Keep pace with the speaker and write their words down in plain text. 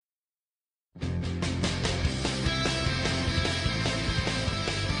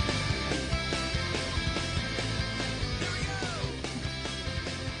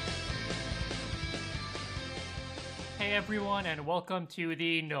everyone, and welcome to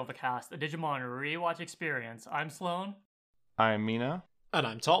the NovaCast, a Digimon rewatch experience. I'm Sloan. I'm Mina. And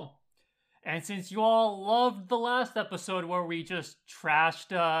I'm Tom. And since you all loved the last episode where we just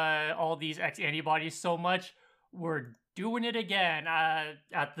trashed all these X-antibodies so much, we're doing it again.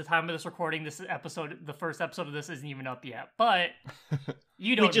 At the time of this recording, the first episode of this isn't even up yet. But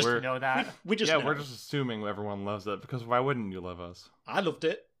you don't know that. We're just assuming everyone loves it, because why wouldn't you love us? I loved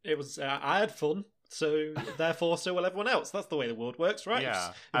it. It was I had fun, so therefore so will everyone else. That's the way the world works, right?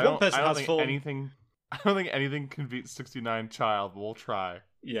 Yeah. If one person has fun, I don't think anything can beat 69 Child, but we'll try.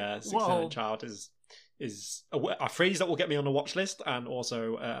 Yeah, 69 Child is a phrase that will get me on the watch list, and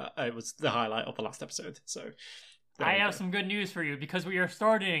also it was the highlight of the last episode. So I have some good news for you, because we are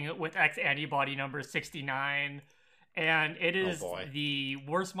starting with X antibody number 69, and it is the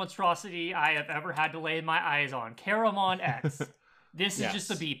worst monstrosity I have ever had to lay my eyes on. Caramon X. This is just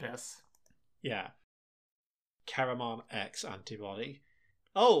a Beepus. Yeah. Caramon X antibody.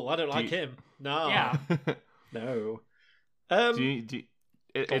 Oh, I don't like him. No. Yeah. No.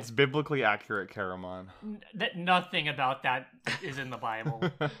 It's biblically accurate, Caramon. Nothing about that is in the Bible.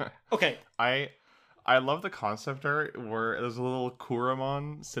 Okay. I love the concept art where there's a little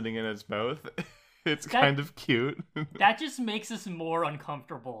Kuramon sitting in its mouth. It's kind of cute. That just makes us more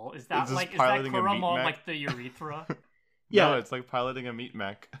uncomfortable. Is that Kuramon like the urethra? Yeah, no, it's like piloting a meat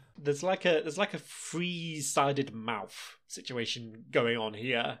mech. There's like a freeze-sided mouth situation going on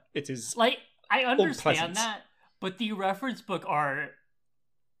here. It is like, I understand unpleasant. that, but the reference book art,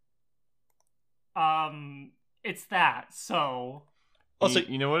 it's that. So also,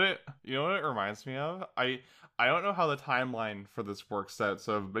 you know what it reminds me of? I don't know how the timeline for this works out,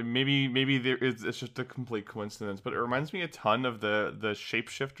 so maybe it's just a complete coincidence, but it reminds me a ton of the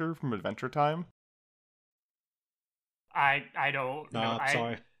shapeshifter from Adventure Time. I don't know.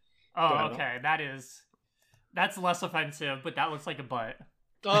 Sorry. Oh, okay. That's less offensive, but that looks like a butt.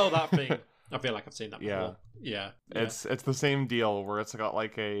 Oh, that thing. I feel like I've seen that before. Yeah. It's the same deal where it's got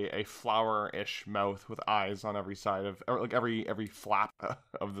like a flower-ish mouth with eyes on every side of, or like every flap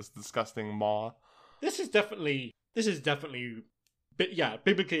of this disgusting maw. This is definitely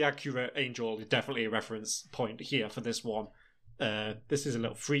biblically accurate angel is definitely a reference point here for this one. This is a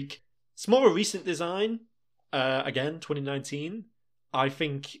little freak. It's more a recent design. Again, 2019. I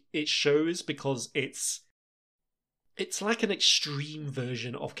think it shows because it's like an extreme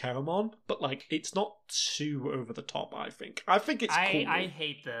version of Caramon, but like it's not too over the top. I think it's cool. I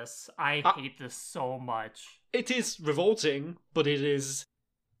hate this. I hate this so much. It is revolting, but it is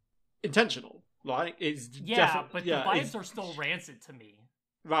intentional. Like it's but the vibes are still rancid to me.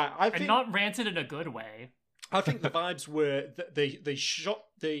 Right, and not rancid in a good way. I think the vibes were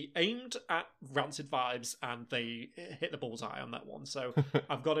they aimed at rancid vibes and they hit the bullseye on that one. So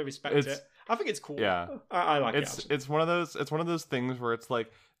I've got to respect it. I think it's cool. Yeah, I like it. It's one of those things where it's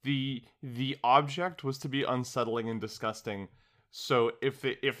like the object was to be unsettling and disgusting. So if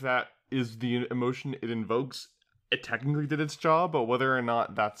that is the emotion it invokes, it technically did its job. But whether or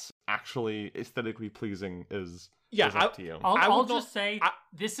not that's actually aesthetically pleasing is up to you. I'll just say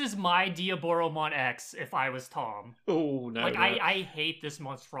this is my Diaboromon X if I was Tom. Oh no! Like I hate this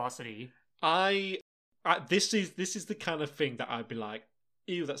monstrosity. This is the kind of thing that I'd be like,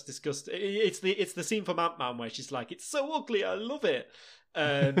 ew, that's disgusting. It's the scene from Ant-Man where she's like, it's so ugly, I love it.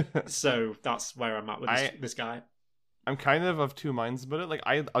 So that's where I'm at with this guy. I'm kind of two minds about it. Like,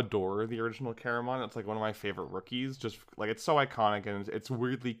 I adore the original Caramon. It's like one of my favorite rookies. Just like it's so iconic and it's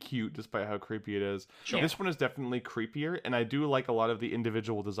weirdly cute despite how creepy it is. Sure. This one is definitely creepier, and I do like a lot of the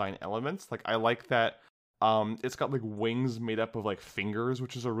individual design elements. Like, I like that it's got like wings made up of like fingers,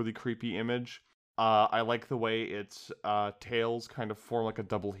 which is a really creepy image. I like the way its tails kind of form like a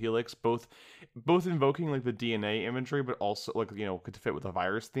double helix, both invoking like the DNA imagery, but also like, you know, could fit with the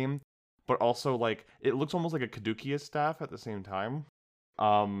virus theme. But also, like, it looks almost like a Caduceus staff at the same time.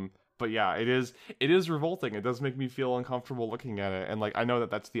 But yeah, it is revolting. It does make me feel uncomfortable looking at it. And, like, I know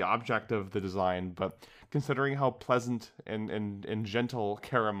that that's the object of the design, but considering how pleasant and gentle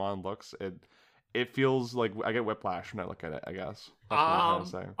Caramon looks, it feels like I get whiplash when I look at it, I guess. That's what I'm trying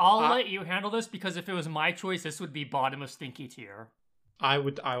to say. I'll let you handle this, because if it was my choice, this would be bottom of stinky tier. I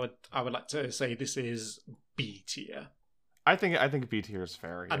would like to say this is B tier. I think B tier is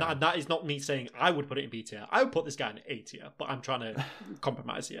fair. Yeah. And that is not me saying I would put it in B tier. I would put this guy in A tier, but I'm trying to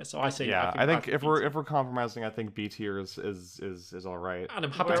compromise here. So I say I think if we're compromising, I think B tier is all right. And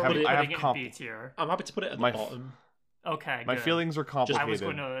I'm happy to put it in B tier. I'm happy to put it at the bottom. Okay, my feelings are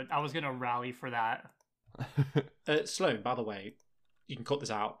complicated. I was gonna rally for that. Sloan, by the way, you can cut this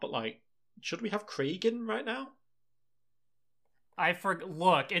out, but like, should we have Craig in right now?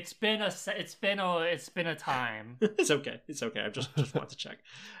 Look, it's been a time. It's okay. It's okay. I just wanted to check.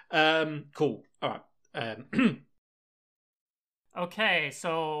 Cool. All right. Okay,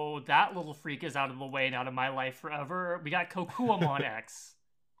 so that little freak is out of the way and out of my life forever. We got Kokuamon X.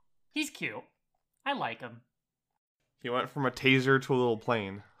 He's cute. I like him. He went from a taser to a little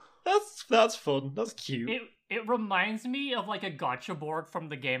plane. That's fun. That's cute. It reminds me of like a Gotcha board from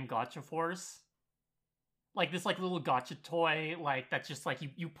the game Gotcha Force. Like this like little gotcha toy, like that's just like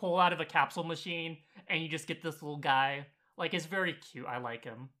you pull out of a capsule machine and you just get this little guy. Like it's very cute. I like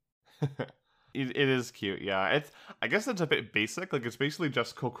him. It is cute, yeah. I guess it's a bit basic. Like it's basically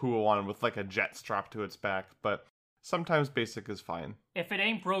just Kokuo with like a jet strapped to its back, but sometimes basic is fine. If it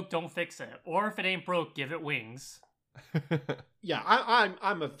ain't broke, don't fix it. Or if it ain't broke, give it wings. Yeah,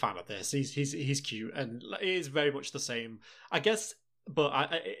 I'm a fan of this. He's cute and it is very much the same, I guess. But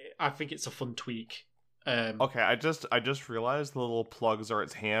I think it's a fun tweak. Okay, I just realized the little plugs are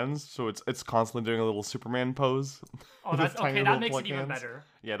its hands, so it's constantly doing a little Superman pose. Oh, that's okay. That makes it even better.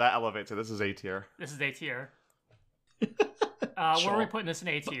 Yeah, that elevates it. This is A tier. This is A tier. Sure. Where are we putting this in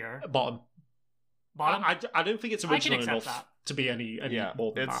A tier? Bottom. Bottom. I don't think it's original enough that. to be any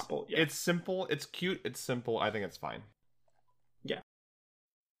more than that. But yeah. It's simple. It's cute. It's simple. I think it's fine. Yeah.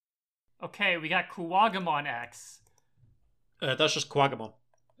 Okay, we got Kuwagamon X. That's just Kuwagamon.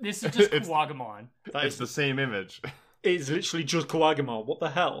 This is just Kuwagamon. It's the same image. It's literally just Kuwagamon. What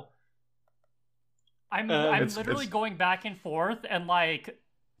the hell? I'm literally going back and forth, and like,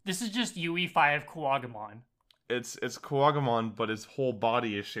 this is just UE5 Kuwagamon. It's Kuwagamon, but his whole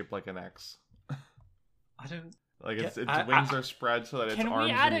body is shaped like an X. I don't. Like its wings are spread so that its arms and legs. Can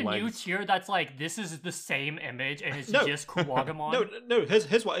we add a new tier that's like this is the same image and it's just Kuwagamon? No.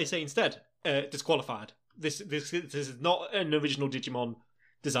 Here's what I say instead. Disqualified. This is not an original Digimon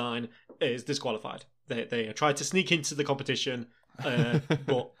design. It is disqualified. They tried to sneak into the competition,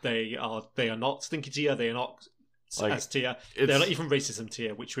 but they are not stinky tier. They are not S tier. They're not even racism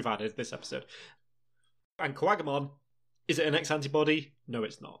tier, which we've added this episode. And Kuwagamon, is it an X antibody? No,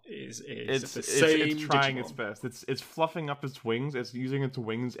 it's not. It's the same. It's trying Digimon. its best. It's fluffing up its wings. It's using its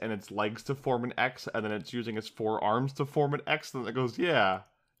wings and its legs to form an X, and then it's using its forearms to form an X. And then it goes, yeah,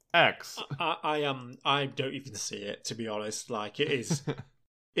 X. I don't even see it, to be honest. Like it is.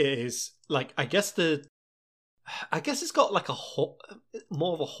 It is like I guess it's got like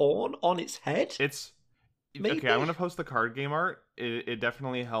more of a horn on its head. Okay. I'm gonna post the card game art. It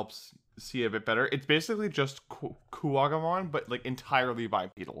definitely helps see a bit better. It's basically just Kuwagamon, but like entirely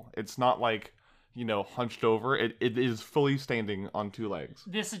bipedal. It's not like hunched over. It is fully standing on two legs.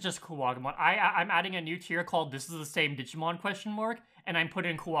 This is just Kuwagamon. I'm adding a new tier called "This is the same Digimon?" and I'm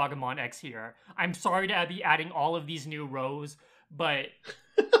putting Kuwagamon X here. I'm sorry to be adding all of these new rows, but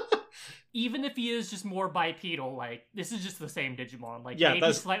even if he is just more bipedal, like this is just the same Digimon. Like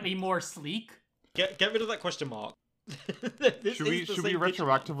maybe slightly more sleek. Get rid of that question mark. Should we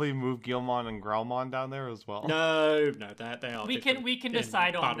retroactively move Guilmon and Growlmon down there as well? No, they are. We can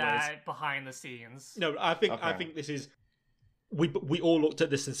decide on that behind the scenes. No, I think this is. We all looked at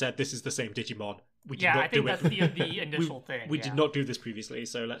this and said this is the same Digimon. I think that's the initial thing. We did not do this previously,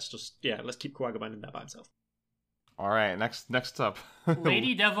 so let's keep Kuwagamon in there by himself. All right, next up,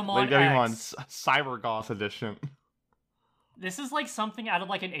 Lady Devimon X. Cybergoth edition. This is like something out of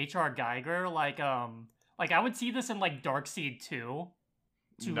like an H.R. Geiger, like I would see this in like Darkseid 2.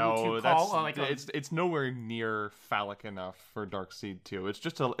 It's nowhere near phallic enough for Darkseid 2. It's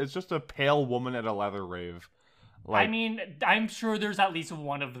just a pale woman at a leather rave. Like, I mean, I'm sure there's at least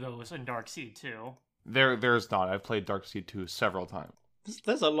one of those in Darkseid 2. There's not. I've played Darkseid 2 several times.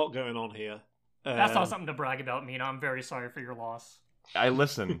 There's a lot going on here. That's not something to brag about, Mina. I'm very sorry for your loss. I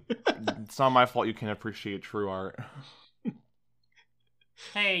listen. It's not my fault you can appreciate true art.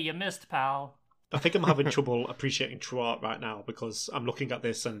 Hey, you missed, pal. I think I'm having trouble appreciating true art right now because I'm looking at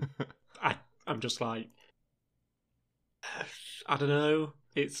this and I'm just like, I don't know.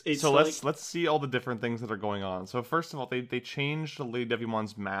 It's so like... let's see all the different things that are going on. So first of all, they changed Lady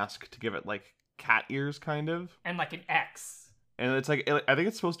Devimon's mask to give it like cat ears, kind of, and like an X. And it's like, I think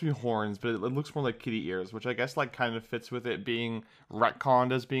it's supposed to be horns, but it looks more like kitty ears, which I guess like kind of fits with it being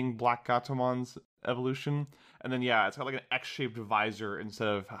retconned as being Black Gatomon's evolution. And then it's got like an X-shaped visor instead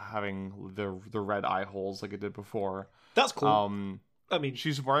of having the red eye holes like it did before. That's cool. I mean,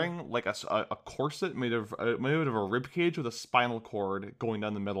 she's wearing like a corset made of a rib cage with a spinal cord going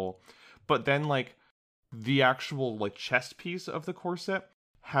down the middle, but then like the actual like chest piece of the corset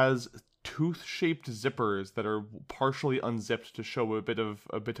has tooth-shaped zippers that are partially unzipped to show a bit of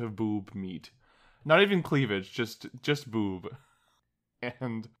boob meat. Not even cleavage, just boob.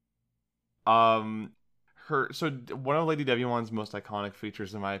 And One of Lady Devimon's most iconic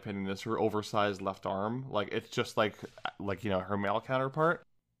features, in my opinion, is her oversized left arm. Like, it's just like her male counterpart.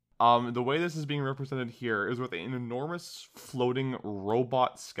 The way this is being represented here is with an enormous floating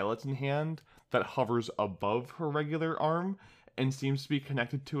robot skeleton hand that hovers above her regular arm and seems to be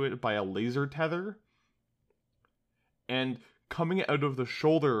connected to it by a laser tether. And coming out of the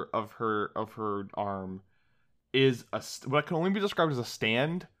shoulder of her arm is what can only be described as a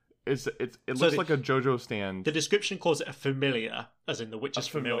stand. It looks like a JoJo stand. The description calls it a familiar, as in the witch is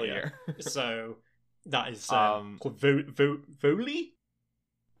familiar. So that is called Voli?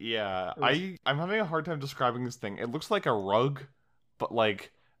 Yeah, I'm having a hard time describing this thing. It looks like a rug, but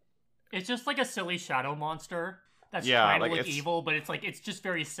like... It's just like a silly shadow monster that's trying to look evil, but it's just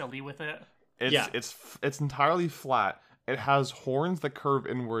very silly with it. It's entirely flat. It has horns that curve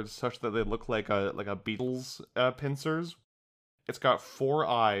inwards such that they look like a beetle's pincers. It's got 4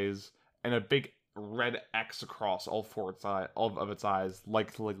 eyes and a big red X across all of its eyes,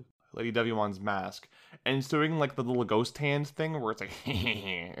 like Lady Devimon's mask. And it's doing like the little ghost hands thing where it's like,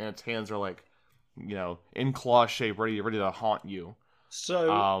 and its hands are like, in claw shape, ready to haunt you.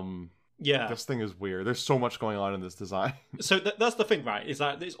 So, yeah, this thing is weird. There's so much going on in this design. So that's the thing, right? Is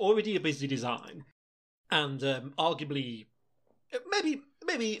that it's already a busy design, and arguably,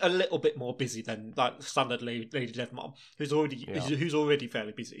 maybe a little bit more busy than like standard Lady Devimon, who's already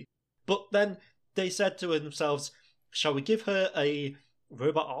fairly busy. But then they said to themselves, "Shall we give her a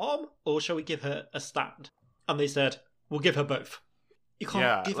robot arm, or shall we give her a stand?" And they said, "We'll give her both." You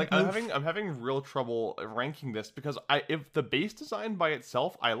can't give her both. I'm having real trouble ranking this because if the base design by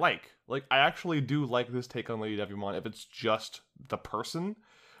itself I like I actually do like this take on Lady Devimon if it's just the person.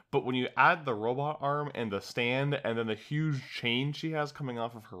 But when you add the robot arm and the stand and then the huge chain she has coming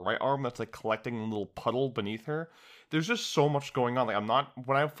off of her right arm that's like collecting a little puddle beneath her, there's just so much going on.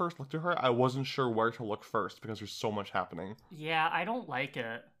 When I first looked at her, I wasn't sure where to look first because there's so much happening. Yeah, I don't like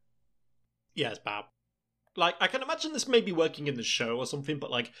it. Yeah, it's bad. Like, I can imagine this may be working in the show or something, but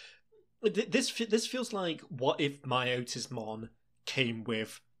like, this feels like what if Myotismon came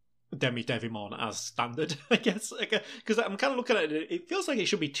with Demi Devimon as standard, I guess. Because I'm kind of looking at it, it feels like it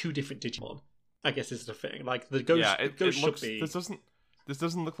should be 2 different Digimon, I guess is the thing. Like, the ghost, should be... This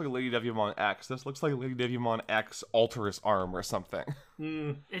doesn't look like Lady Devimon X. This looks like Lady Devimon X Alterous Arm or something.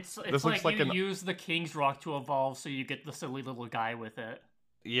 It's like you use the King's Rock to evolve so you get the silly little guy with it.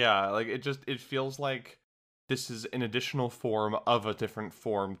 Yeah, like, it feels like this is an additional form of a different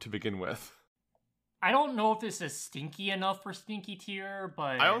form to begin with. I don't know if this is stinky enough for stinky tier,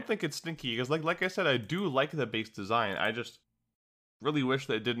 but... I don't think it's stinky, because like I said, I do like the base design. I just really wish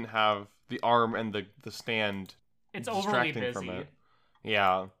that it didn't have the arm and the stand it's overly busy. From it.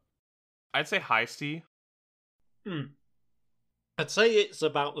 Yeah. I'd say high C. I'd say it's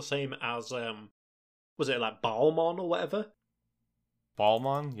about the same as, was it like Balmon or whatever?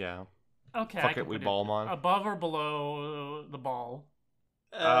 Balmon? Yeah. Okay, Fuck it, we Balmon. Above or below the ball?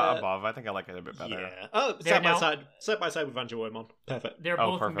 Above. I think I like it a bit better. Yeah. Oh, side by side with Angelomon. Perfect. They're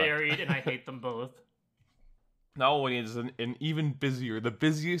both married, and I hate them both. Now what we need is an even busier, the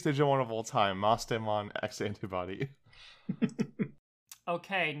busiest Digimon of all time, Mastemon X Antibody.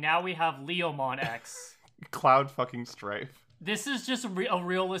 Okay, now we have Leomon X. Cloud fucking Strife. This is just a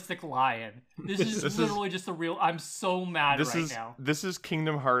realistic lion. This is literally just a real... I'm so mad now. This is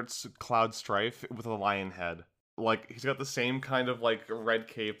Kingdom Hearts Cloud Strife with a lion head. Like, he's got the same kind of, like, red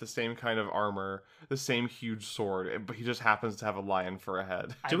cape, the same kind of armor, the same huge sword, but he just happens to have a lion for a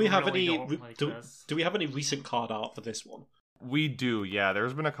head. Do we have any recent card art for this one? We do, yeah.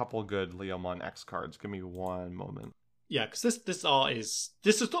 There's been a couple good Leomon X cards. Give me one moment. Yeah, because this art is...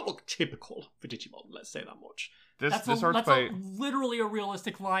 This does not look typical for Digimon, let's say that much. That's literally a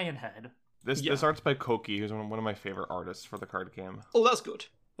realistic lion head. This art's by Koki, who's one of my favorite artists for the card game. Oh, that's good.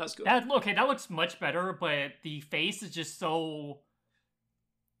 That's good. That looks much better, but the face is just so...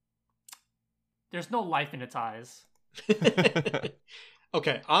 There's no life in its eyes.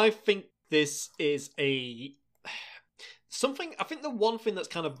 Okay, I think this is something. I think the one thing that's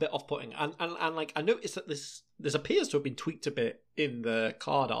kind of a bit off-putting, and like I noticed that this appears to have been tweaked a bit in the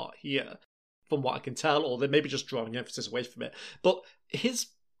card art here, from what I can tell, or they're maybe just drawing emphasis away from it. But his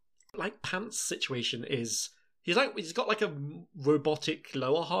like pants situation is he's got like a robotic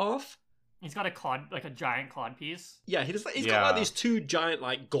lower half. He's got a giant cod piece. Yeah, he's got like these 2 giant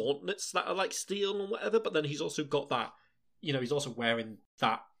like gauntlets that are like steel and whatever, but then he's also got that, he's also wearing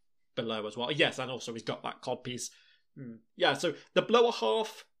that below as well. Yes, and also he's got that cod piece. Yeah, so the lower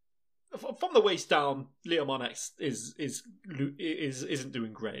half from the waist down, Leomon X isn't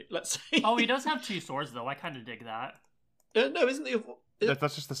doing great. Let's say. Oh, he does have 2 swords though. I kind of dig that. No, isn't he?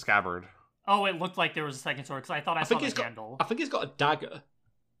 That's just the scabbard. Oh, it looked like there was a second sword because I thought I saw the handle. I think he's got a dagger.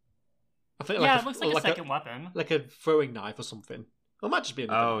 I think it looks like a second weapon. Like a throwing knife or something. Or it might just be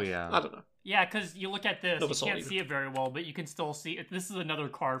another knife. Yeah. I don't know. Yeah, because you look at this, you can't see it very well, but you can still see it. This is another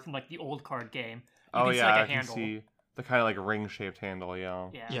card from like the old card game. You can see, like, a handle. Can see the kind of like ring-shaped handle. Yeah.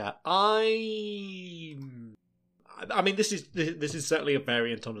 Yeah. I mean, this is certainly a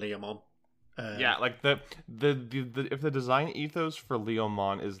variant on Leomon. Yeah, like the if the design ethos for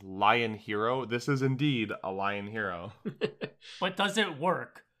Leomon is lion hero, this is indeed a lion hero. But does it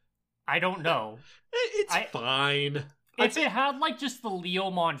work? I don't know. It's fine. If it had like just the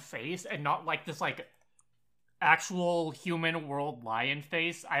Leomon face and not like this like actual human world lion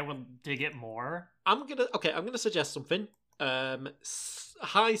face, I would dig it more. I'm gonna suggest something.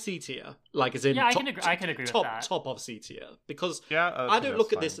 High C tier, like as in I can agree with that. Top of C tier, because I don't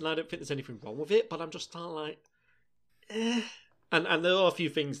look at this and I don't think there's anything wrong with it, but I'm just kind of like, And there are a few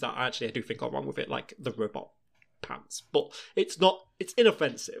things that I do think are wrong with it, like the robot pants, but it's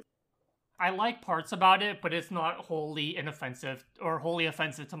inoffensive. I like parts about it, but it's not wholly inoffensive or wholly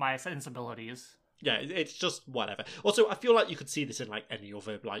offensive to my sensibilities. Yeah, it's just whatever. Also, I feel like you could see this in like any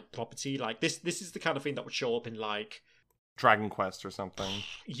other like property. Like this is the kind of thing that would show up in like Dragon Quest or something.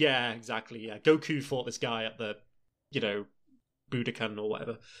 Yeah, exactly. Yeah, Goku fought this guy at the, Budokan or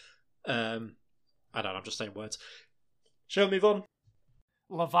whatever. I don't know. I'm just saying words. Shall we move on?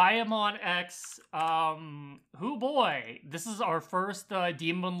 Leviamon X. Who boy? This is our first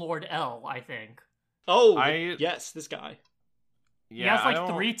Demon Lord L, I think. Oh, yes, this guy. Yeah, he has like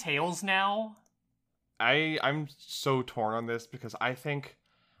 3 tails now. I'm so torn on this because I think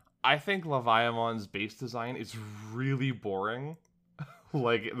Leviamon's base design is really boring.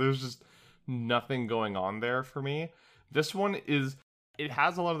 Like, there's just nothing going on there for me. This one it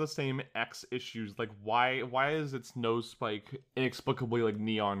has a lot of the same X issues. Like, why is its nose spike inexplicably like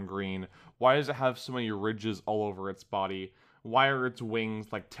neon green? Why does it have so many ridges all over its body? Why are its wings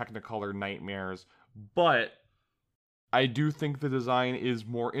like Technicolor nightmares? But I do think the design is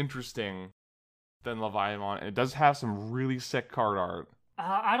more interesting than Leviamon, and it does have some really sick card art.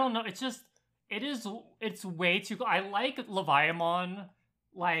 I don't know. It's way too. I like Leviamon,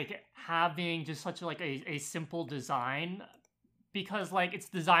 like having just such like a simple design, because like its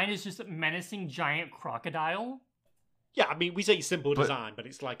design is just a menacing giant crocodile. Yeah, I mean we say simple design, but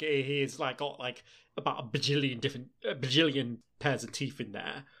it's like he is like got like about a bajillion pairs of teeth in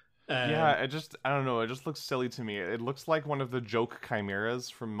there. Yeah, I don't know. It just looks silly to me. It looks like one of the joke chimeras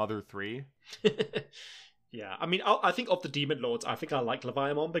from Mother 3. Yeah, I mean, I think of the Demon Lords, I think I like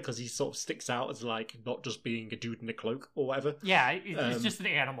Leviamon because he sort of sticks out as like not just being a dude in a cloak or whatever. Yeah, it's just an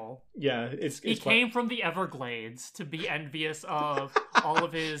animal. Yeah, he came from the Everglades to be envious of all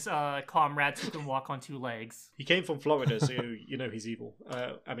of his comrades who can walk on 2 legs. He came from Florida, so he's evil.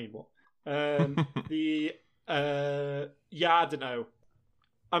 I mean, what? Yeah, I don't know.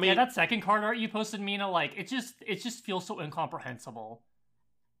 I mean, that second card art you posted, Mina, like it just feels so incomprehensible.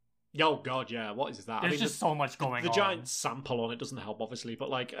 Oh god, yeah. What is that? There's just so much going on. The giant sample on it doesn't help, obviously, but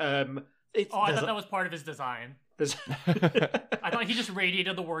like, I thought that was part of his design. I thought he just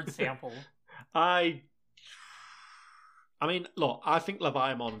radiated the word sample. I mean, look, I think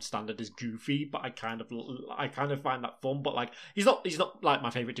Leviamon standard is goofy, but I kind of find that fun. But like, he's not like my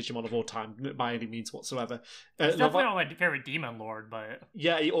favorite Digimon of all time by any means whatsoever. He's definitely not my favorite Demon Lord, but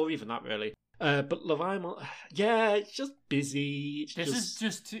yeah, or even that really. But Leviamon, yeah, it's just busy. This is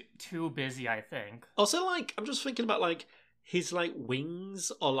just too busy, I think. Also, like, I'm just thinking about like his like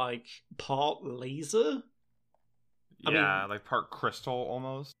wings are like part laser. I mean, like part crystal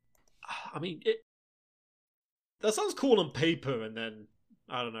almost. I mean, that sounds cool on paper, and then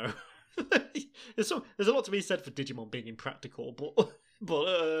I don't know. There's a lot to be said for Digimon being impractical,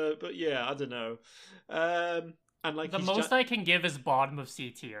 but yeah, I don't know. And like the most I can give is bottom of C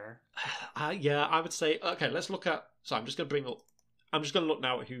tier. Yeah, I would say okay. Let's look at. So I'm just going to look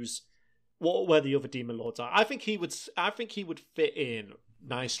now at where the other Demon Lords are. I think he would fit in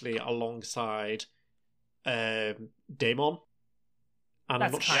nicely alongside Daemon. And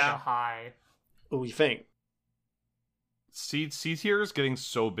that's kind of high. What do you think? C tier is getting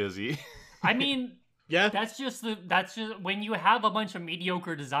so busy. I mean, yeah, that's just when you have a bunch of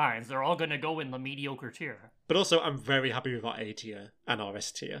mediocre designs, they're all gonna go in the mediocre tier. But also, I'm very happy with our A tier and our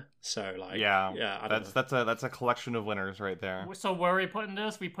S tier. So like, yeah, that's a collection of winners right there. So where are we putting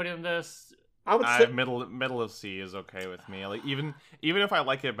this? We put in this. I would say middle of C is okay with me. Like even if I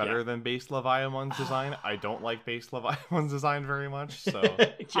like it better than base Leviamon's design, I don't like base Leviamon's design very much. So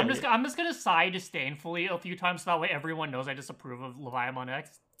I'm just gonna sigh disdainfully a few times so that way everyone knows I disapprove of Leviamon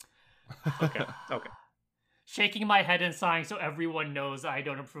X. Okay. shaking my head and sighing so everyone knows I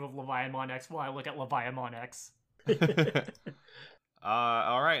don't approve of Leviamon X while I look at Leviamon X.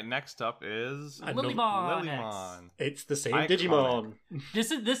 All right. Next up is Lilymon. It's the same Iconic. Digimon.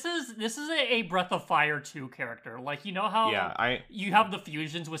 This is a Breath of Fire 2 character. Like, you know how you have the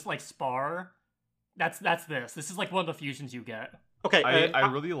fusions with like Spar? That's this. This is like one of the fusions you get. Okay, I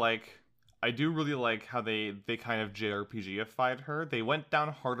do really like how they kind of JRPG-ified her. They went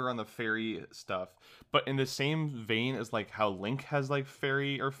down harder on the fairy stuff, but in the same vein as like how Link has like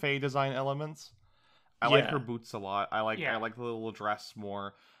fairy or fae design elements. I like her boots a lot. I like the little dress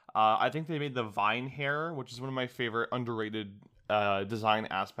more. I think they made the vine hair, which is one of my favorite underrated design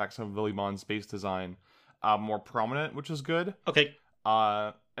aspects of Lilymon's base design, more prominent, which is good. Okay.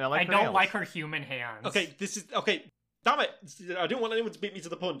 And I don't like her human hands. Okay, damn it! I don't want anyone to beat me to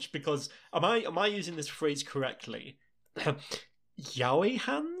the punch because am I using this phrase correctly? Yaoi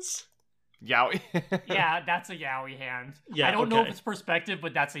hands? Yaoi. Yeah, that's a yaoi hand. Yeah, I don't know if it's perspective,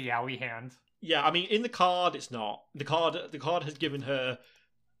 but that's a yaoi hand. Yeah, I mean, in the card, it's not. The card has given her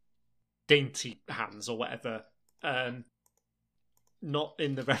dainty hands or whatever. Not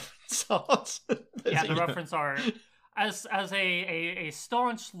in the reference art. Yeah, the reference art. As a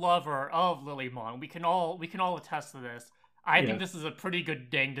staunch lover of Lilymon, we can all attest to this. I think this is a pretty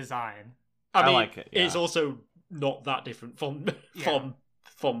good dang design. I mean, like it. Yeah. It's also not that different from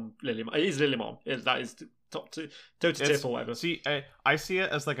Lilymon. It is Lilymon. That is top to toe to tip or whatever. See, I see it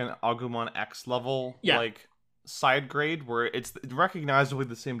as like an Agumon X level, like side grade where it's recognizably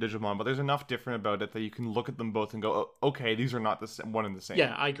the same Digimon, but there's enough different about it that you can look at them both and go, oh, okay, these are not the same, one and the same.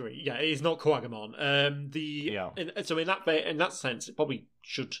 Yeah, I agree. Yeah, it is not Koagumon. So in that sense, it probably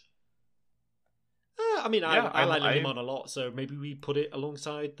should. I mean, I like Lilymon a lot, so maybe we put it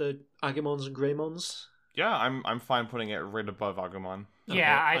alongside the Agumons and Greymons. Yeah, I'm fine putting it right above Agumon.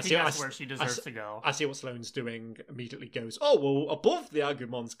 Yeah, I think that's where she deserves to go. I see what Sloane's doing. Immediately goes, oh, well, above the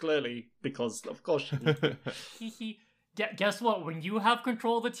Agumons, clearly, because of course she would. Guess what? When you have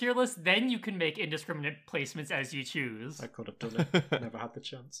control of the tier list, then you can make indiscriminate placements as you choose. I could have done it. Never had the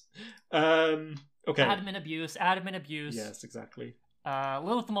chance. Okay. Admin abuse. Yes, exactly.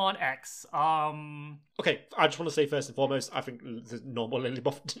 Lilithmon X. Okay, I just want to say first and foremost, I think the normal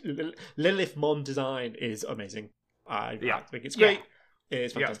Lilithmon design is amazing. I think it's great.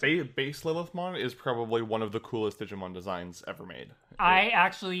 It's fantastic. Yeah, base Lilithmon is probably one of the coolest Digimon designs ever made. I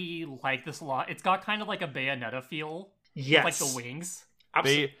actually like this a lot. It's got kind of like a Bayonetta feel. Yes. With, like the wings.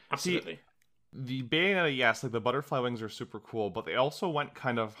 Absolutely. The Bayonetta, yes, like the butterfly wings are super cool, but they also went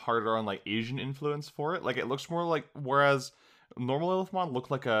kind of harder on like Asian influence for it. Like it looks more like, whereas normal Lilithmon looked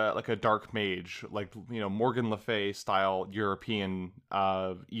like a dark mage, like, you know, Morgan Le Fay style European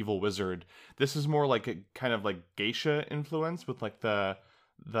evil wizard. This is more like a kind of like geisha influence with like the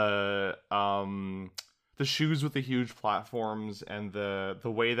shoes with the huge platforms and the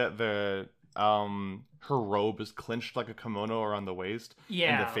way that the her robe is clinched like a kimono around the waist.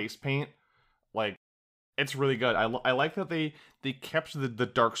 Yeah. And the face paint, like, it's really good. I like that they kept the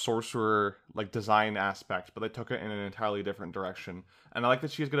dark sorcerer like design aspect, but they took it in an entirely different direction. And I like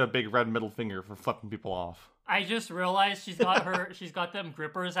that she's got a big red middle finger for flipping people off. I just realized she's got them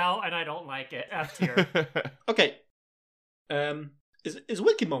grippers out, and I don't like it. F tier. Okay. Is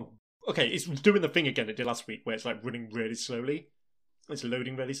Wikimon okay? It's doing the thing again it did last week, where it's like running really slowly. It's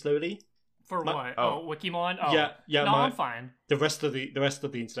loading really slowly. For what? Wikimon? Oh. Yeah. No, I'm fine. The rest of the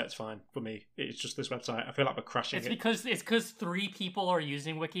internet's fine for me. It's just this website. I feel like we're crashing it's because 3 people are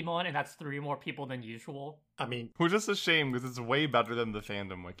using Wikimon, and that's 3 more people than usual. I mean, which is a shame because it's way better than the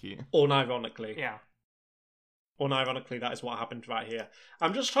fandom wiki. Unironically, yeah. Unironically, that is what happened right here.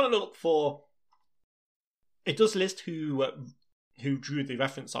 I'm just trying to look for. It does list who drew the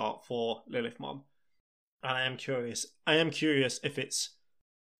reference art for Lilithmon, and I am curious. If it's.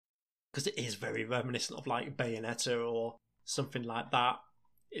 Because it is very reminiscent of like Bayonetta or something like that.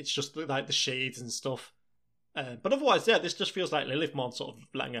 It's just like the shades and stuff. But otherwise, yeah, this just feels like Lilithmon sort of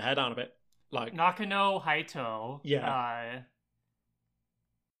letting her hair down a bit. Like Nakano Haito. Yeah.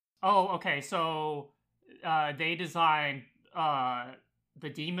 Okay. So they designed the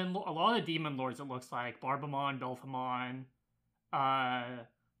demon. A lot of the demon lords. It looks like Barbamon, Belphamon.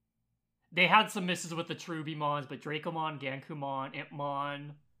 They had some misses with the Trubimons, but Dracomon, Gankumon,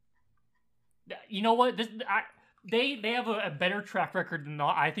 Impmon. You know what? They have a better track record than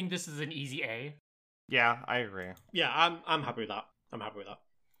not. I think this is an easy A. Yeah, I agree. Yeah, I'm happy with that.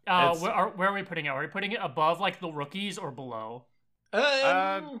 Where are we putting it? Are we putting it above like the rookies or below?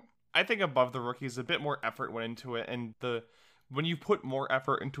 I think above the rookies. A bit more effort went into it, and when you put more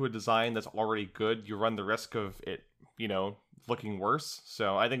effort into a design that's already good, you run the risk of it, looking worse.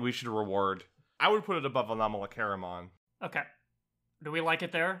 So I think we should reward I would put it above Anomalocaramon. Okay. Do we like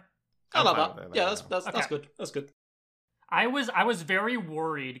it there? I love fine that. with it. Yeah, Yeah. that's Okay. good. That's good. I was very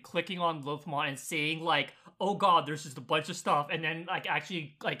worried clicking on Lothmon and seeing like, oh god, there's just a bunch of stuff, and then like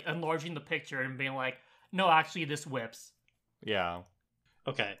actually like enlarging the picture and being like, no, actually this whips. Yeah.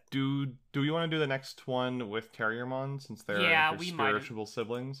 Okay. Do you want to do the next one with Terriermon since they're Yeah, your we might. spiritual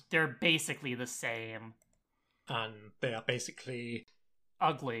siblings? They're basically the same. And they are basically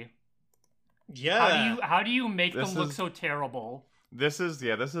Ugly. yeah. How do you make This them look is- so terrible? This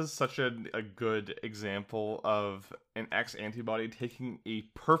is such a good example of an X antibody taking a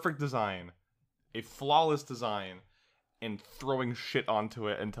perfect design, a flawless design, and throwing shit onto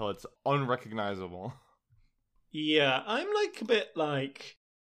it until it's unrecognizable. Yeah, I'm like a bit like.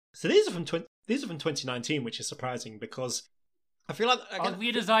 So these are from 2019, which is surprising because I feel like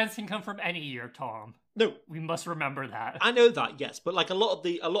Ugly designs can come from any year, Tom. no, We must remember that. I know that, yes, but like a lot of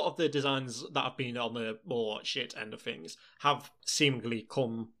the designs that have been on the more shit end of things have seemingly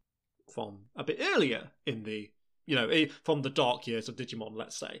come from a bit earlier in the from the dark years of Digimon,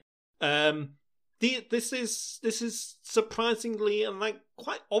 let's say. This is surprisingly and like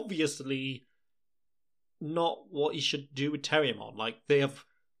quite obviously not what you should do with Terriermon. Like they've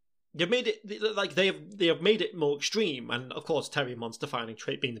made it like they have made it more extreme, and of course Terriermon's defining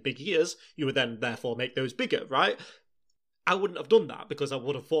trait being the big ears, you would then therefore make those bigger, right? I wouldn't have done that because I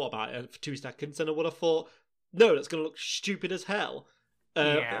would have thought about it for 2 seconds and I would have thought, no, that's going to look stupid as hell.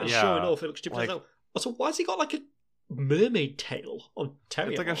 Yeah. And Yeah, sure enough, it looks stupid like- as hell. Also, why has he got like a mermaid tail on Terriermon?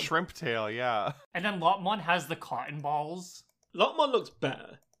 It's like a shrimp tail, yeah. And then Lotmon has the cotton balls. Lotmon looks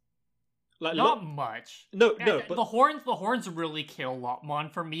better. Like Not much. no, And but the horns really kill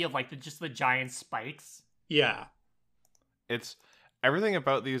Lotmon for me of like just the giant spikes. yeah, It's everything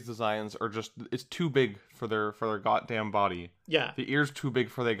about these designs are just it's too big for their goddamn body. yeah. The ears too big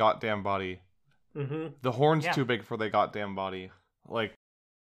for their goddamn body. Mm-hmm. The horn's Yeah. too big for their goddamn body. Like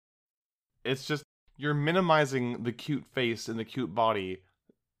it's just you're minimizing the cute face and the cute body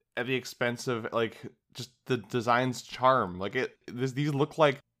at the expense of like just the design's charm. Like these look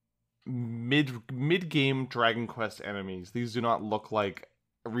like mid game Dragon Quest enemies. These do not look like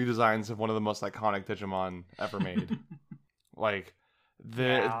redesigns of one of the most iconic Digimon ever made. Like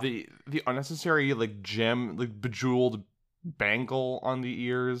Yeah. the unnecessary like gem like bejeweled bangle on the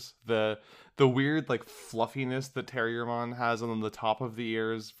ears, the weird like fluffiness that Terriermon has on the top of the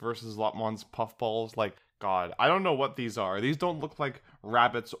ears versus Lotmon's puffballs. Like God, I don't know what these are. These don't look like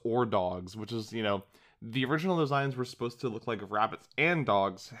rabbits or dogs, which is the original designs were supposed to look like rabbits and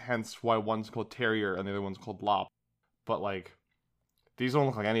dogs, hence why one's called Terrier and the other one's called Lop. But like these don't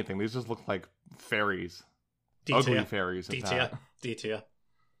look like anything. These just look like fairies. Ugly D-tier. fairies at D-tier. that. D-tier.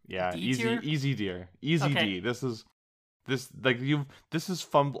 Yeah, D-tier? easy dear. Easy Okay. D. This is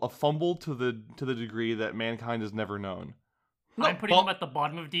a fumble to the degree that mankind has never known. I'm putting them at the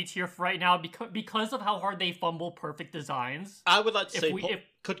bottom of D tier for right now because of how hard they fumble perfect designs. I would like to If say, we- if-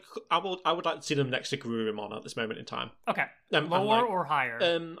 I would like to see them next to Garurumon at this moment in time. Okay. I'm Lower like- or higher?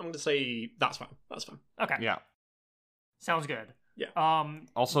 I'm going to say that's fine. That's fine. Okay. Yeah. Sounds good. Yeah.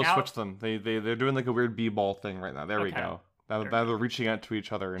 Also now- switch them. They're doing like a weird b-ball thing right now. There we Okay. go. There Now we they're reaching out to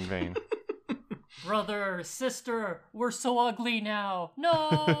each other in vain. Brother, sister, we're so ugly now.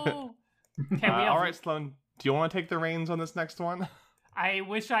 No. Okay, we have. All right, Sloan. Do you want to take the reins on this next one? I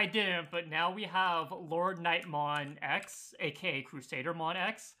wish I didn't, but now we have Lord Nightmon X, aka Crusadermon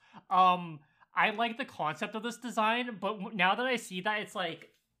X. I like the concept of this design, but now that I see that it's like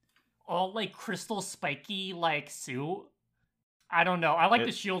all like crystal spiky like suit, I don't know. I like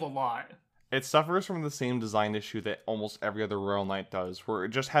the shield a lot. It suffers from the same design issue that almost every other Royal Knight does, where it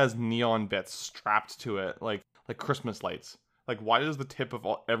just has neon bits strapped to it, like Christmas lights. Like, why does the tip of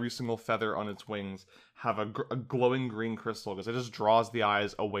every single feather on its wings have a glowing green crystal? Because it just draws the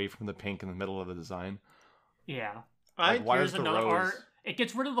eyes away from the pink in the middle of the design. Yeah. Like, why Here's does the another rose... art. It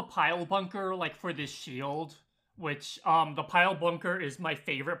gets rid of the pile bunker like for this shield, which the pile bunker is my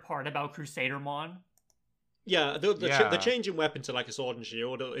favorite part about Crusadermon. Yeah, the Yeah. change in weapon to like a sword and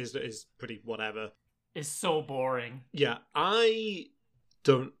shield is pretty whatever. Is so boring. Yeah, I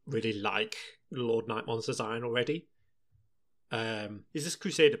don't really like Lord Nightmon's design already. Is this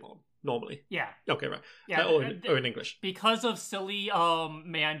Crusadermon normally? Yeah. Okay, right. Yeah. Or in English. Because of silly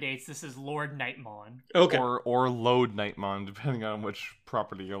mandates, this is Lord Nightmon. Okay. Or Load Nightmon, depending on which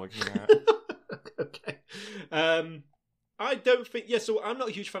property you're looking at. Okay. I don't think. Yeah, so I'm not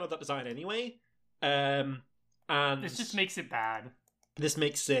a huge fan of that design anyway. And This just makes it bad. this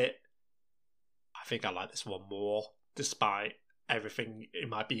makes it. I think I like this one more, despite everything in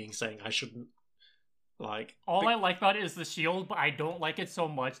my being saying I shouldn't Like All I like about it is the shield, but I don't like it so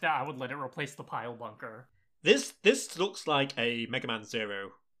much that I would let it replace the pile bunker. this looks like a Mega Man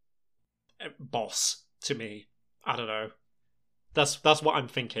Zero boss to me. I don't know. That's what I'm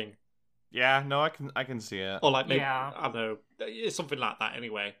thinking. Yeah, no, I can see it. Or like maybe Yeah. I don't know. It's something like that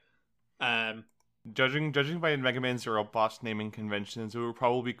anyway. Judging by Mega Man Zero boss naming conventions, it would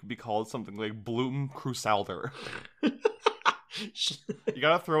probably be called something like Bloom Crusader. You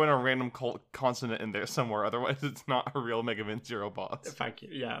gotta throw in a random consonant in there somewhere, otherwise it's not a real Mega Man Zero boss. Thank you.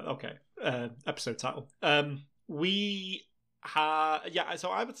 Yeah, okay. Episode title. So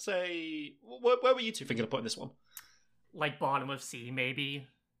I would say where were you two thinking of putting this one? Like bottom of C, maybe.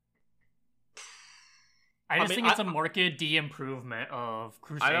 I think it's a marked improvement of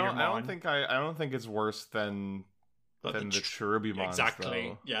Crusader. I don't think it's worse than the Cherubimons. Exactly.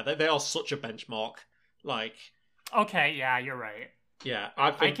 Though. Yeah, they are such a benchmark. Like, okay, yeah, you're right. Yeah,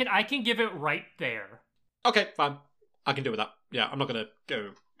 I can give it right there. Okay, fine. I can do with that. Yeah, I'm not gonna go.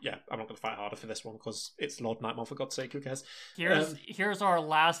 Yeah, I'm not gonna fight harder for this one because it's Lord Nightmare, for God's sake. Who cares? Here's our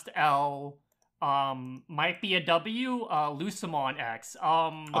last L. Might be a W. Lucimon X.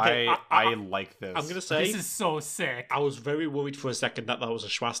 Okay, I like this. I'm gonna say this is so sick. I was very worried for a second that was a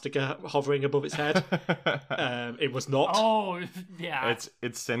swastika hovering above its head. It was not. Oh yeah.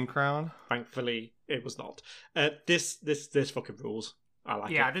 It's Sin Crown. Thankfully, it was not. This fucking rules. I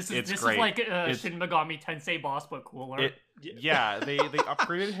like it. Yeah, this is like Shin Megami Tensei boss, but cooler. Yeah, they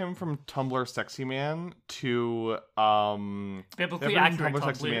upgraded him from Tumblr Sexy Man to biblically accurate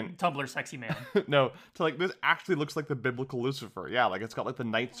Tumblr Sexy Man. No, to like this actually looks like the biblical Lucifer. Yeah, like it's got like the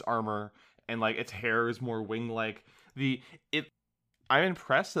knight's armor and like its hair is more wing-like. I'm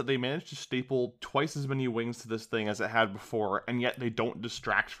impressed that they managed to staple twice as many wings to this thing as it had before, and yet they don't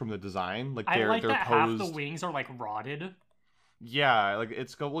distract from the design. Like they're posed. Half the wings are like rotted. Yeah, like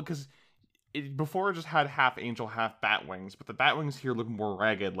it's because before it just had half angel, half bat wings, but the bat wings here look more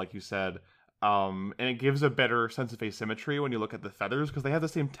ragged, like you said, and it gives a better sense of asymmetry when you look at the feathers because they have the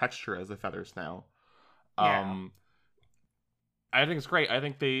same texture as the feathers now. Yeah. I think it's great. I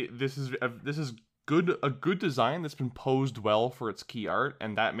think this is a good design that's been posed well for its key art,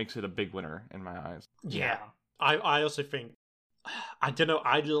 and that makes it a big winner in my eyes. Yeah. I also think, I don't know,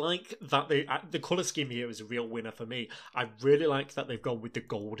 I like that the colour scheme here is a real winner for me. I really like that they've gone with the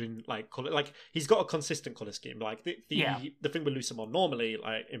golden like colour. Like, he's got a consistent colour scheme. Like, the thing with Lucimon normally,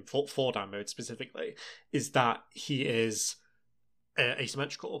 like in 4-down mode specifically, is that he is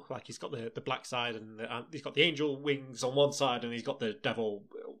asymmetrical. Like, he's got the black side and he's got the angel wings on one side and he's got the devil,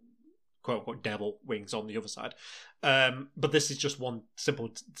 quote-unquote devil wings on the other side. But this is just one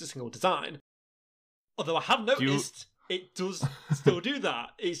single design. Although I have noticed... It does still do that.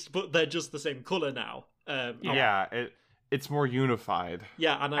 But they're just the same color now. It's more unified.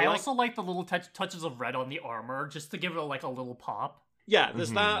 Yeah, and I also like the little touches of red on the armor just to give it a little pop. Yeah,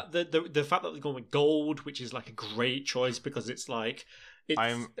 there's that. The fact that they're going with gold, which is like a great choice because it's like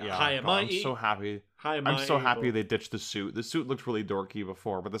high and mighty. I'm so happy. I'm so happy they ditched the suit. The suit looked really dorky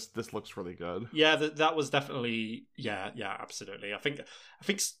before, but this looks really good. Yeah, that was definitely absolutely. I think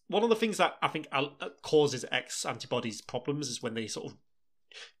one of the things that I think causes X antibodies problems is when they sort of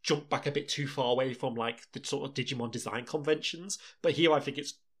jump back a bit too far away from like the sort of Digimon design conventions. But here I think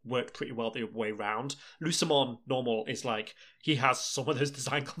it's worked pretty well the other way around. Lucimon normal is like he has some of those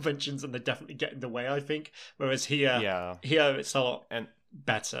design conventions and they definitely get in the way, I think. Whereas here it's a lot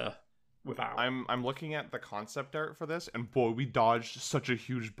better without. I'm looking at the concept art for this, and boy, we dodged such a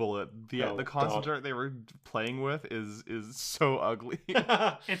huge bullet. The concept art they were playing with is so ugly.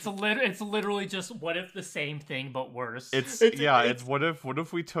 It's literally just what if the same thing but worse. It's what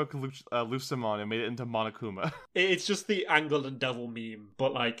if we took Lucimon and made it into Monokuma. It's just the Angle and Devil meme,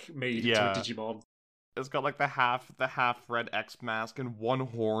 but like made into a Digimon. It's got like the half red X mask and one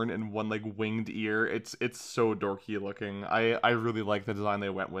horn and one like winged ear. It's so dorky looking. I really like the design they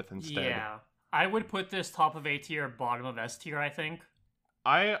went with instead. Yeah, I would put this top of A tier, bottom of S tier. I think.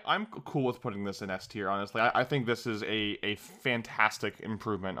 I'm cool with putting this in S tier. Honestly, I think this is a fantastic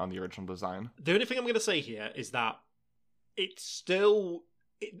improvement on the original design. The only thing I'm going to say here is that it's still.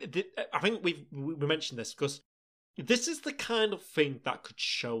 I think we mentioned this because this is the kind of thing that could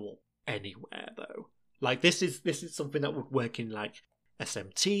show up anywhere though. Like this is something that would work in like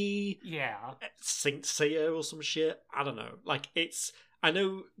SMT, Saint Seiya or some shit. I don't know. Like I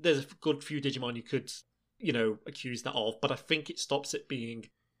know there's a good few Digimon you could, accuse that of, but I think it stops it being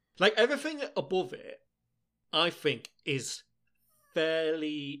like everything above it. I think is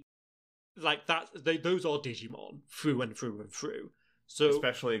fairly like that. Those are Digimon through and through and through. So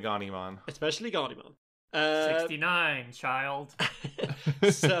especially Ganimon. 69, child.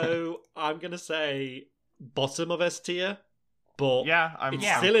 So I'm gonna say bottom of S tier, but Yeah, it's I'm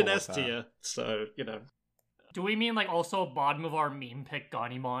still cool in with S that. tier. So Do we mean like also bottom of our meme pick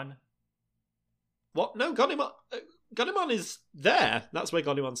Ganimon? what? No, Ganimon is there. That's where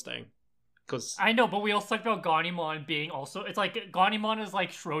Gonimon's staying. Because I know, but we also talked about Ganimon being also. It's like Ganimon is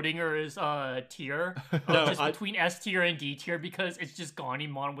like Schrodinger's tier, No, just between S tier and D tier because it's just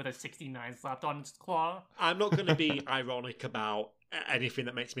Ganimon with a 69 slapped on its claw. I'm not going to be ironic about anything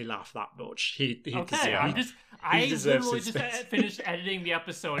that makes me laugh that much. He Okay, deserves, I deserves literally his just space. finished editing the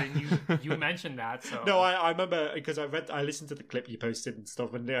episode and you mentioned that. So No, I remember because I listened to the clip you posted and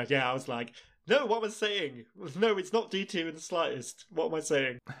stuff, and yeah, I was like, no, what am I saying? No, it's not D tier in the slightest. What am I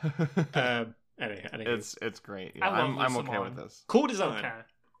saying? Anyway. It's great. Yeah, I love I'm okay Lusamon. with this. Cool design.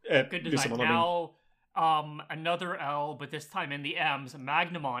 Okay, good design. Lusamon, I mean. Now, another L, but this time in the M's,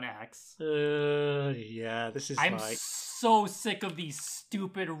 Magnamon X. Yeah, this is I'm like so sick of these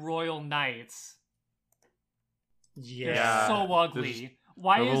stupid Royal Knights. They're yeah. so ugly.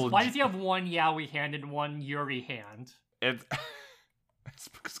 Why little does he have one Yaoi hand and one Yuri hand? It's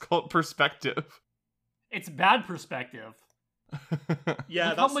it's called perspective. It's bad perspective. Yeah,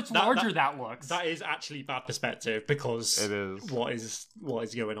 Look how much larger that looks. That is actually bad perspective because It is. what is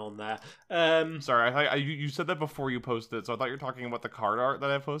going on there. Sorry, I thought you said that before you posted, so I thought you were talking about the card art that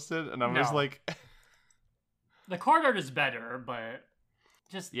I posted, and I'm just No. like, The card art is better, but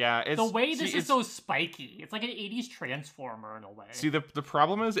just yeah, it's the way this is it's, so spiky. It's like an 80s Transformer in a way. See, the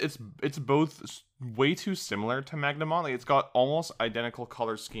problem is it's both way too similar to Magnamon. Like, it's got almost identical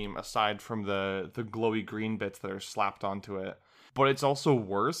color scheme aside from the glowy green bits that are slapped onto it. But it's also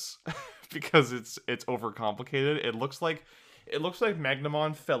worse because it's overcomplicated. It looks like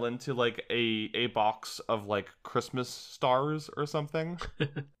Magnamon fell into like a box of like Christmas stars or something.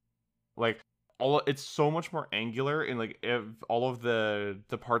 Like it's so much more angular, and like if all of the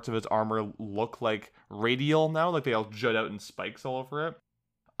parts of its armor look like radial now, like they all jut out in spikes all over it.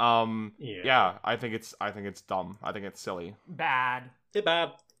 Yeah, I think it's dumb. I think it's silly. Bad. It's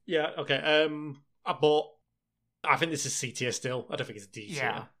bad. Yeah, okay. I think this is C tier still. I don't think it's D tier.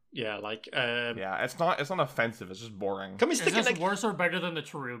 Yeah. Yeah, like Yeah, it's not offensive. It's just boring. Can we Is stick it this worse or better than the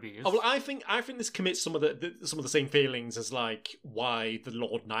Cherubis? Oh, well, I think this commits some of the same feelings as like why the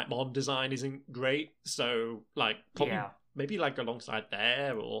Lord Nightmon design isn't great. So like probably maybe like alongside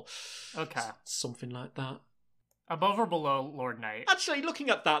there or something like that. Above or below Lord Knight? Actually, looking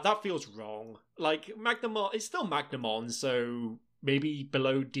at that feels wrong. Like Magnamon, it's still Magnamon, so maybe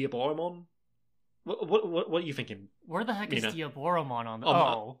below Diaboromon. What are you thinking? Where the heck Mina? is Diaboromon on the?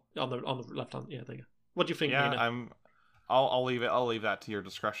 On the left hand. Yeah, there you go. What do you think? Yeah, Mina? I'll leave it. I'll leave that to your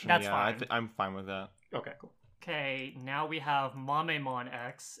discretion. That's yeah, fine. I'm fine with that. Okay, cool. Okay, now we have Mamemon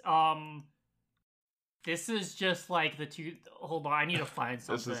X. This is just like the two. Hold on, I need to find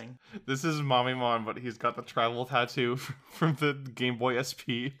something. This is Mamemon, but he's got the travel tattoo from the Game Boy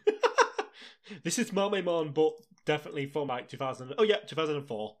SP. This is Mamemon, but definitely from like 2000. Oh yeah,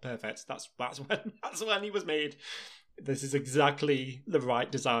 2004. Perfect. That's when he was made. This is exactly the right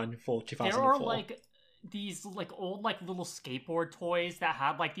design for 2004. There are like these like old like little skateboard toys that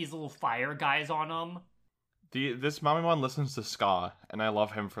have like these little fire guys on them. This Mamemon listens to ska, and I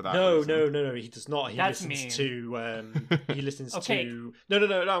love him for that. No, reason. he does not. He That's listens mean. to. He listens Okay. to.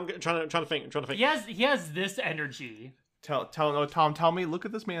 No. I'm trying to think. He has this energy. Tom, me. Look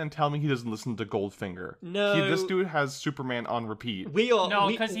at this man and tell me he doesn't listen to Goldfinger. No. This dude has Superman on repeat.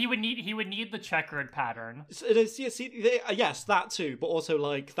 Because he would need the checkered pattern. Yes, that too. But also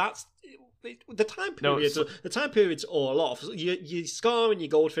like that's. The time period, the time period's all off. Your Scar and your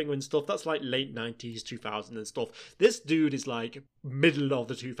Goldfinger and stuff, that's like late 90s, 2000 and stuff. This dude is like middle of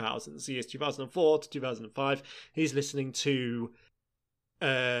the 2000s. He is 2004 to 2005. He's listening to,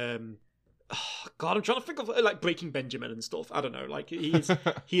 God, I'm trying to think of like Breaking Benjamin and stuff. I don't know. Like he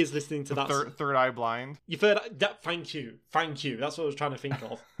is listening to that. Third Eye Blind. You've heard that? Thank you. That's what I was trying to think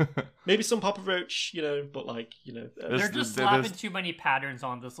of. Maybe some Papa Roach, but like they're just slapping too many patterns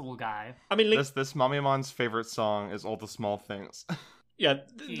on this little guy. I mean, this Mamemon's favorite song is "All the Small Things." Yeah,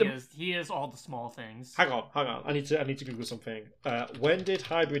 he is all the small things. Hang on. I need to Google something. When did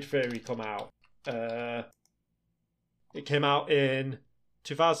Hybrid Theory come out? It came out in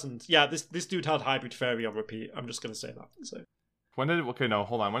 2000. Yeah, this dude had Hybrid Theory on repeat. I'm just gonna say that. So when did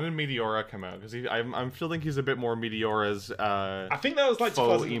Meteora come out? Because I'm feeling he's a bit more Meteora's. I think that was like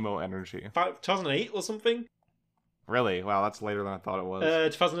faux emo energy. 2008 or something. Really? Wow, that's later than I thought it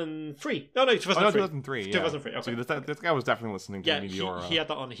was. 2003. No, 2003. 2003. Yeah. 2003. Okay. So this guy was definitely listening to Meteora. He had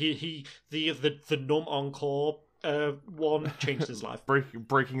that on. The Numb Encore one changed his life.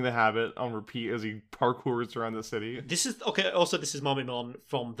 Breaking the habit on repeat as he parkours around the city. This is okay. Also, this is Mamemon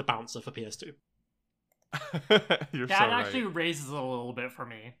from the Bouncer for PS2. You're That so actually right. raises it a little bit for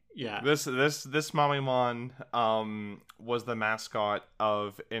me. Yeah. This Mamemon was the mascot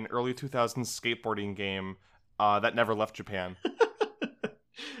of an early 2000s skateboarding game that never left Japan.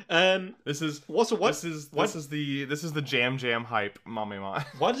 um, This is what's what? this is the Jam Jam hype Mamemon.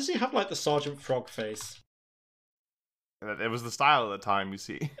 Why does he have like the Sergeant Frog face? It was the style at the time, you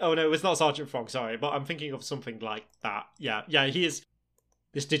see. Oh no, it's not Sergeant Frog. Sorry, but I'm thinking of something like that. Yeah, yeah. He is.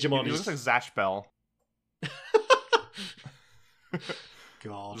 This Digimon He is. looks like Zatch Bell.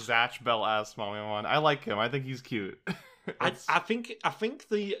 God. Zatch Bell ass Mamemon. I like him. I think he's cute. I think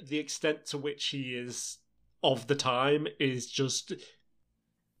the extent to which he is of the time is just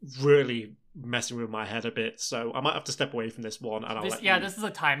really messing with my head a bit. So I might have to step away from this one, and I'll let you. This is a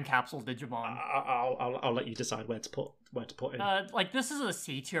time capsule Digimon. I'll let you decide where to put in. Like this is a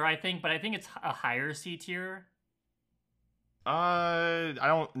C tier, I think, but I think it's a higher C tier. I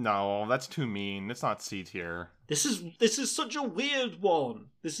don't know. That's too mean. It's not C tier. This is such a weird one.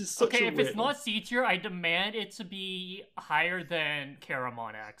 This is such Okay, a if weird it's one. not C tier, I demand it to be higher than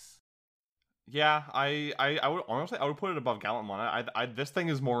Karamon X. Yeah, I would honestly put it above Gallantmon. This thing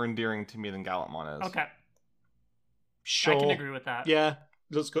is more endearing to me than Gallantmon is. Okay, Sure. I can agree with that. Yeah,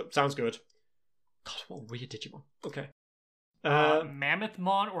 looks good. Sounds good. God, what a weird Digimon. Okay.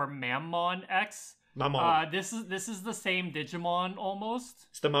 Mammothmon or Mammon X. Mammon. This is the same Digimon almost.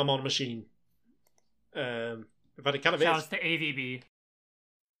 It's the Mammon machine. But it kind of Shouts is. to AVB.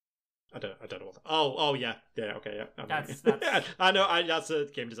 I don't know what. Oh yeah, okay, yeah. I know. That's I know. That's a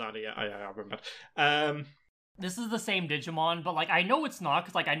game designer. Yeah, I remember. This is the same Digimon, but like I know it's not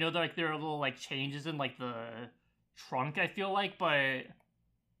because like I know that like there are little like changes in like the trunk. I feel like, but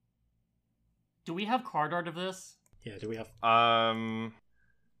do we have card art of this? Yeah. Do we have?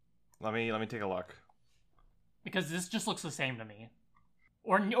 Let me take a look. Because this just looks the same to me,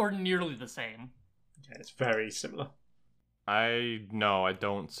 or nearly the same. Yeah, it's very similar. I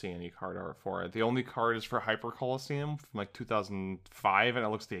don't see any card art for it. The only card is for Hyper Coliseum from like 2005, and it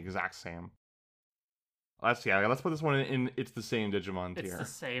looks the exact same. Let's put this one in. It's the same Digimon tier. It's the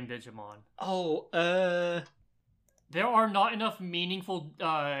same Digimon. Oh, There are not enough meaningful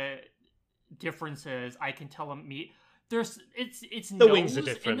differences. I can tell them. It's The nose wings are in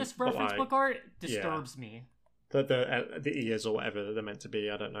different, this but, reference like, book art disturbs me. the ears or whatever they're meant to be.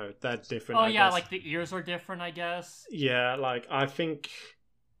 I don't know. They're different. Oh I yeah, guess. like the ears are different, I guess. Yeah, like I think,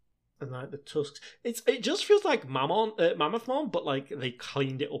 and like the tusks. It just feels like Mammothmon, but like they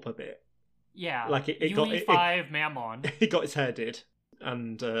cleaned it up a bit. Yeah, Like it got UE5 Mammon. he got his hair did,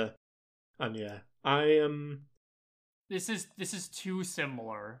 and yeah, I This is too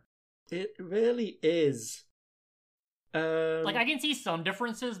similar. It really is. Like I can see some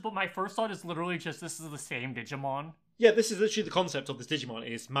differences, but my first thought is literally just this is the same Digimon. Yeah, this is literally the concept of this Digimon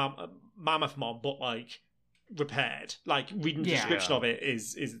is Mammothmon, but like repaired. Like reading the description of it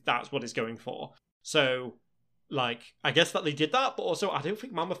is that's what it's going for. So, like, I guess that they did that, but also I don't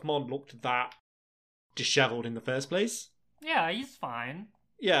think Mammothmon looked that disheveled in the first place. Yeah, he's fine.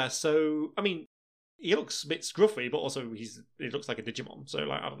 Yeah, so I mean, he looks a bit scruffy, but also he looks like a Digimon. So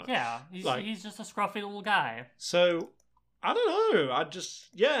like, I don't know. Yeah, he's just a scruffy little guy. So I don't know.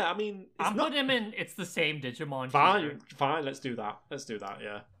 I mean, I'm putting him in. It's the same Digimon. Fine. Let's do that.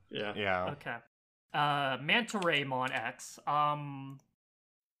 Yeah. Okay. Manta Raymon X.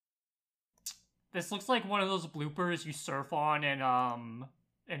 This looks like one of those bloopers you surf on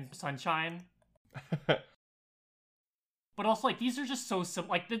in Sunshine. But also, like, these are just so similar.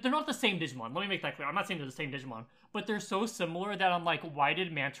 Like, they're not the same Digimon. Let me make that clear. I'm not saying they're the same Digimon. But they're so similar that I'm like, why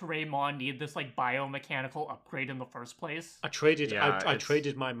did Manta Raymon need this, like, biomechanical upgrade in the first place? I traded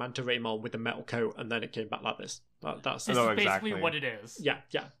my Manta Raymon with the metal coat, and then it came back like this. This is basically what it is. Yeah,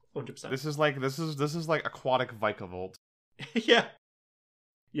 100%. This is like aquatic Vikavolt. Yeah,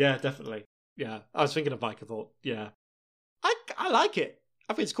 definitely. Yeah, I was thinking of Vikavolt. Yeah, I like it.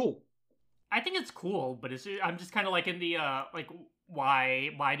 I think it's cool. I think it's cool, but I'm just kind of like in the like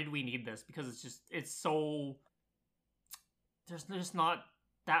why did we need this? Because it's so there's just not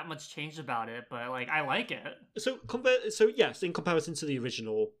that much changed about it, but like I like it. So yes, in comparison to the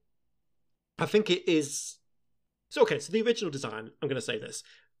original, I think it is. So okay, so the original design, I'm going to say this.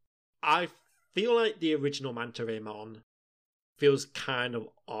 I feel like the original Manta Raymon feels kind of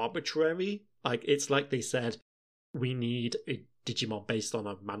arbitrary. Like it's like they said, we need a Digimon based on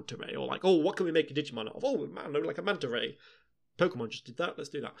a manta ray, or like, oh, what can we make a Digimon out of? Oh man, like a manta ray. Pokemon just did that. Let's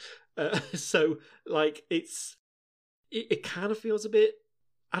do that. So like, it kind of feels a bit,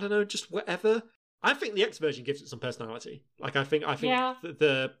 I don't know, just whatever. I think the X version gives it some personality. Like I think yeah.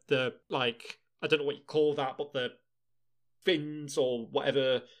 the like, I don't know what you call that, but the fins or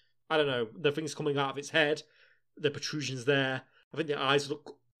whatever. I don't know, the things coming out of its head, the protrusions there. I think the eyes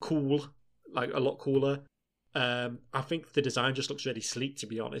look cool, like a lot cooler. I think the design just looks really sleek. To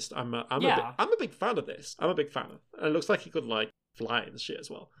be honest, I'm a big fan of this. I'm a big fan. It looks like he could like fly and shit as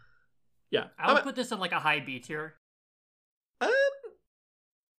well. Yeah, I would put this in like a high B tier.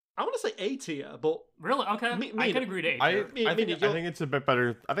 I want to say A tier, but really, okay, I can agree to A tier. I think it's a bit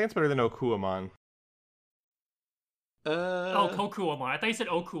better. I think it's better than Okuamon. Kokuamon. I thought you said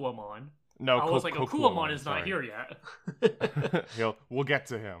Okuamon. No, I was like, Okuamon is not here yet. We'll get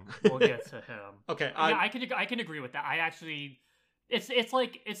to him. We'll get to him. Okay, I can agree with that. I actually, it's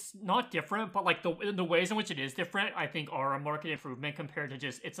like it's not different, but like the ways in which it is different, I think are a marked improvement compared to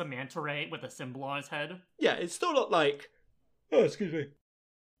just it's a manta ray with a symbol on its head. Yeah, it's still not like. Oh, excuse me.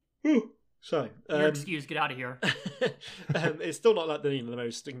 Ooh, sorry. You're excused. Get out of here. It's still not like the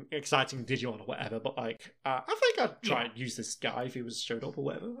most exciting Digimon or whatever, but like I think I'd try and use this guy if he was showed up or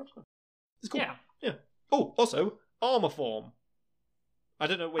whatever. It's cool. Yeah. Oh, also armor form. I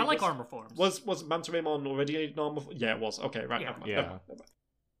don't know. Wait, I like armor forms. Was Manta Raymon already an armor form? Yeah, it was. Okay, right. Yeah. Never mind.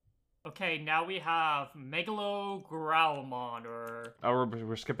 Okay, now we have Megalogrowlmon, or... Oh,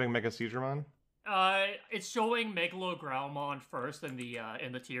 we're skipping Megaseedramon? It's showing Megalogrowlmon first in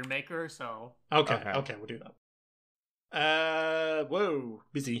the tier maker, so... Okay, we'll do that. Whoa,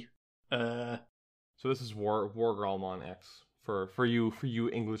 busy. So this is Wargrowlmon X for you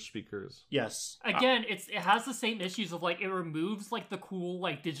English speakers. Yes. Again, it has the same issues of, like, it removes, like, the cool,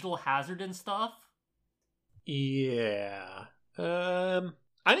 like, digital hazard and stuff. Yeah.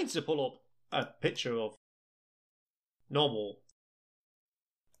 I need to pull up a picture of normal.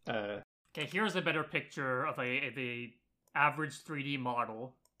 Okay, here's a better picture of the average 3D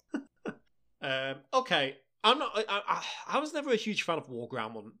model. Okay, I'm not. I was never a huge fan of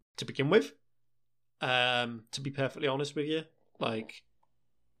Wargrowlmon to begin with. To be perfectly honest with you, like,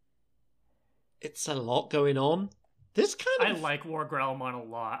 it's a lot going on. This kind of. I like Wargrowlmon a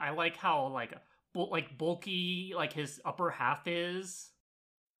lot. I like how like bulky like his upper half is.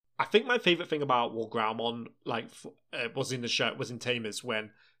 I think my favorite thing about Wargrowlmon, like, was in the show, was in Tamers, when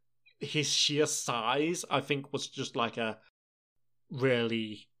his sheer size, I think, was just like a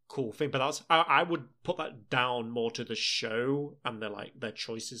really cool thing. But I would put that down more to the show and their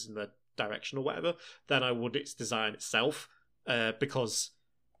choices and their direction or whatever than I would its design itself, because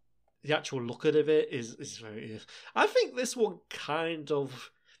the actual look of it is very. I think this one kind of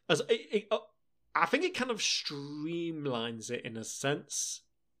I think it kind of streamlines it in a sense.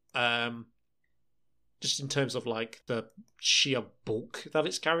 Just in terms of like the sheer bulk that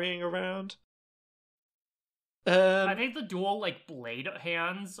it's carrying around. I think the dual like blade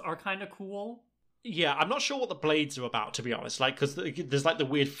hands are kind of cool. Yeah, I'm not sure what the blades are about, to be honest. Like, because there's like the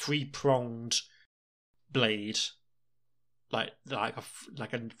weird 3-pronged blade, like a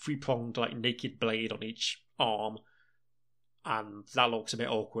 3-pronged like naked blade on each arm, and that looks a bit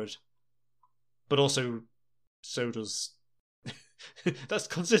awkward. But also, so does. That's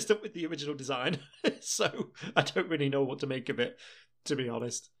consistent with the original design, so I don't really know what to make of it, to be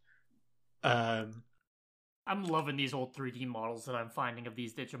honest. I'm loving these old 3D models that I'm finding of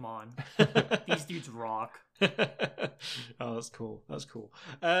these Digimon. These dudes rock. Oh, that's cool. That's cool.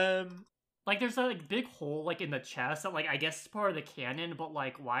 Like, there's a like, big hole like in the chest that like I guess is part of the canon, but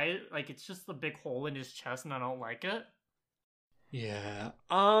like why? Like, it's just the big hole in his chest, and I don't like it. Yeah,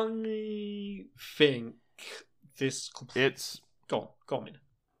 I think this. It's. Go on, man.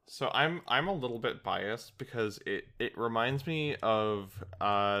 So I'm a little bit biased because it reminds me of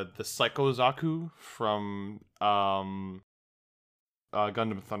the Psycho Zaku from Gundam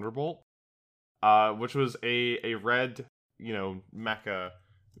Thunderbolt, which was a red, mecha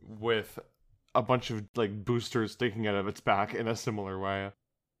with a bunch of like boosters sticking out of its back in a similar way.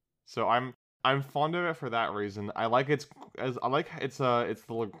 So I'm fond of it for that reason. I like its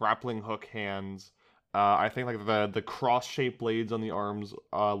the grappling hook hands. I think like the cross-shaped blades on the arms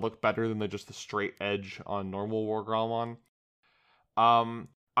look better than just the straight edge on normal Wargrowlmon. I'm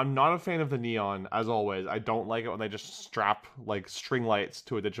not a fan of the neon, as always. I don't like it when they just strap like string lights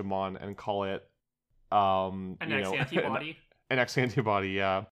to a Digimon and call it an X antibody. An X antibody,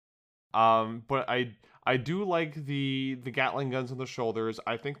 yeah. But I do like the Gatling guns on the shoulders.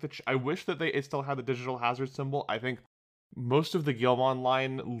 I think I wish that it still had the digital hazard symbol. I think most of the Guilmon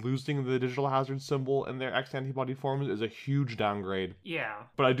line losing the digital hazard symbol in their X antibody forms is a huge downgrade. Yeah.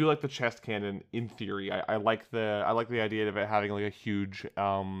 But I do like the chest cannon in theory. I like the idea of it having like a huge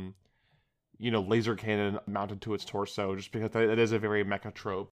laser cannon mounted to its torso, just because it is a very mecha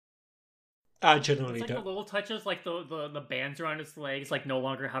trope. I generally it's like don't. The little touches, like the bands around its legs, like no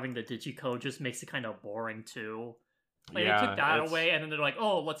longer having the digicode, just makes it kind of boring too. Like, they took that it's, away, and then they're like,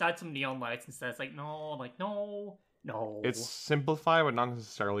 oh, let's add some neon lights instead. It's like, no, I'm like, no. It's simplified, but not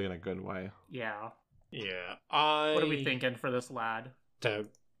necessarily in a good way. Yeah. Yeah, What are we thinking for this lad? don't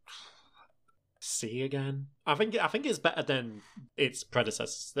see again. I think it's better than its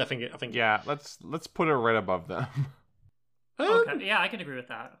predecessors. I think. Yeah, let's put it right above them. Okay, yeah, I can agree with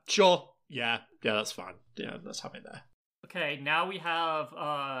that. Sure. Yeah, that's fine. Yeah, let's have it there. Okay, now we have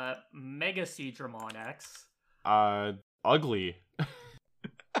Mega Seadramon X. Ugly.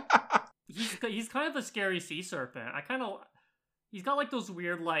 He's kind of a scary sea serpent. He's got like those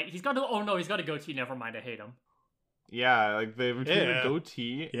weird he's got a goatee. Never mind, I hate him. Yeah, like between the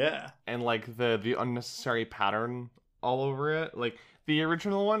goatee, and like the unnecessary pattern all over it. Like the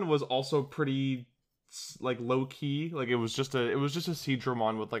original one was also pretty like low key. Like it was just a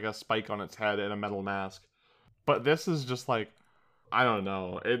Seadramon with like a spike on its head and a metal mask. But this is just like, I don't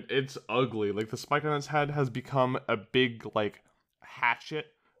know. It's ugly. Like the spike on its head has become a big like hatchet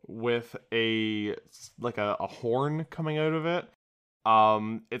with a horn coming out of it.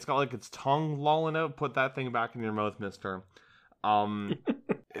 It's got like its tongue lolling out. Put that thing back in your mouth, mister.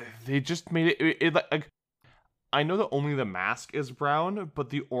 They just made it like, I know that only the mask is brown, but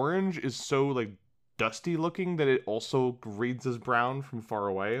the orange is so like dusty looking that it also reads as brown from far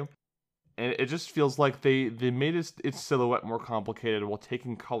away. And it just feels like they made its silhouette more complicated while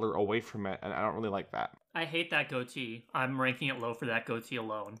taking color away from it, and I don't really like that. I hate that goatee. I'm ranking it low for that goatee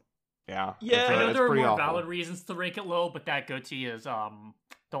alone. Yeah. I know there are more valid reasons to rank it low, but that goatee is don't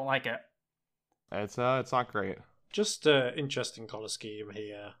like it. It's not great. Just interesting color scheme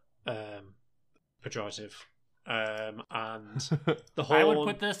here. Pejorative. And the horn. I would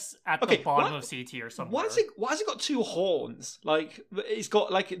put this at the bottom of C tier somewhere. Why has it got two horns? Like it's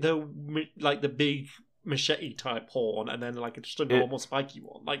got like the big machete type horn, and then like just a normal spiky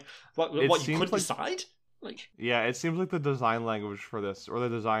one. Like what you couldn't decide? Like, yeah, it seems like the design language for this, or the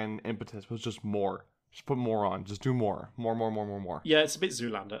design impetus, was just more. Just put more on. Just do more. More. Yeah, it's a bit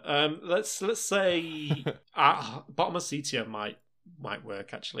Zoolander. Let's say bottom of C tier might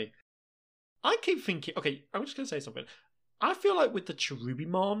work actually. I keep thinking. Okay, I'm just gonna say something. I feel like with the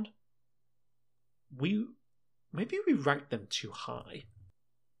Cherubimon, we ranked them too high.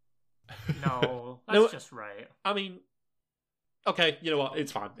 No, that's just right. I mean, okay, you know what?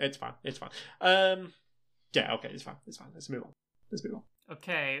 It's fine. Yeah, okay, it's fine. Let's move on.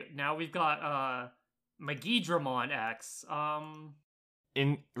 Okay, now we've got Megidramon X.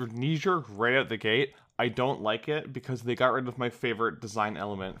 In knee-jerk right out the gate, I don't like it because they got rid of my favorite design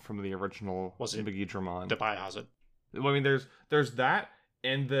element from the original Megidramon. The Biohazard. I mean, there's that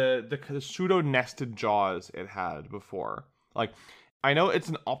and the pseudo nested jaws it had before. Like, I know it's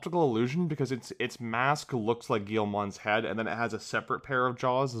an optical illusion because its mask looks like Guilmon's head, and then it has a separate pair of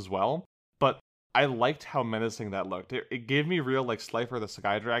jaws as well. But I liked how menacing that looked. It gave me real like Slifer the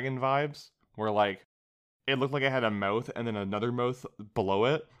Sky Dragon vibes, where like it looked like it had a mouth and then another mouth below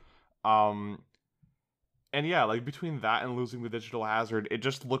it. And yeah, like between that and losing the digital hazard, it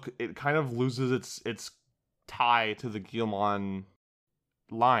kind of loses its tie to the Guilmon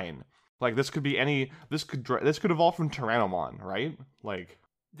line. Like this could evolve from Tyrannomon, right? Like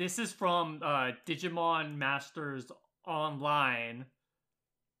this is from Digimon Masters Online.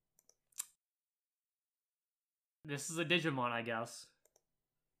 This is a Digimon, I guess.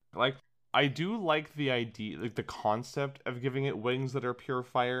 Like, I do like the idea, like the concept of giving it wings that are pure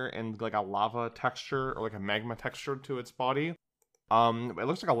fire and like a lava texture or like a magma texture to its body. It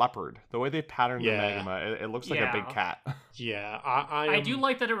looks like a leopard. The way they patterned the magma, it looks like a big cat. Yeah, I do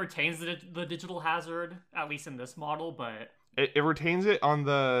like that it retains the digital hazard, at least in this model, but it retains it on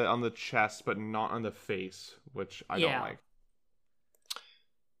the chest, but not on the face, which I don't like.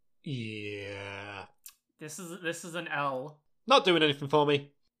 Yeah. This is an L. Not doing anything for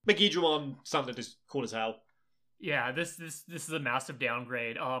me. Megidramon sounded as cool as hell. Yeah, this is a massive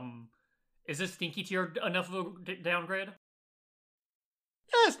downgrade. Is this stinky tier enough of a downgrade?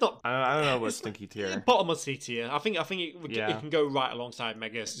 Yeah, it's not. I don't know what stinky tier. Bottom of C tier. I think it can go right alongside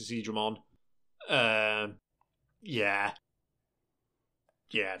Mega Seadramon. Yeah,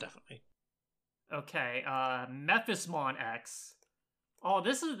 definitely. Okay, Mephismon X. Oh,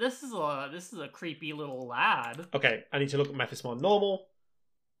 this is a creepy little lad. Okay, I need to look at Mephismon normal.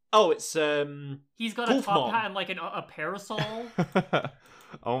 Oh, it's he's got a top hat and like a parasol.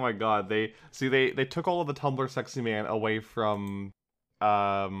 Oh my god, they took all of the Tumblr sexy man away from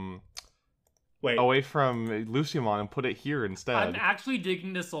Luciamon and put it here instead. I'm actually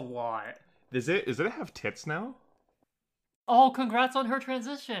digging this a lot. Is it have tits now? Oh, congrats on her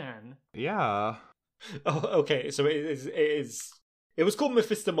transition. Yeah. Oh, okay. So it was called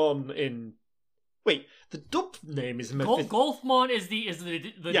Mephistomon in Wait, the dub name is Golfmon is the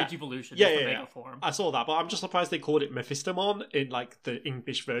Yeah. Digivolution. Yeah, It's the yeah, Mega yeah. form. I saw that, but I'm just surprised they called it Mephistomon in like the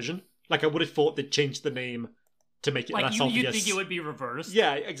English version. Like I would have thought they'd changed the name to make it Like less you'd obvious. think it would be reversed.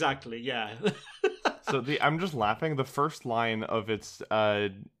 Yeah, exactly. Yeah. So I'm just laughing. The first line of its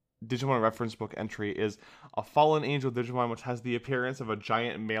Digimon reference book entry is a fallen angel Digimon which has the appearance of a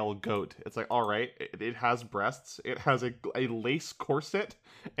giant male goat. It's like, all right, it has breasts, it has a lace corset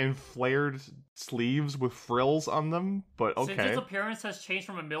and flared sleeves with frills on them, but okay. Since its appearance has changed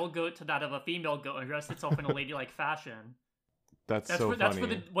from a male goat to that of a female goat and dressed itself in a ladylike fashion. That's so funny.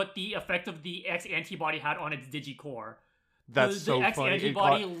 That's what the effect of the X antibody had on its Digicore. That's so The X funny.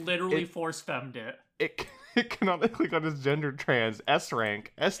 antibody literally force femmed it. It canonically got its gender trans S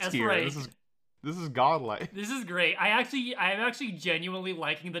rank, S tier. This is godlike. This is great. I'm actually genuinely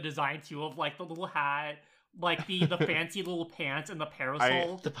liking the design too of like the little hat, like the fancy little pants and the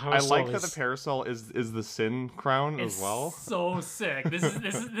parasol. I like that the parasol is the Sin crown it's as well. So sick. This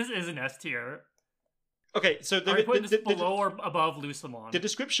is an S tier. Okay, so Are we putting this below or above Lucamon? The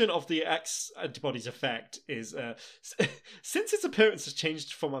description of the X antibody's effect is, since its appearance has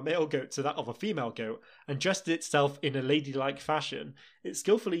changed from a male goat to that of a female goat, and dressed itself in a ladylike fashion, it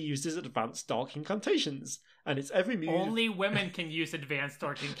skillfully uses advanced dark incantations, and its every move... Only women can use advanced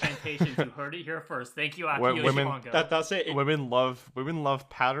dark incantations. You heard it here first. Thank you, Aki Women, Yoshimanga. That's it. Women love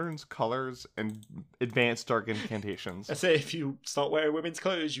patterns, colors, and advanced dark incantations. I say if you start wearing women's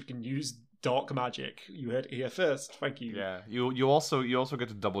clothes, you can use dark magic. You heard it here first. Thank you. Yeah, you also get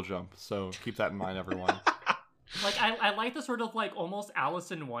to double jump, so keep that in mind, everyone. Like I like the sort of like almost Alice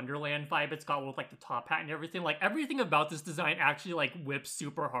in Wonderland vibe it's got with like the top hat and everything. Like everything about this design actually like whips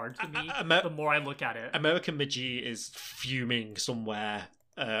super hard to me the more I look at it. American Magi is fuming somewhere.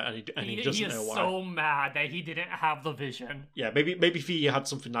 And he doesn't know why. He is so mad that he didn't have the vision. Yeah, maybe if he had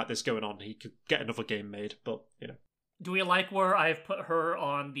something like this going on, he could get another game made. But you know. Do we like where I've put her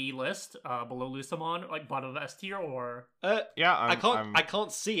on the list below Lucamon, like bottom of S tier, or? Yeah, I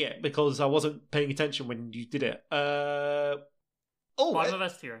can't see it because I wasn't paying attention when you did it. Bottom of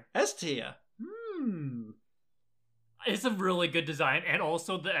S tier. S tier. It's a really good design, and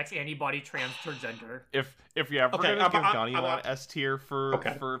also the X antibody transgender. If you ever gonna give Donnie S tier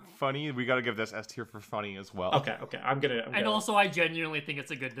for funny, we gotta give this S tier for funny as well. Okay, I'm gonna. And also, I genuinely think it's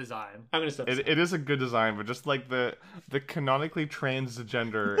a good design. I'm gonna. It is a good design, but just like the canonically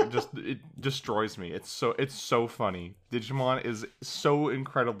transgender, it destroys me. It's so funny. Digimon is so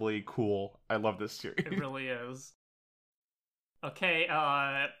incredibly cool. I love this series. It really is. Okay,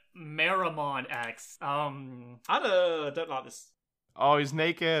 Marimon X. I don't like this. Oh, he's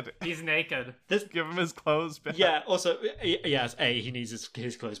naked. He's naked. Give him his clothes back. Yeah. Also, yes. A, he needs his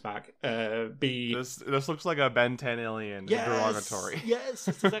clothes back. B, this looks like a Ben 10 alien. Yes, derogatory. Yes,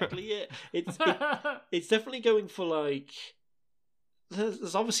 that's exactly it. It's definitely going for like.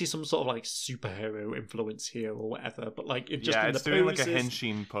 There's obviously some sort of like superhero influence here or whatever, but like it's doing like a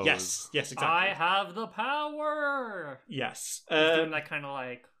henshin pose. Yes, exactly. I have the power. Yes, doing that kind of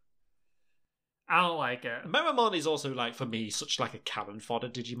like. I don't like it. Marimon is also like for me such like a cannon fodder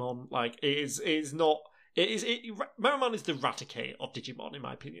Digimon. Like Marimon is the Raticate of Digimon in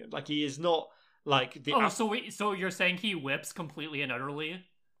my opinion. Like he is not like the. So you're saying he whips completely and utterly?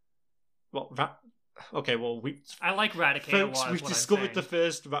 Well, okay, well I like Raticate folks, a lot. We've discovered the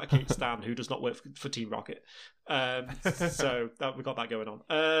first Raticate stan who does not work for Team Rocket. So we got that going on.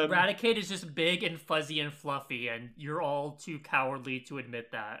 Raticate is just big and fuzzy and fluffy, and you're all too cowardly to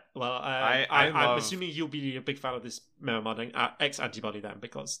admit that. Well, I'm assuming you'll be a big fan of this Marimon X antibody then,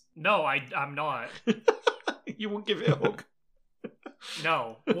 because no, I'm not. You won't give it a hug.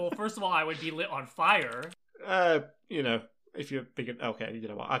 No. Well, first of all, I would be lit on fire. You know. If you're big, okay, you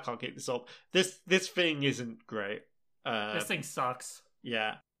know what? I can't keep this up. This thing isn't great. This thing sucks.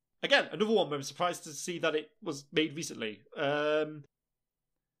 Yeah. Again, another one where I'm surprised to see that it was made recently. What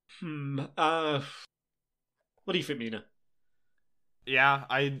do you think, Mina? Yeah,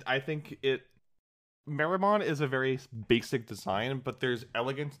 I think it. Marimon is a very basic design, but there's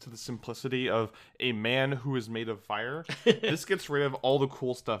elegance to the simplicity of a man who is made of fire. This gets rid of all the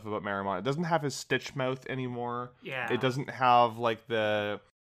cool stuff about Marimon. It doesn't have his stitch mouth anymore. Yeah. It doesn't have like the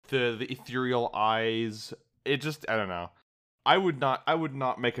ethereal eyes. It just, I don't know. I would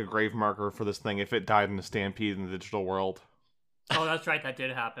not make a grave marker for this thing if it died in a stampede in the digital world. Oh, that's right, that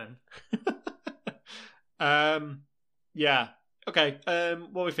did happen. Yeah. Okay.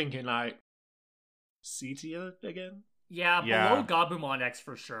 What are we thinking, like C tier again? Yeah, below Gabumon X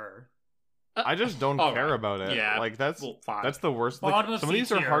for sure. I just don't care about it. Yeah, like that's the worst. Bottom Like, some of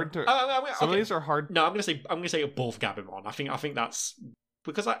these are hard to. Some of these are hard. No, I'm gonna say above Gabumon. I think that's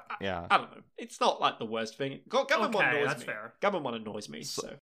because I don't know. It's not like the worst thing. Gabumon annoys that's me. fair. Gabumon annoys me.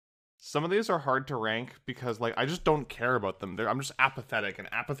 So some of these are hard to rank because like I just don't care about them. I'm just apathetic, and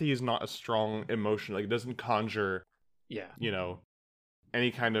apathy is not a strong emotion. Like it doesn't conjure,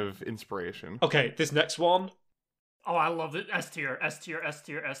 any kind of inspiration. Okay, this next one. Oh, I love it. S tier, S tier, S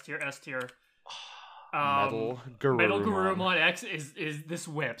tier, S tier, S tier. Metal Garurumon. Metal Garurumon X is this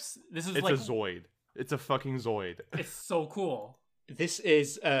whips. It's a Zoid. It's a fucking Zoid. It's so cool. This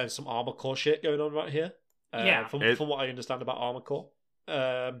is some Armor Core shit going on right here. From what I understand about Armor Core.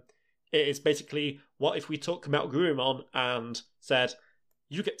 It is basically, what if we took Metal Garurumon and said,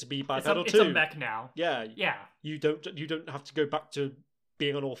 you get to be bipedal too. It's a mech now. Yeah. Yeah. You don't have to go back to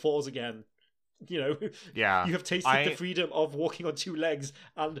being on all fours again. Yeah. You have tasted the freedom of walking on two legs,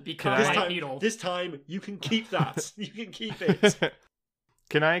 and this time you can keep that. You can keep it.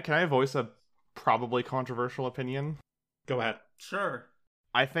 Can I voice a probably controversial opinion? Go ahead. Sure.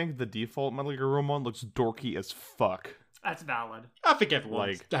 I think the default Metal Garurumon looks dorky as fuck. That's valid. I think everyone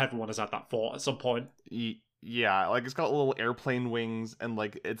has had that thought at some point. Yeah, like it's got little airplane wings, and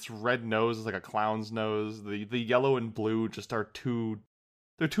like its red nose is like a clown's nose. The yellow and blue just are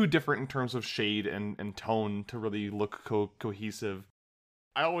they're too different in terms of shade and tone to really look cohesive.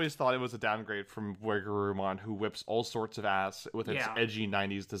 I always thought it was a downgrade from Garurumon, who whips all sorts of ass with its edgy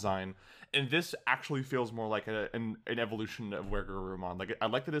 90s design. And this actually feels more like an evolution of Garurumon. Like, I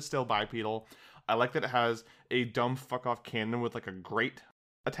like that it's still bipedal. I like that it has a dumb fuck-off cannon with, like, a grate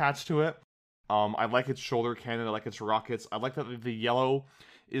attached to it. I like its shoulder cannon. I like its rockets. I like that the yellow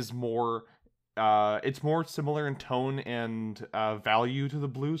is more... it's more similar in tone and value to the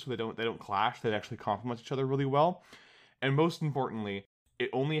blue, so they don't clash. They actually complement each other really well. And most importantly, it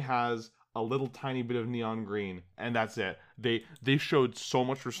only has a little tiny bit of neon green, and that's it. They showed so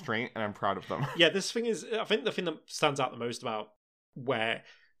much restraint, and I'm proud of them. Yeah, this thing is... I think the thing that stands out the most about where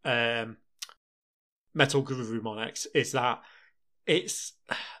Metal Garurumon X is that it's...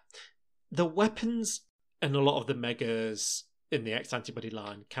 The weapons and a lot of the megas in the X antibody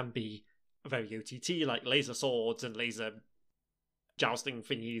line can be very OTT, like laser swords and laser jousting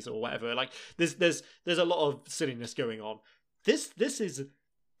thingies or whatever. Like there's a lot of silliness going on. This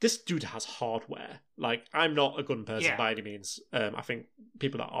dude has hardware. Like, I'm not a gun person by any means. I think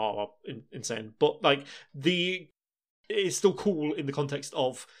people that are insane, but like it's still cool in the context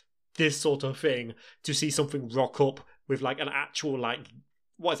of this sort of thing to see something rock up with like an actual like.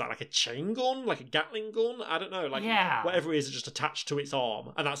 What is that, like a chain gun? Like a Gatling gun? I don't know. Like whatever it is just attached to its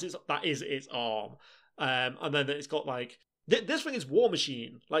arm. And that is its arm. And then it's got like this thing is War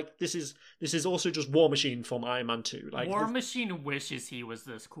Machine. Like this is also just War Machine from Iron Man 2. Like War Machine wishes he was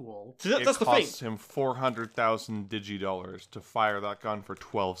this cool. So that's the thing. It costs him 400,000 digidollars to fire that gun for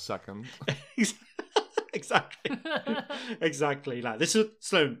 12 seconds. Exactly. Exactly. Like this is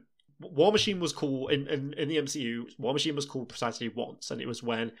Sloan. War Machine was cool in the MCU. War Machine was cool precisely once, and it was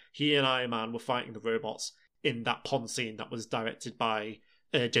when he and Iron Man were fighting the robots in that pond scene that was directed by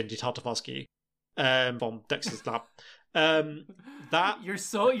Genji Tartakovsky from Dexter's Lab. That you're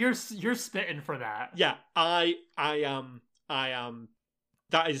spitting for that. Yeah, I am.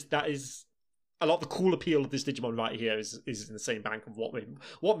 That is a lot of the cool appeal of this Digimon right here is in the same bank of what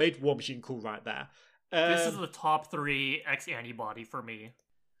made War Machine cool right there. This is the top 3 X antibody for me.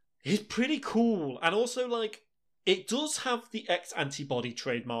 It's pretty cool, and also like it does have the X antibody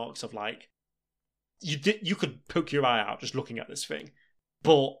trademarks of like you could poke your eye out just looking at this thing,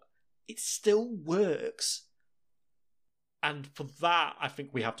 but it still works. And for that, I think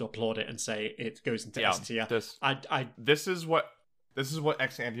we have to applaud it and say it goes into S tier. This is what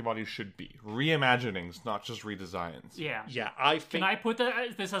X antibodies should be: reimaginings, not just redesigns. Yeah. I think. Can I put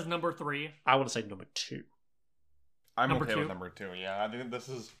this as number 3? I want to say number 2. I'm okay with number 2. Yeah, I think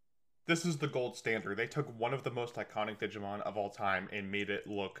this is the gold standard. They took one of the most iconic Digimon of all time and made it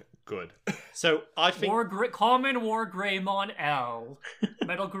look good. So I think Common War Greymon L,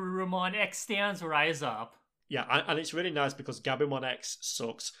 Metal Garurumon X stands rise up. Yeah, and it's really nice because Gabumon X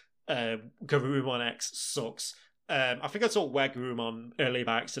sucks. Garurumon X sucks. I think I saw Garurumon earlier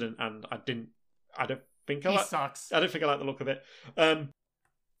by accident, and I don't think I sucks. I don't think I like the look of it.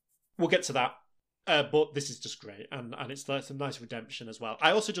 We'll get to that. But this is just great, and it's some nice redemption as well.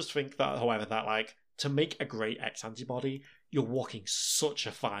 I also just think that, however, that like to make a great X antibody, you're walking such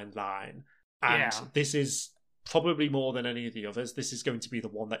a fine line, and this is probably more than any of the others. This is going to be the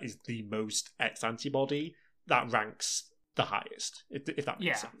one that is the most X antibody that ranks the highest, if that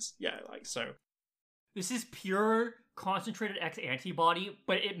makes sense. Yeah, like so. This is pure concentrated X antibody,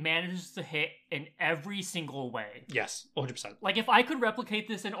 but it manages to hit in every single way. Yes, 100%. Like, if I could replicate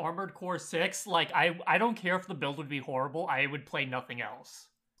this in Armored Core 6, like, I don't care if the build would be horrible, I would play nothing else.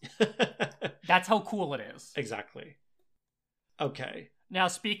 That's how cool it is. Exactly. Okay. Now,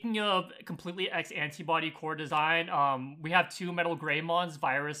 speaking of completely X antibody core design, we have two Metal Greymons,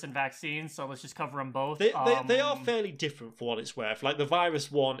 Virus and Vaccine, so let's just cover them both. They are fairly different for what it's worth. Like, the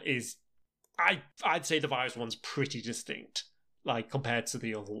Virus one is... I'd say the Virus one's pretty distinct, like, compared to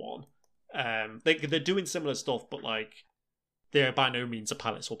the other one. They're doing similar stuff, but, like, they're by no means a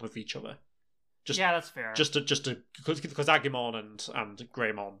palette swap of each other. Yeah, that's fair. Just to because Agumon and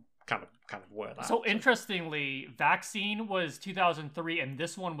Greymon kind of were that. So interestingly, Vaccine was 2003, and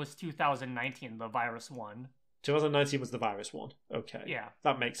this one was 2019, the Virus one. 2019 was the Virus one. Okay. Yeah.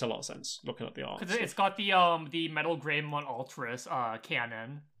 That makes a lot of sense, looking at the art. Because it's got the Metal Greymon Ultras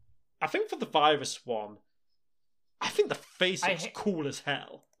cannon. I think for the Virus one, I think the face looks cool as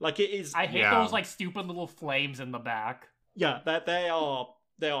hell. Like, it is... I hate those, like, stupid little flames in the back. Yeah, they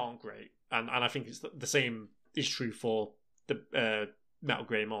aren't great. And I think it's the same is true for the Metal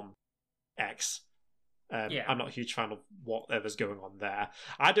Greymon X. I'm not a huge fan of whatever's going on there.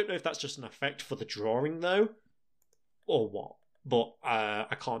 I don't know if that's just an effect for the drawing, though, or what. But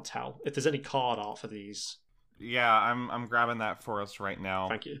I can't tell. If there's any card art for these... Yeah, I'm grabbing that for us right now.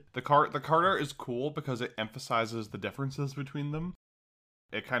 Thank you. The card art is cool because it emphasizes the differences between them.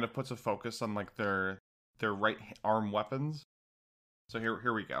 It kind of puts a focus on, like, their right arm weapons. So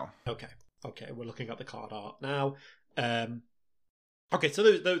here we go. Okay, we're looking at the card art now. Okay,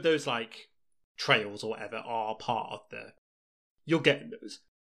 so those like trails or whatever are part of the... You're getting those.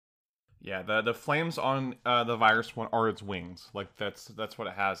 Yeah, the flames on the Virus one are its wings. Like, that's what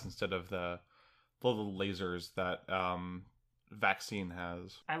it has instead of the little lasers that Vaccine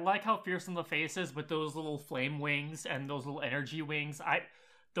has. I like how fearsome the face is with those little flame wings and those little energy wings.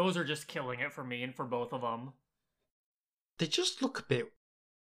 Those are just killing it for me and for both of them. They just look a bit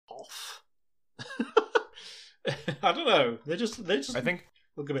off. I don't know. They just I think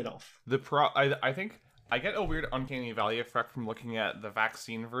look a bit off. I think I get a weird uncanny valley effect from looking at the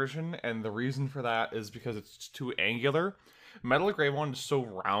Vaccine version, and the reason for that is because it's too angular. Metal Greymon is so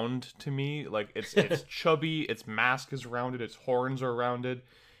round to me. Like, it's chubby, its mask is rounded, its horns are rounded,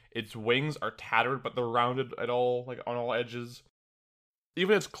 its wings are tattered, but they're rounded at all, like, on all edges.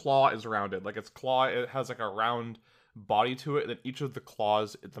 Even its claw is rounded. Like, its claw, it has, like, a round body to it, and then each of the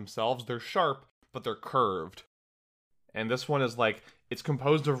claws themselves, they're sharp, but they're curved. And this one is, like, it's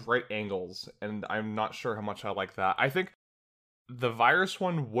composed of right angles, and I'm not sure how much I like that. I think the Virus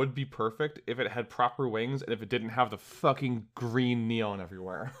one would be perfect if it had proper wings and if it didn't have the fucking green neon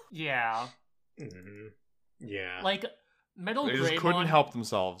everywhere. Yeah. Mm-hmm. Yeah. Like, Metal Greymon... They just couldn't help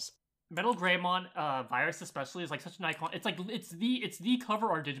themselves. Metal Greymon, Virus especially, is like such an icon. It's like, it's the cover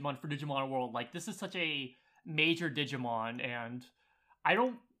art Digimon for Digimon World. Like, this is such a major Digimon, and I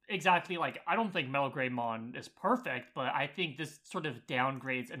don't think Metal Greymon is perfect, but I think this sort of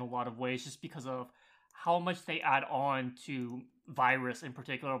downgrades in a lot of ways just because of how much they add on to Virus in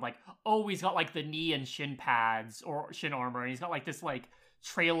particular. Like, oh, he's got, like, the knee and shin pads, or shin armor, and he's got, like, this, like,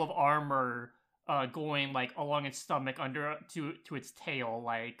 trail of armor going, like, along its stomach under to its tail,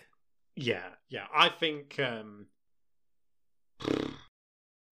 like... Yeah. I think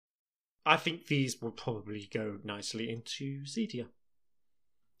these would probably go nicely into Zedia.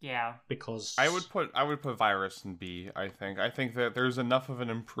 Yeah. Because I would put Virus in B, I think. I think that there's enough of an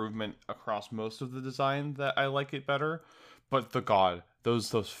improvement across most of the design that I like it better. But those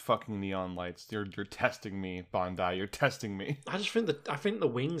fucking neon lights, you're testing me, Bandai. You're testing me. I think the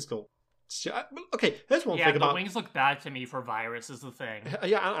wings look... Okay, here's one thing about... Yeah, the wings look bad to me for Virus, is the thing.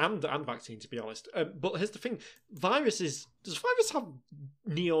 Yeah, and Vaccine, to be honest. But here's the thing. Does Virus have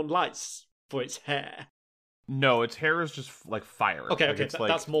neon lights for its hair? No, its hair is just, like, fire. Okay, like,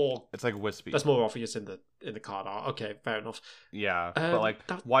 that's more... It's, like, wispy. That's more obvious in the card art. Okay, fair enough. Yeah, but, like,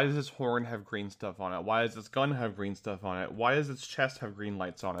 why does its horn have green stuff on it? Why does its gun have green stuff on it? Why does its chest have green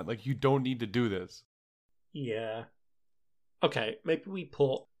lights on it? Like, you don't need to do this. Yeah. Okay, maybe we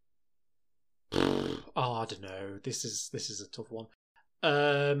put... I don't know. This is a tough one.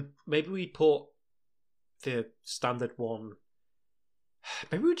 Maybe we put the standard one...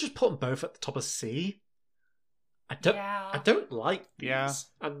 Maybe we just put them both at the top of C. I don't like these. Yeah.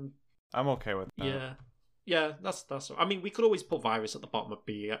 And I'm okay with that. Yeah, that's. I mean, we could always put Virus at the bottom of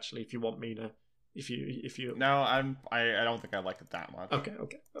B. Actually, if you want me to, if you. No, I don't think I like it that much. Okay.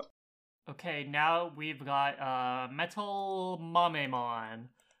 Okay, now we've got Metal Mamemon.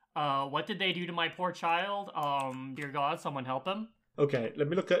 What did they do to my poor child? Dear God, someone help him. Okay, let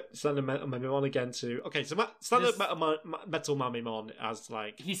me look at Standard Metal Mamemon again too. Okay, so Standard Metal Mamemon as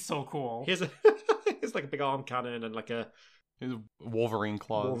like He's so cool. here's like a big arm cannon and like a His Wolverine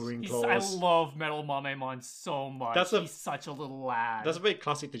claws. I claws. love Metal Mamemon so much. He's such a little lad. That's a very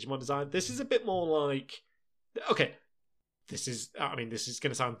classic Digimon design. This is a bit more like, okay, this is going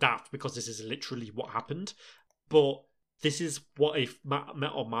to sound daft because this is literally what happened, but this is what if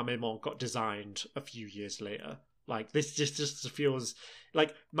Metal Mamemon got designed a few years later. Like, this just feels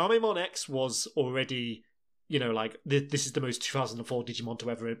like Mamemon X was already, like, this is the most 2004 Digimon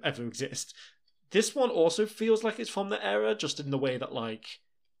to ever exist. This one also feels like it's from the era, just in the way that, like,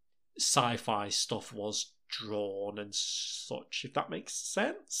 sci-fi stuff was drawn and such, if that makes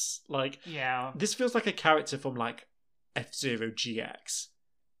sense. Like, yeah, this feels like a character from, like, F-Zero GX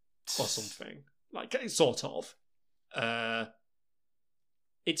or something. Like, sort of.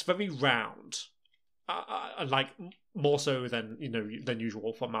 It's very round. Like, more so than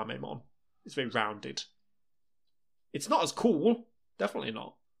usual for Mamemon. It's very rounded. It's not as cool. Definitely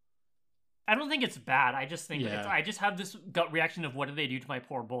not. I don't think it's bad. I just think Yeah. I just have this gut reaction of what did they do to my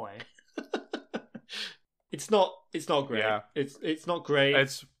poor boy? It's not great. Yeah. It's not great.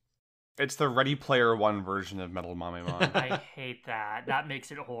 It's the Ready Player One version of Metal Mamemon. I hate that. That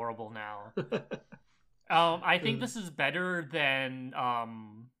makes it horrible now. I think this is better than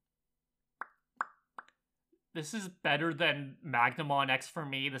this is better than Magnamon X for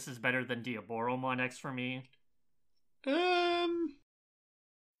me. This is better than Diaboromon X for me.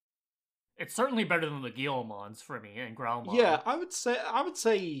 It's certainly better than the Guilmons for me and Growlmon. Yeah, I would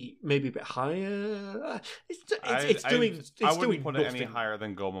say maybe a bit higher. I wouldn't put it any higher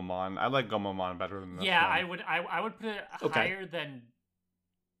than Gomamon. I like Gomamon better than this Yeah, one. I would put it higher than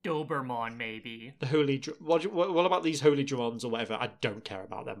Dobermon, maybe. The holy. What about these holy Drons or whatever? I don't care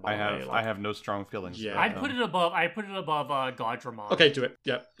about them. I have no strong feelings. Yeah. I'd put it above Godramon. Okay, do it.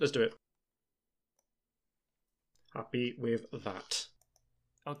 Yeah, let's do it. Happy with that.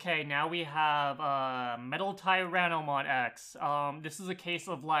 Okay, now we have Metal Tyrannomon X. This is a case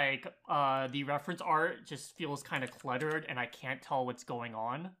of like the reference art just feels kind of cluttered and I can't tell what's going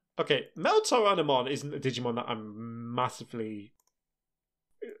on. Okay, Metal Tyrannomon isn't a Digimon that I'm massively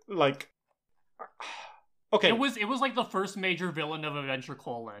like. Okay, it was like the first major villain of Adventure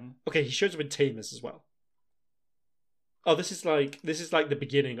Colon. Okay, he shows up in Tamers as well. Oh, this is like the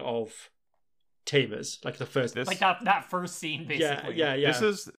beginning of Tamers, like the first, like that first scene, basically. Yeah. This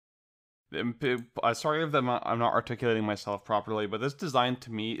is. Sorry if I'm not articulating myself properly, but this design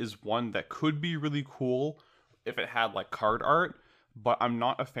to me is one that could be really cool if it had like card art. But I'm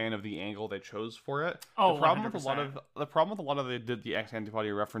not a fan of the angle they chose for it. Oh, the problem 100%. with a lot of they did the X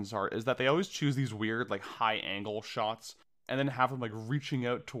antibody reference art is that they always choose these weird like high angle shots and then have them like reaching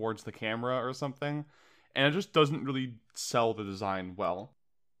out towards the camera or something, and it just doesn't really sell the design well.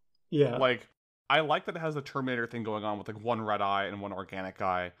 Yeah, like I like that it has the Terminator thing going on with like one red eye and one organic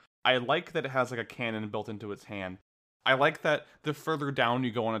eye. I like that it has like a cannon built into its hand. I like that the further down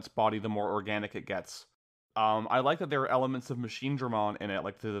you go on its body, the more organic it gets. I like that there are elements of Machine Dramon in it,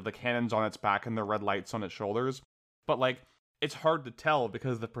 like the cannons on its back and the red lights on its shoulders. But like, it's hard to tell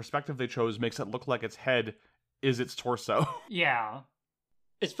because the perspective they chose makes it look like its head is its torso. Yeah.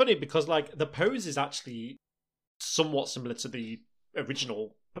 It's funny because like the pose is actually somewhat similar to the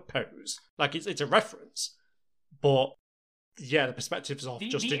original pose. Like it's a reference, but yeah, the perspective's off.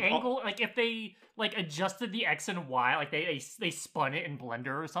 The angle, like if they like adjusted the X and Y, like they spun it in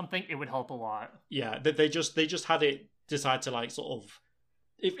Blender or something, it would help a lot. Yeah, they just had it decide to like sort of.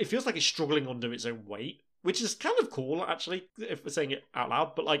 It feels like it's struggling under its own weight, which is kind of cool actually, if we're saying it out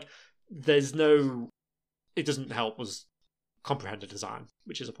loud. But like, it doesn't help us comprehend the design,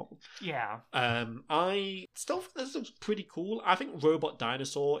 which is a problem. Yeah. I still think this looks pretty cool. I think Robot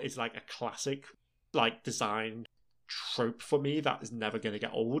Dinosaur is like a classic, like design trope for me that is never going to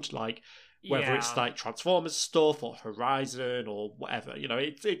get old. Like whether it's like Transformers stuff or Horizon or whatever,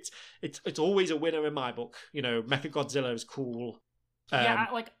 it's always a winner in my book. Mechagodzilla is cool. Yeah,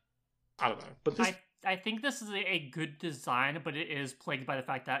 like I don't know, but this... I think this is a good design, but it is plagued by the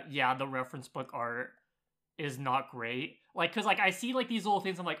fact that the reference book art is not great. Like, cause like I see like these little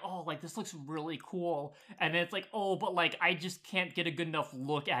things, I'm like, oh, like this looks really cool, and then it's like, oh, but like I just can't get a good enough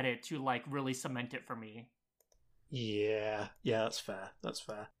look at it to like really cement it for me. Yeah, that's fair.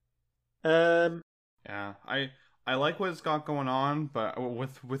 Yeah, I like what it's got going on, but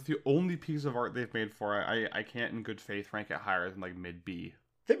with the only piece of art they've made for it, I can't in good faith rank it higher than like mid B.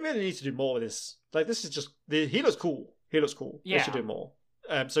 They really need to do more with this. Like this is just he looks cool. Yeah. They should do more.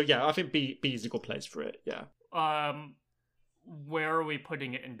 So yeah, I think B is a good place for it. Yeah. Where are we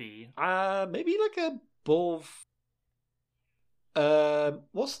putting it in B? Maybe like above.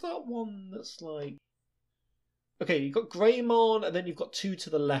 What's that one that's like? Okay, you've got Greymon, and then you've got two to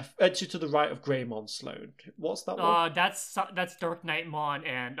the left, two to the right of Greymon, Sloan. What's that one? That's Dark Knightmon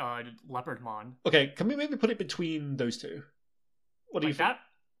and Leopardmon. Okay, can we maybe put it between those two? What do you Like think? that?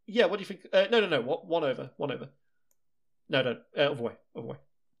 Yeah, what do you think? No. One over. No. Other way.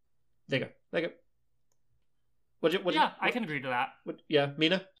 There you go. I can agree to that. Yeah,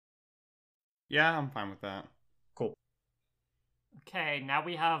 Mina? Yeah, I'm fine with that. Cool. Okay, now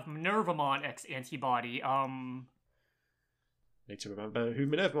we have Minervamon X Antibody. Need to remember who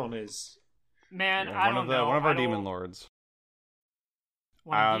Minervamon is. Man, Yeah, I don't know. One of our demon lords.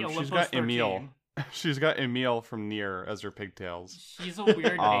 One of the She's Olympus got 13. Emil. She's got Emil from Nier as her pigtails. She's a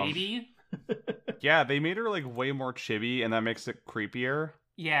weird baby. Yeah, they made her like way more chibi, and that makes it creepier.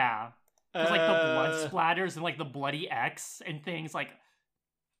 Yeah. There's like the blood splatters and like the bloody X and things like.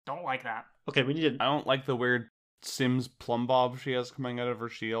 Don't like that. Okay, we need I don't like the weird Sims plumb bob she has coming out of her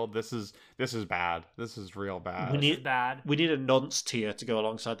shield. This is bad. This is real bad. This is bad. We need a nonce tier to go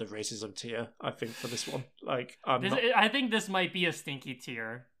alongside the racism tier, I think, for this one. Like, I think this might be a stinky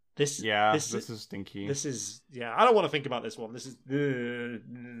tier. This is stinky. I don't want to think about this one. This is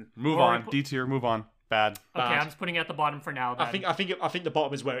move on. D tier, move on. Bad. Okay, I'm just putting it at the bottom for now. Then. I think the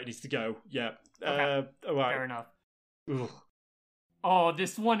bottom is where it needs to go. Yeah. Okay. All right. Fair enough. Ugh. Oh,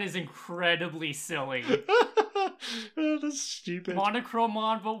 this one is incredibly silly. Oh, that's stupid.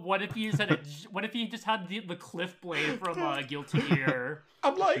 Monochromon, but what if he just had the cliff blade from Guilty Gear?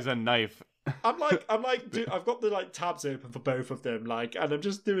 I'm like, he's a knife. I'm like, dude, I've got the like tabs open for both of them, like, and I'm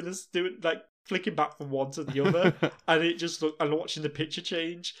just doing like flicking back from one to the other, and it just I'm watching the picture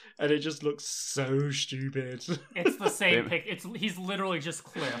change, and it just looks so stupid. It's the same pic. He's literally just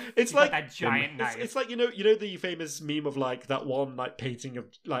Cliff. It's like that giant knife. It's like you know the famous meme of like that one like painting of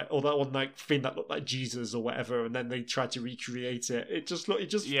like or that one like thing that looked like Jesus or whatever, and then they tried to recreate it. It just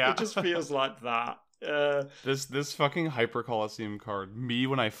feels like that. This fucking Hyper Coliseum card. Me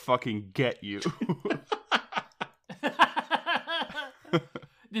when I fucking get you.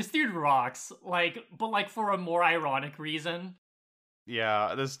 This dude rocks, but for a more ironic reason.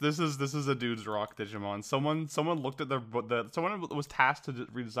 Yeah, this is a dude's rock Digimon. Someone looked at someone was tasked to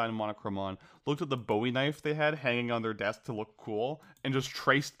redesign Monochromon, looked at the Bowie knife they had hanging on their desk to look cool, and just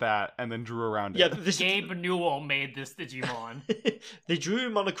traced that and then drew around it. Yeah, Gabe Newell made this Digimon. They drew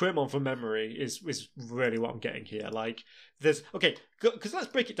Monochromon from memory is really what I'm getting here. Like, there's okay, because let's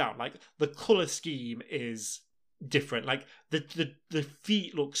break it down. Like, the color scheme is different. Like, the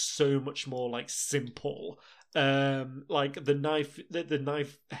feet look so much more like simple. Like the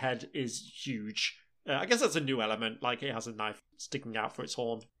knife head is huge. I guess that's a new element. Like, it has a knife sticking out for its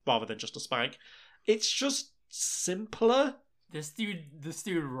horn rather than just a spike. It's just simpler. This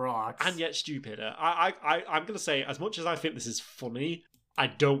dude rocks, and yet stupider. I'm gonna say, as much as I think this is funny, I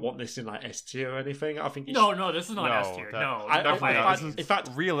don't want this in like S tier or anything. I think no, this is not S tier. No, definitely not. In fact,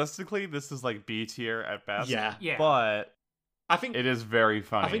 realistically, this is like B tier at best. Yeah. But I think it is very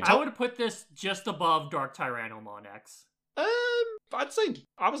funny. I would put this just above Dark Tyrannomon X. I'd say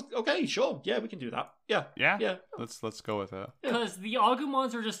I was okay. Sure, yeah, we can do that. Yeah. Let's go with it. Because the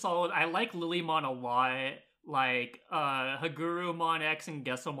Agumons are just solid. I like Lilymon a lot. Like Hagurumon X and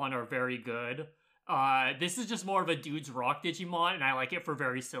Gesomon are very good. This is just more of a dude's rock Digimon, and I like it for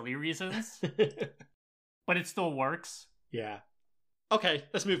very silly reasons. But it still works. Yeah. Okay,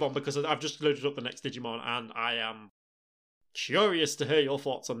 let's move on because I've just loaded up the next Digimon, and I am curious to hear your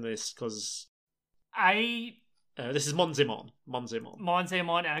thoughts on this because this is Monzemon.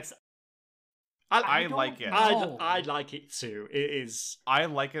 Monzemon X. I like it. I like it too. It is. I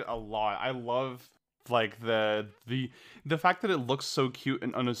like it a lot. I love like the fact that it looks so cute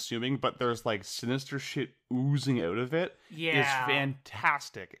and unassuming, but there's like sinister shit oozing out of it. Yeah, is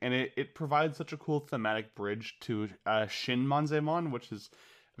fantastic, and it provides such a cool thematic bridge to Shin Monzemon, which is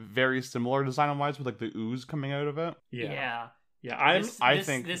very similar design wise with like the ooze coming out of it. Yeah. I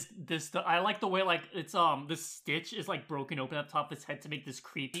like the way like it's the stitch is like broken open up top of its head to make this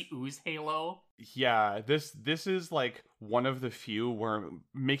creepy ooze halo. Yeah, this is like one of the few where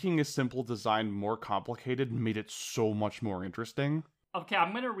making a simple design more complicated made it so much more interesting. Okay,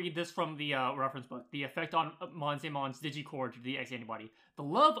 I'm going to read this from the reference book. The effect on Monzemon's Digicore to the X antibody. The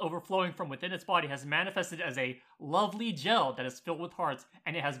love overflowing from within its body has manifested as a lovely gel that is filled with hearts,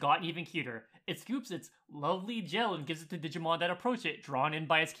 and it has gotten even cuter. It scoops its lovely gel and gives it to Digimon that approach it, drawn in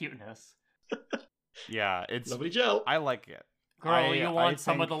by its cuteness. Yeah, it's... lovely gel. I like it. Girl, you want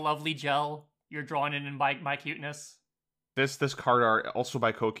some of the lovely gel? You're drawn in by my cuteness? This card art, also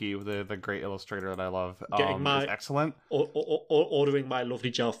by Koki, the great illustrator that I love, is excellent. Ordering my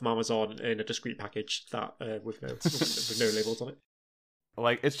lovely gel from Amazon in a discreet package that with no labels on it.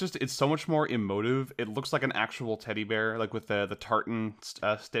 Like, it's so much more emotive. It looks like an actual teddy bear, like with the tartan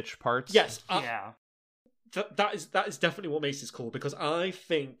stitch parts. Yes, yeah. That is definitely what makes this cool, because I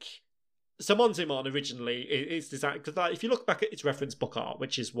think Monzemon originally is designed, because if you look back at its reference book art,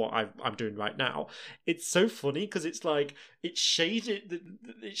 which is what I'm doing right now, it's so funny because it's like it's shaded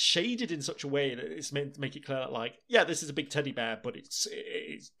in such a way that it's meant to make it clear that, like, yeah, this is a big teddy bear, but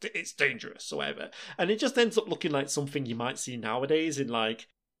it's dangerous or whatever, and it just ends up looking like something you might see nowadays in like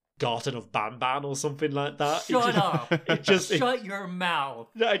Garden of Banban or something like that. Shut up! Shut your mouth.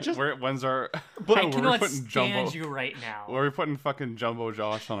 When's our? I cannot stand you right now. Where are we putting fucking Jumbo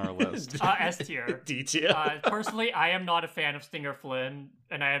Josh on our list? S tier. D tier. Personally, I am not a fan of Stinger Flynn,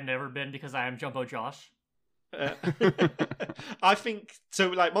 and I have never been because I am Jumbo Josh. I think so.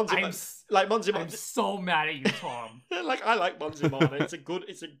 Like Monzemon. I'm so mad at you, Tom. Like, I like Monzemon. It's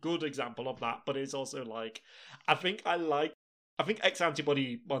a good example of that, but it's also like I think X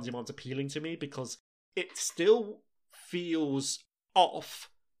Antibody Monzemon's appealing to me because it still feels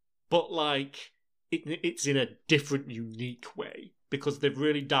off, but like it's in a different, unique way, because they've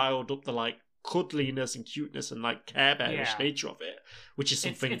really dialed up the like cuddliness and cuteness and like Care Bearish nature of it, which is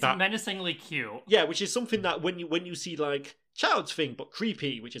something it's menacingly cute. Yeah, which is something that when you see like Child's Thing but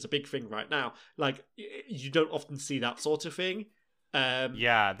creepy, which is a big thing right now, like you don't often see that sort of thing.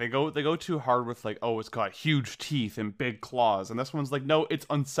 Yeah, they go too hard with like, oh, it's got huge teeth and big claws, and this one's like, no, it's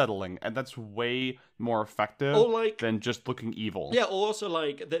unsettling, and that's way more effective than just looking evil. Yeah, or also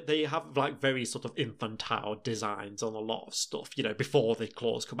like they have like very sort of infantile designs on a lot of stuff, you know, before the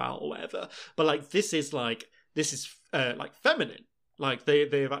claws come out or whatever. But like this is like feminine. Like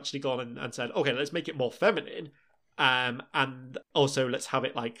they've actually gone and said, okay, let's make it more feminine, and also let's have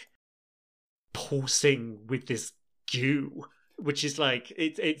it like pulsing with this goo. Which is like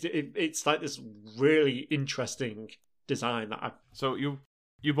it's like this really interesting design that I. So you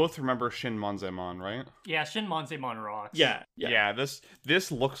both remember Shin Monzemon, right? Yeah, Shin Monzemon rocks. Yeah.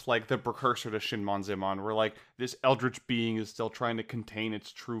 This looks like the precursor to Shin Monzemon, where like this eldritch being is still trying to contain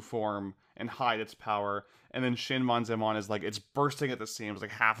its true form and hide its power, and then Shin Monzemon is like it's bursting at the seams, like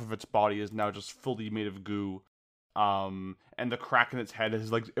half of its body is now just fully made of goo. And the crack in its head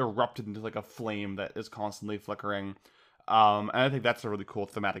has like erupted into like a flame that is constantly flickering. And I think that's a really cool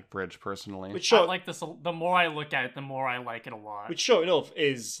thematic bridge, personally. I like this. The more I look at it, the more I like it a lot. Which, sure enough,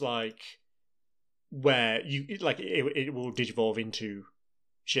 is like where you like it will digivolve into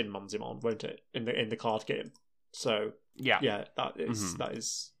Shin Monzemon, won't it? In the card game. So yeah, that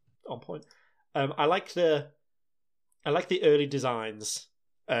is on point. I like the early designs.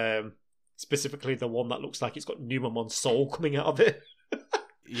 Specifically, the one that looks like it's got Numamon's soul coming out of it.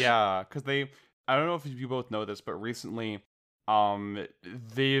 Yeah, because I don't know if you both know this, but recently, Bandai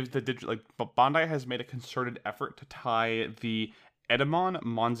has made a concerted effort to tie the Edamon,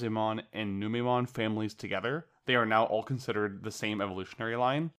 Monzemon, and Numemon families together. They are now all considered the same evolutionary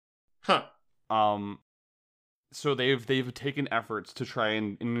line. Huh. So they've taken efforts to try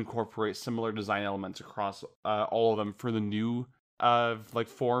and incorporate similar design elements across all of them for the new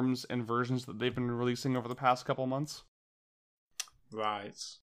forms and versions that they've been releasing over the past couple months. Right.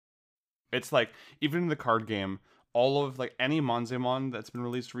 It's like, even in the card game, all of like any Monzemon that's been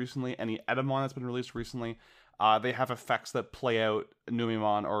released recently, any Edamon that's been released recently, they have effects that play out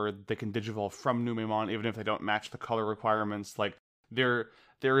Numemon, or they can digivolve from Numemon, even if they don't match the color requirements. Like there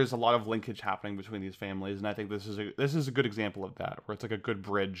is a lot of linkage happening between these families, and I think this is a good example of that, where it's like a good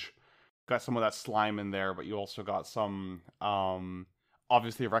bridge. Got some of that slime in there, but you also got some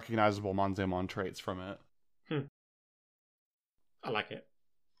obviously recognizable Monzemon traits from it. I like it.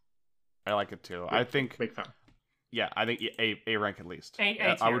 I like it too. I think big fan. Yeah, I think A rank at least. A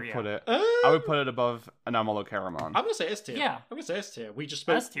tier, I would put it above Anamalo Caramon. I'm gonna say S tier. Yeah, I'm gonna say S tier. We just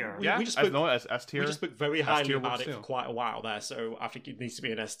spoke S tier. We just spoke S tier. We just spoke very highly about it for quite a while there, so I think it needs to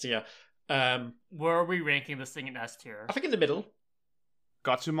be an S tier. Where are we ranking this thing in S tier? I think in the middle.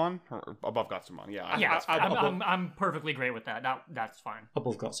 Gatsumon or above Gatsumon? Yeah. Yeah, I'm perfectly great with that. That's fine.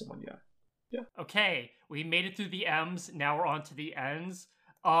 Above Gatsumon, yeah. Okay, we made it through the M's. Now we're on to the N's.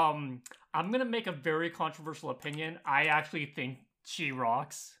 I'm gonna make a very controversial opinion. I actually think she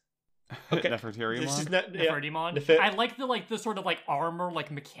rocks. Okay. Nefertimon? I like the sort of like armor,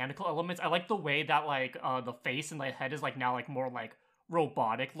 like mechanical elements. I like the way that like the face and the head is like now like more like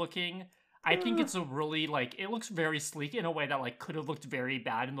robotic looking. I think it's a really like it looks very sleek in a way that like could have looked very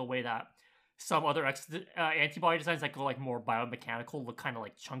bad in the way that some other antibody designs that go like more biomechanical look kind of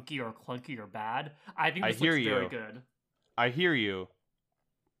like chunky or clunky or bad. I think this looks very good. I hear you.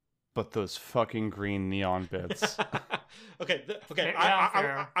 But those fucking green neon bits. Okay. Fair.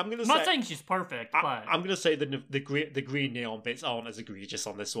 I'm gonna I'm say. not saying she's perfect, but I'm gonna say the green neon bits aren't as egregious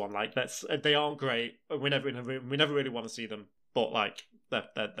on this one. Like they aren't great. We never really want to see them, but like they're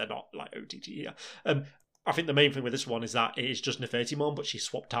not like OTT here. I think the main thing with this one is that it is just Nefertimon, but she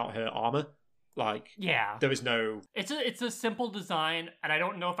swapped out her armor. Like yeah, there is no. it's a simple design, and I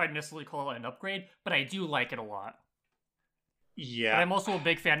don't know if I'd necessarily call it an upgrade, but I do like it a lot. Yeah, But I'm also a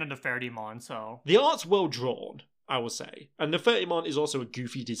big fan of Nefertimon, so the art's well drawn, I will say, and Nefertimon is also a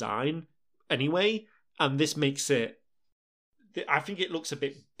goofy design anyway, and this makes it. I think it looks a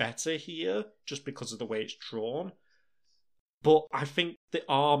bit better here just because of the way it's drawn. But I think the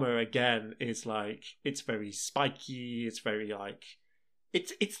armor again is like it's very spiky. It's very like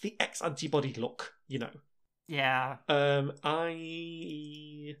it's the X antibody look, you know. yeah.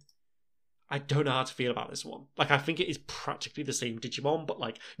 I don't know how to feel about this one. Like I think it is practically the same Digimon, but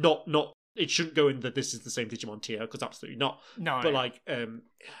like not it shouldn't go in that this is the same Digimon tier because absolutely not. No, But like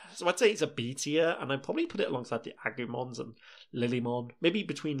so I'd say it's a B tier, and I'd probably put it alongside the Agumons and Lilymon. Maybe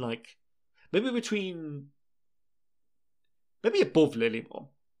above Lilymon.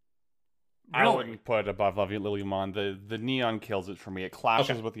 I wouldn't put it above Lilymon. The neon kills it for me. It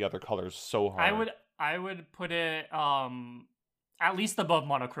clashes with the other colors so hard. I would put it at least above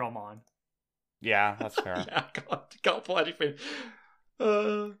Monochromon. Yeah, that's fair. Yeah, I can't put anything.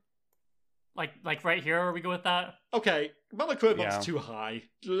 Like right here, are we go with that? Okay, Monochrom's Yeah. too high.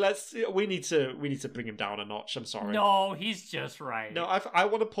 We need to bring him down a notch. I'm sorry. No, he's just right. No, I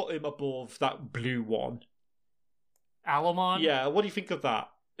want to put him above that blue one. Alomon? Yeah, what do you think of that?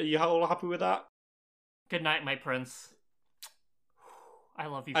 Are you all happy with that? Good night, my prince. I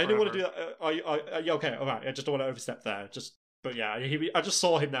love you I forever. don't want to do that. Are you okay, all right. I just don't want to overstep there. But yeah, I just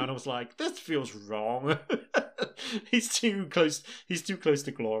saw him now and I was like, this feels wrong. He's too close. He's too close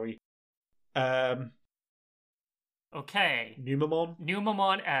to glory. Okay.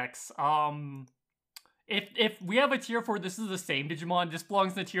 Numamon X. If we have a tier for this is the same Digimon, this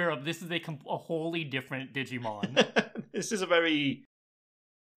belongs in the tier of this is a wholly different Digimon. This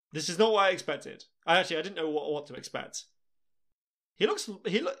is not what I expected. I didn't know what to expect. He looks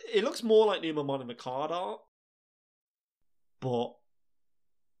more like Numamon in the card art, but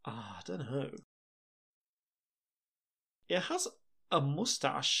I don't know. It has a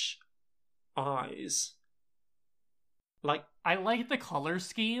mustache, eyes. Like I like the color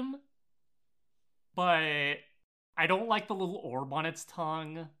scheme, but I don't like the little orb on its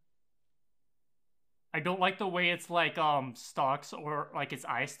tongue. I don't like the way it's like stalks or like its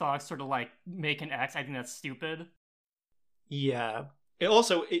eye stalks sort of like make an X. I think that's stupid. yeah.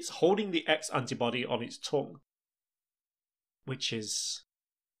 It's holding the X antibody on its tongue, which is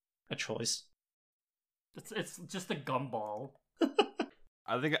a choice. It's just a gumball.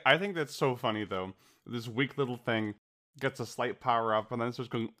 I think that's so funny though. This weak little thing gets a slight power up and then it's just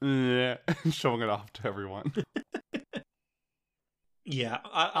going and showing it off to everyone. Yeah,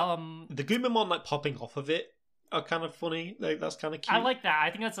 the Gumamon like popping off of it are kind of funny. Like that's kind of cute. I like that. I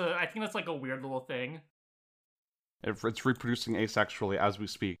think that's like a weird little thing. It's reproducing asexually as we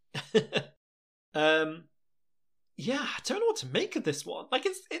speak. Yeah, I don't know what to make of this one. Like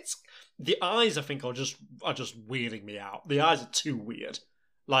it's the eyes I think are just weirding me out. The eyes are too weird.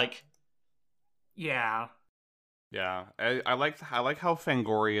 Like Yeah. Yeah, I like how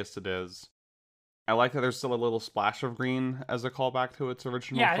Fangorious it is. I like that there's still a little splash of green as a callback to its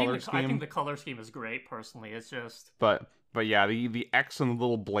original color scheme. I think the color scheme is great. Personally, it's just. But yeah, the X and the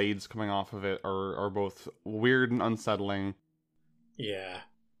little blades coming off of it are both weird and unsettling. Yeah.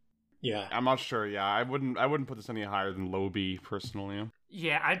 I'm not sure. Yeah, I wouldn't put this any higher than low B personally.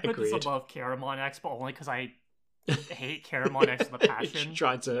 Yeah, I'd put Agreed. this above Caramon X, but only because I hate Caramon X with a passion.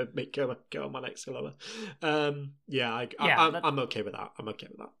 Trying to make Caramon X lower. Yeah, I'm okay with that. I'm okay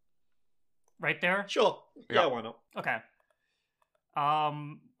with that. Right there? Sure. Yeah, why not? Okay.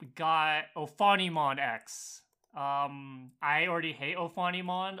 We got Ophanimon X. I already hate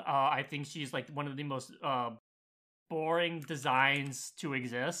Ophanimon. I think she's like one of the most boring designs to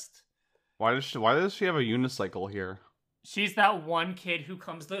exist. Why does she have a unicycle here? She's that one kid who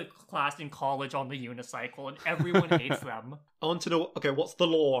comes to class in college on the unicycle, and everyone hates them. I want to know, okay, what's the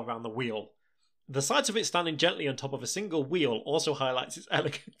law around the wheel? The sight of it standing gently on top of a single wheel also highlights its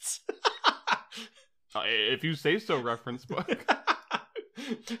elegance. If you say so, reference book.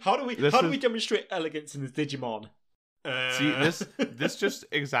 How do we demonstrate elegance in this Digimon? See, this just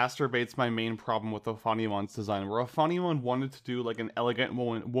exacerbates my main problem with Ophanimon's design, where Ophanimon wanted to do like an elegant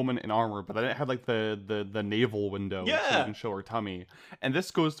woman in armor, but then it had like the navel window so you can show her tummy. And this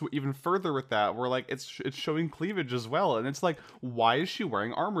goes to even further with that, where like it's showing cleavage as well, and it's like, why is she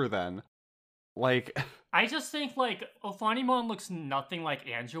wearing armor then? Like, I just think like Ophanimon looks nothing like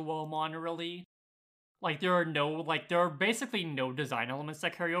Angelomon really. Like there are basically no design elements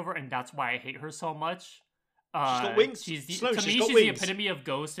that carry over, and that's why I hate her so much. She's got wings. She's Snow, to she's me, got she's wings. the epitome of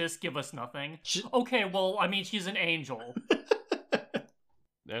ghostess. Give us nothing. Okay, well, I mean, she's an angel.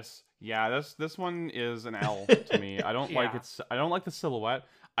 this one is an L to me. I don't like I don't like the silhouette.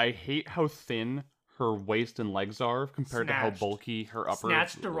 I hate how thin her waist and legs are compared to how bulky her upper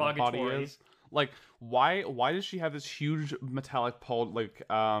body is. Like, why does she have this huge metallic pauldrons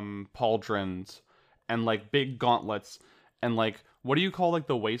and like big gauntlets and like, what do you call like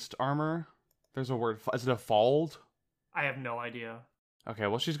the waist armor? There's a word. Is it a fold? I have no idea. Okay,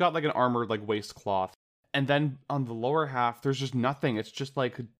 well, she's got like an armored like waistcloth, and then on the lower half, there's just nothing. It's just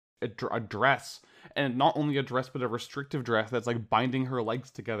like a dress, and not only a dress, but a restrictive dress that's like binding her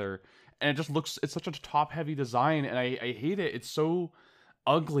legs together, and it just looks. It's such a top-heavy design, and I hate it. It's so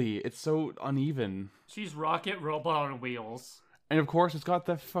ugly. It's so uneven. She's Rocket Robot on wheels. And of course, it's got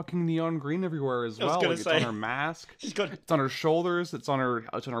the fucking neon green everywhere as well. Like, it's on her mask. It's on her shoulders. It's on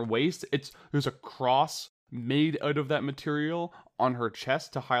her waist. There's a cross made out of that material on her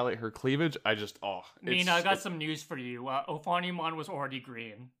chest to highlight her cleavage. I got some news for you. Ophanimon was already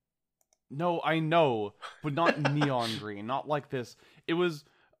green. No, I know, but not neon green. Not like this.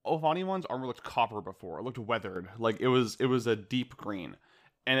 Ophanimon's armor looked copper before. It looked weathered. Like it was a deep green.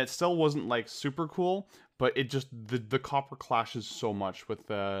 And it still wasn't like super cool, but it just the copper clashes so much with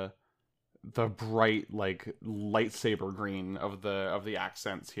the bright like lightsaber green of the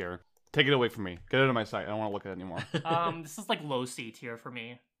accents here. Take it away from me. Get it out of my sight. I don't want to look at it anymore. This is like low C tier for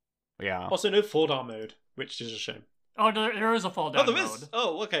me. Yeah. Also, no fall down mode, which is a shame. Oh, there is a fall down mode. Oh, there is.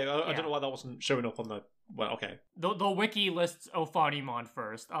 Oh, okay. I don't know why that wasn't showing up on the. Well, okay. The wiki lists Ophanimon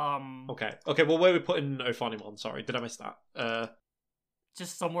first. Okay. Well, where are we putting Ophanimon? Sorry, did I miss that?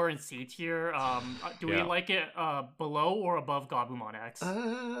 Just somewhere in C tier. Do we like it below or above Gabumon X?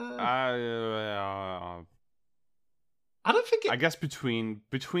 I don't think I guess between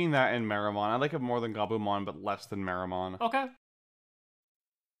that and Meramon. I like it more than Gabumon, but less than Meramon. Okay.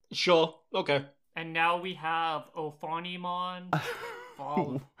 Sure. Okay. And now we have Ophanimon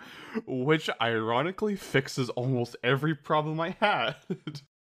Fall. Which ironically fixes almost every problem I had.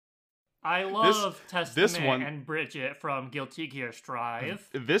 I love Testament and Bridget from Guilty Gear Strive.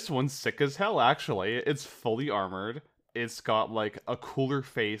 This one's sick as hell, actually. It's fully armored. It's got, like, a cooler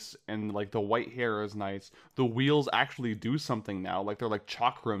face, and, like, the white hair is nice. The wheels actually do something now. Like, they're like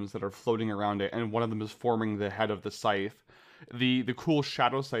chakrams that are floating around it, and one of them is forming the head of the scythe. The cool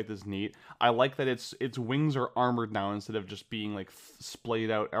shadow scythe is neat. I like that its wings are armored now instead of just being, like, splayed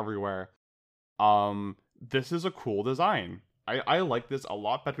out everywhere. This is a cool design. I like this a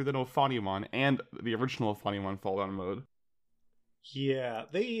lot better than Ophanimon and the original Ophanimon fall down mode. Yeah,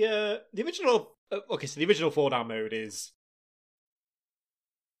 the original. Okay, so the original fall down mode is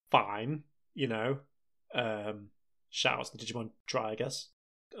fine, you know. Shout outs to Digimon Try, I guess.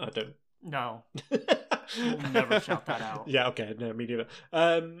 I don't. No, we'll never shout that out. Yeah, okay, no, me neither.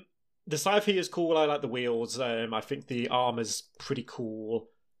 The scythe here is cool. I like the wheels. I think the armor's pretty cool.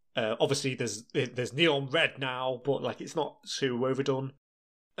 Obviously, there's neon red now, but like it's not too overdone.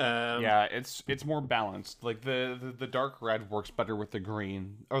 Yeah, it's more balanced. Like the dark red works better with the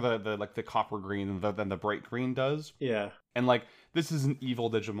green, or the copper green than the bright green does. Yeah, and like this is an evil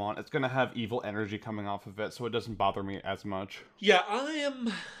Digimon. It's gonna have evil energy coming off of it, so it doesn't bother me as much. Yeah,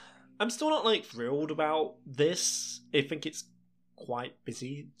 I'm still not like thrilled about this. I think it's quite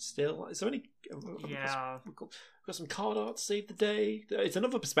busy still. Is there any? Yeah, we've got some card art to save the day. It's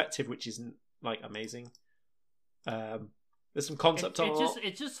another perspective which isn't like amazing. There's some concept art.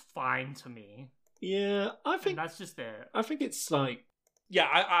 It's just fine to me. Yeah, I think that's just it. I think it's like, yeah,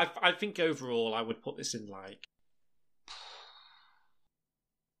 I think overall I would put this in like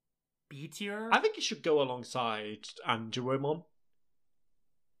B tier. I think it should go alongside Angelomon.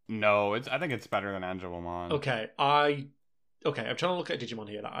 No, I think it's better than Angelomon. Okay, I'm trying to look at Digimon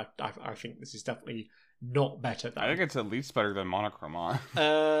here. That I think this is definitely not better than. I think it's at least better than Monochromon.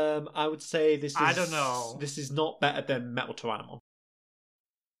 I would say this is. I don't know. This is not better than Metal Tyrannomon.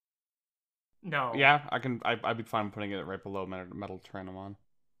 No. Yeah, I'd be fine putting it right below Metal Tyrannomon.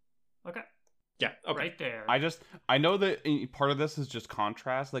 Okay. Yeah. Okay. Right there. I know that part of this is just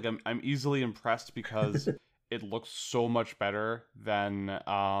contrast. Like I'm easily impressed because it looks so much better than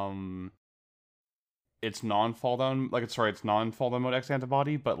its non-fall down, like it's non-fall down mode X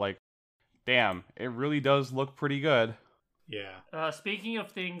antibody, but like, damn, it really does look pretty good. Yeah. Speaking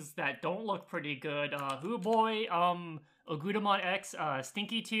of things that don't look pretty good, Hoo Boy, Agudamon X,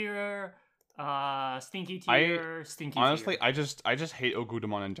 Stinky Tier, Stinky Tier, Stinky Honestly, Tier. I just hate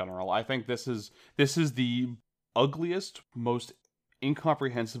Ogudamon in general. I think this is the ugliest, most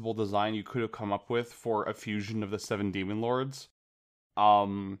incomprehensible design you could have come up with for a fusion of the 7 Demon Lords.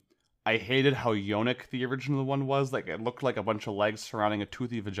 I hated how yonic the original one was. Like, it looked like a bunch of legs surrounding a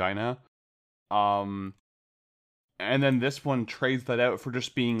toothy vagina. And then this one trades that out for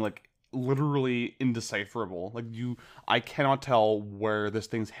just being, like, literally indecipherable. Like, I cannot tell where this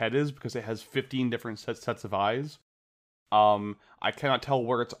thing's head is because it has 15 different sets of eyes. I cannot tell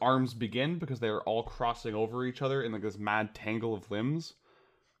where its arms begin because they are all crossing over each other in, like, this mad tangle of limbs.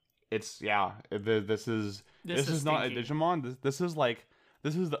 This is not a stinky. Digimon.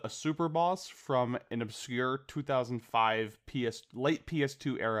 This is a super boss from an obscure 2005 late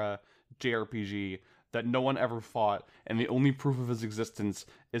PS2 era JRPG that no one ever fought, and the only proof of his existence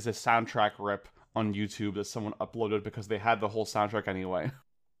is a soundtrack rip on YouTube that someone uploaded because they had the whole soundtrack anyway.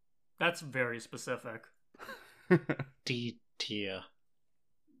 That's very specific. D tier.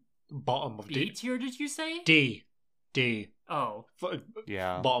 Bottom of B D. tier, did you say? D. Oh,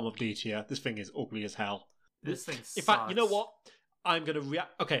 Yeah. Bottom of D tier. This thing is ugly as hell. this thing sucks. In fact, you know what? I'm gonna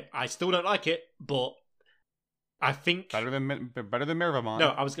react. Okay, I still don't like it, but I think Better than Mervamon. no.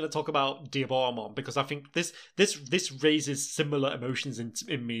 I was gonna talk about Diaboromon because I think this raises similar emotions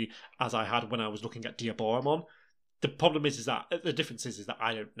in me as I had when I was looking at Diaboromon. The problem is that the difference is that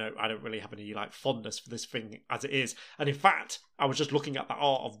I don't know. I don't really have any like fondness for this thing as it is. And in fact, I was just looking at the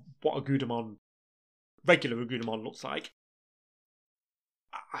art of what regular Agudamon looks like.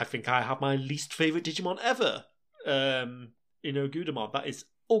 I think I have my least favorite Digimon ever. In Agudamon, that is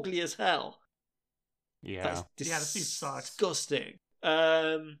ugly as hell. Yeah. That's Yeah, this dude sucks. disgusting.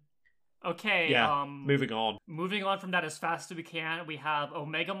 Okay, Yeah, moving on. Moving on from that as fast as we can, we have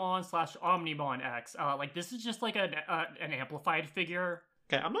Omegamon / Omnimon X. Like, this is just like an amplified figure.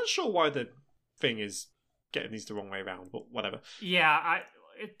 Okay, I'm not sure why the thing is getting these the wrong way around, but whatever. Yeah,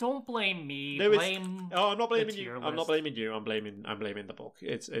 don't blame me. I'm not blaming tier you. I'm not list. blaming you. I'm blaming the book.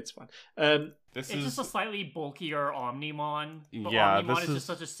 It's fine. It's just a slightly bulkier Omnimon. But Yeah, Omnimon this is is- just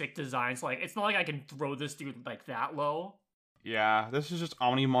such a sick design. So, like, it's not like I can throw this dude like that low. Yeah, this is just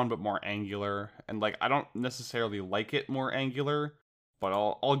Omnimon but more angular, and like I don't necessarily like it more angular, but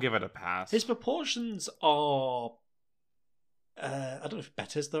I'll give it a pass. His proportions are, I don't know if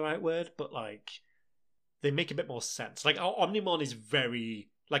better is the right word, but like they make a bit more sense. Like Omnimon is very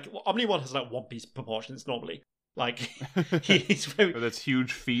like Omnimon has like One Piece proportions normally. Like he's very With its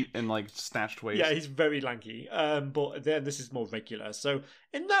huge feet and like snatched waist. yeah, he's very lanky. But then this is more regular. So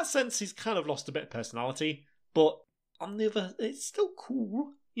in that sense, he's kind of lost a bit of personality. But on the other, it's still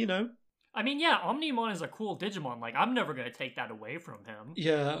cool, you know. I mean, yeah, Omnimon is a cool Digimon. Like, I'm never gonna take that away from him.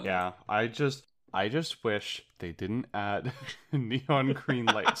 Yeah. Yeah, I just wish they didn't add neon green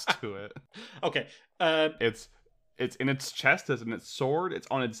lights to it. Okay. It's in its chest, it's in its sword, it's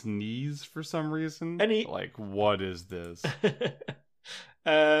on its knees for some reason. Like, what is this?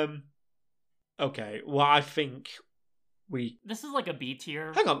 Okay. Well, I think This is like a B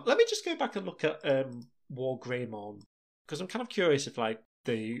tier. hang on. Let me just go back and look at War Greymon because I'm kind of curious if like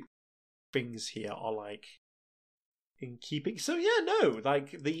the things here are like in keeping. So yeah, no, like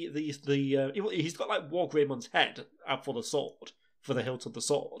he's got like War Greymon's head out for the sword, for the hilt of the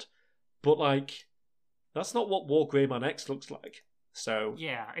sword, but like that's not what War Greymon X looks like. So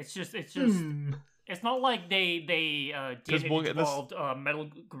Yeah, it's just it's not like they involved Metal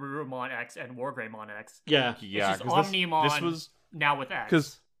Garurumon X and Wargreymon X. yeah, Yeah, it's just 'cause Omnimon this was now with X.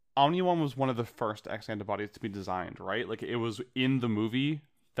 because Omnimon was one of the first X antibodies to be designed, right? Like it was in the movie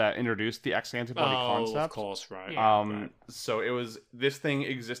that introduced the X antibody concept. of course, right. Yeah. Right. So it was this thing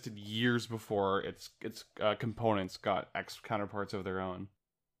existed years before its components got X counterparts of their own.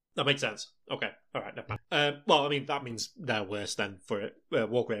 That makes sense. Okay, all right. Never mind. Well, I mean that means they're worse then for it.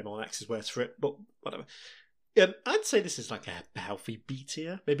 War Greymon X is worse for it, but whatever. I'd say this is like a healthy B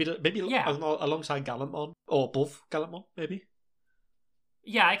tier, maybe Yeah. alongside Gallantmon or above Gallantmon, maybe.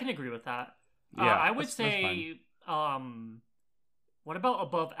 Yeah, I can agree with that. Yeah, I would that's say, what about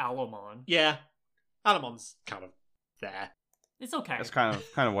above Alomon? Yeah, Alamon's kind of there. It's okay. It's kind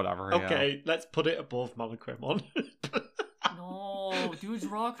of whatever. Okay, let's put it above Monochromon. No, dudes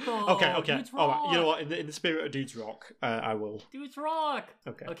rock though. Okay. Dudes All rock. right. You know what? In the spirit of dudes rock, I will. Dudes rock.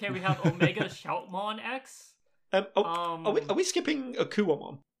 Okay. Okay, we have Omega Shoutmon X. Are we skipping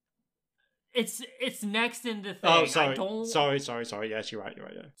Akuamon? It's next in the thing. Oh, sorry. I don't... Sorry. Yes, you're right.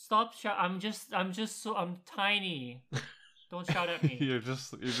 Yeah. Stop shout. I'm tiny. Don't shout at me. You're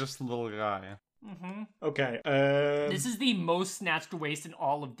just a little guy. Mm-hmm. Okay. This is the most snatched waist in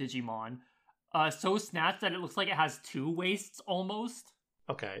all of Digimon. So snatched that it looks like it has 2 waists almost.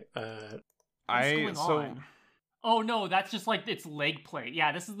 Okay. What's going on? Oh no, that's just like its leg plate.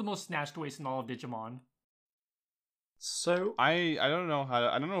 Yeah, this is the most snatched waist in all of Digimon. So I don't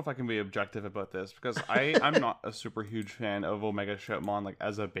know if I can be objective about this because I'm not a super huge fan of Omega Shoutmon like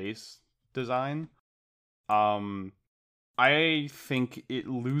as a base design. I think it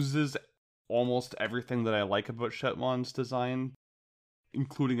loses almost everything that I like about Shoutmon's design,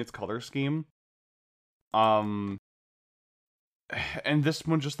 including its color scheme. And this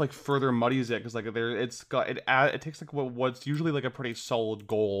one just like further muddies it because like it takes like what's usually like a pretty solid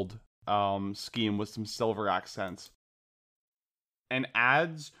gold scheme with some silver accents and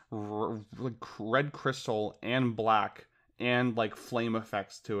adds like red crystal and black and like flame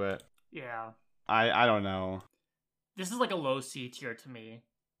effects to it. Yeah. I don't know. This is like a low C tier to me.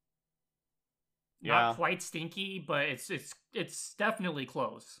 Yeah. Not quite stinky, but it's definitely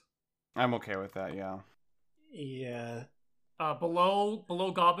close. I'm okay with that, yeah. Yeah. Below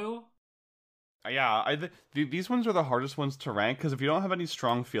Gabu? Yeah, these ones are the hardest ones to rank because if you don't have any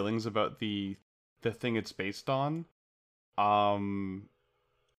strong feelings about the thing it's based on,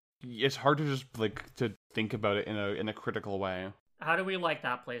 it's hard to just like to think about it in a critical way. How do we like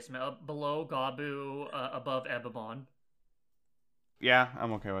that placement? Below Gabu, above Ebamon? Yeah,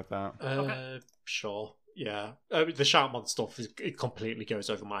 I'm okay with that. Okay. Sure. Yeah. The Shoutmon stuff it completely goes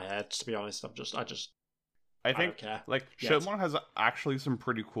over my head. To be honest, I think don't care. like Yes. Shoutmon has actually some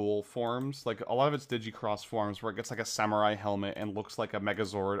pretty cool forms. Like a lot of its Digicross forms where it gets like a samurai helmet and looks like a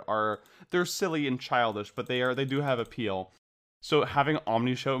Megazord they're silly and childish, but they do have appeal. So having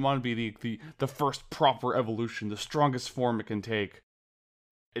Omni Shoutmon be the first proper evolution, the strongest form it can take,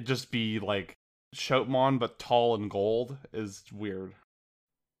 it just be like Shoutmon but tall and gold is weird.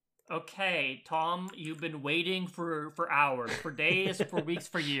 Okay, Tom, you've been waiting for hours, for days, for weeks,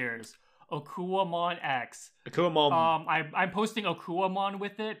 for years. Okuamon X. Akuamon. I'm posting Okuamon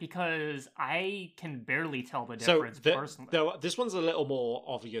with it because I can barely tell the difference personally. This one's a little more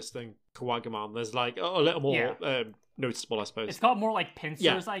obvious than Kawagamon. There's like a little more noticeable, I suppose. It's got more like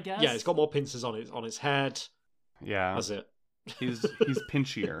pincers, I guess. Yeah, it's got more pincers on its head. Yeah, that's it. He's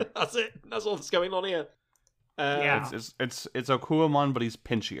pinchier. That's it. That's all that's going on here. It's Okuamon, but he's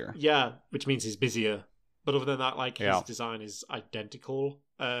pinchier. Yeah, which means he's busier. But other than that, like his design is identical.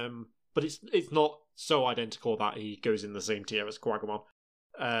 But it's not so identical that he goes in the same tier as Kawagamon.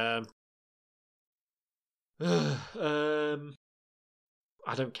 I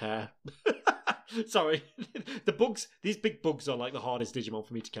don't care. Sorry, these big bugs are like the hardest Digimon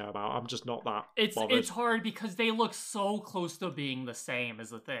for me to care about. I'm just not that. It's hard because they look so close to being the same as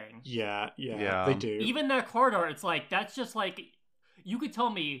the thing. Yeah, they do. Even that card art, it's like that's just like you could tell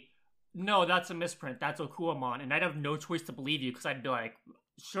me, no, that's a misprint. That's Okuamon, and I'd have no choice to believe you because I'd be like,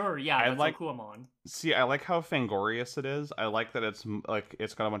 sure, yeah, that's Okuamon. See, I like how Fangorious it is. I like that it's like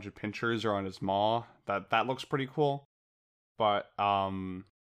it's got a bunch of pinchers on its maw. That looks pretty cool. But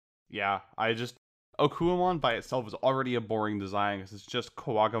yeah, Okuamon by itself is already a boring design because it's just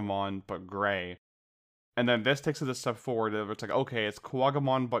Kawagamon but gray. And then this takes it a step forward. It's like, okay, it's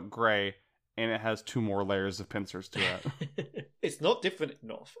Kawagamon but gray, and it has 2 more layers of pincers to it. It's not different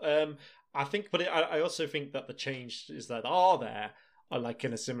enough. I think, but I also think that the changes that are there are like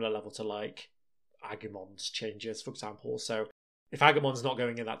in a similar level to like Agumon's changes, for example. So if Agumon's not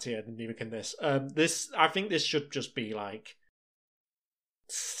going in that tier, then neither can this. I think this should just be like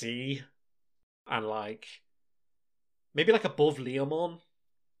C, and like maybe like above Leomon.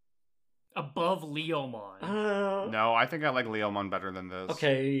 Above Leomon. No, I think I like Leomon better than this.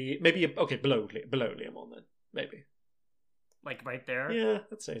 Okay, maybe below Leomon then, maybe. Like right there. Yeah,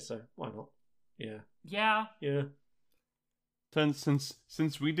 I'd say so. Why not? Yeah.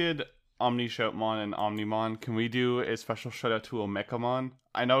 Since we did Omni Shoutmon and Omnimon, can we do a special shout out to Omekamon?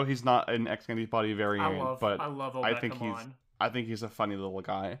 I know he's not an X-Antibody variant, but I love Omekamon. I think he's a funny little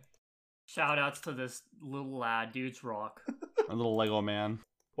guy. Shout outs to this little lad, dude's rock. A little Lego man.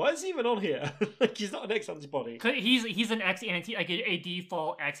 Why is he even on here? Like he's not an X-Antibody. He's an X-Anti, like a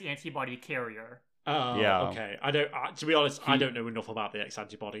default X-Antibody carrier. Yeah. Okay. To be honest, I don't know enough about the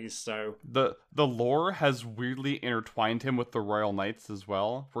X-Antibodies, so the lore has weirdly intertwined him with the Royal Knights as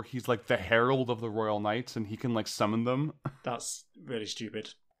well, where he's like the herald of the Royal Knights and he can like summon them. That's really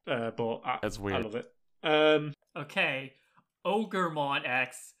stupid. But that's weird. I love it. Okay, Ogremon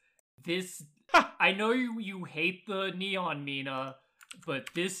X. This I know you hate the Neon Mina, but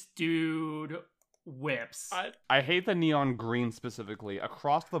this dude whips. I hate the neon green specifically.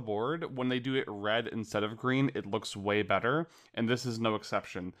 Across the board, when they do it red instead of green, it looks way better, and this is no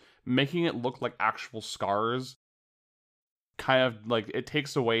exception. Making it look like actual scars kind of like it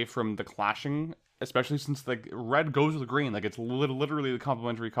takes away from the clashing, especially since the red goes with green. Like it's literally the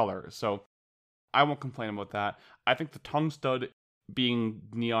complementary color. So I won't complain about that. I think the tongue stud being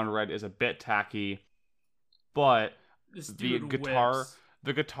neon red is a bit tacky, but This the dude guitar whips.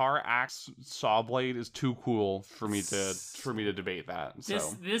 the guitar axe saw blade is too cool for me to debate that. So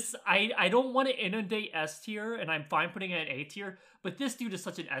I don't want to inundate S tier, and I'm fine putting it in A tier, but this dude is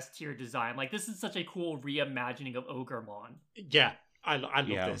such an S tier design. Like, this is such a cool reimagining of Ogremon. Yeah, I love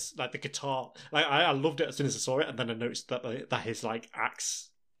this. Like the guitar, like I loved it as soon as I saw it, and then I noticed that his like axe,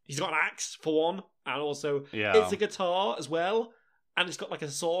 he's got an axe for one, and also it's a guitar as well, and it's got like a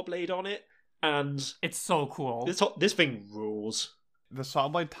saw blade on it, and it's so cool. This thing rules. The saw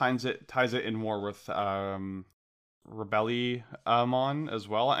blade ties it in more with Rebellion as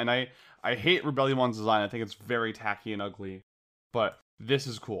well, and I hate Rebellion's design. I think it's very tacky and ugly, but this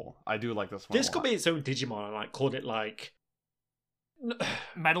is cool. I do like this one. This could be its own Digimon. And like called it like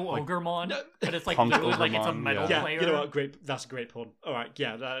Metal Ogremon, but it's like Punk literally like it's a Ogremon, metal yeah, player. you know what? Great. That's a great pun. All right,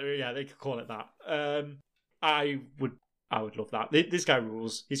 yeah, they could call it that. I would love that. This guy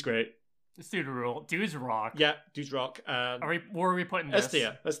rules. He's great. This dude rule. Dudes rock. Yeah, dudes rock. Where are we putting this?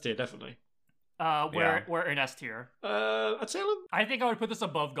 S tier, definitely. We're in S tier. I'd say. I think I would put this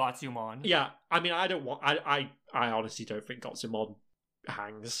above Gotsumon. Yeah, I mean, I don't want. I honestly don't think Gotsumon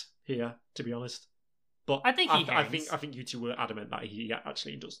hangs here, to be honest. But I think he hangs. I think you two were adamant that he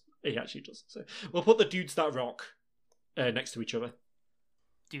actually does. He actually does. So we'll put the dudes that rock next to each other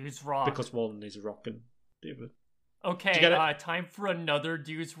Dudes rock. because one is a rock and the other. Okay, time for another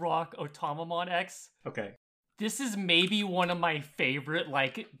Dudes Rock Otamamon X. Okay. This is maybe one of my favorite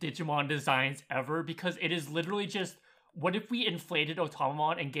like Digimon designs ever because it is literally just what if we inflated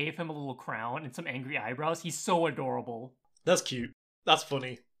Otamamon and gave him a little crown and some angry eyebrows? He's so adorable. That's cute. That's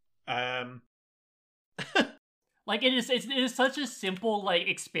funny. Like it is such a simple like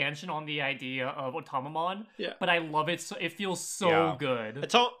expansion on the idea of Otamamon. Yeah. But I love it. So it feels so good.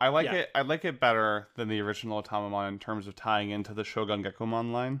 I like it. I like it better than the original Otamamon in terms of tying into the Shogun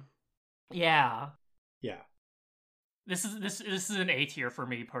Gekomon line. Yeah. Yeah. This is an A tier for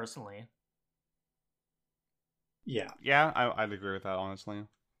me personally. Yeah. Yeah, I'd agree with that honestly.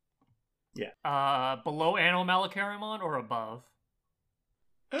 Yeah. Below Anno Malakarimon or above?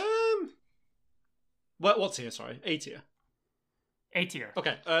 What's here? Sorry, A tier. A tier.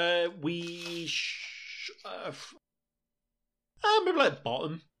 Okay. Maybe like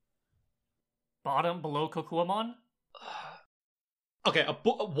bottom. Bottom below Kokuamon? Okay,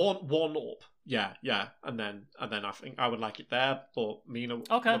 one up. Yeah, and then I think I would like it there. But Mina,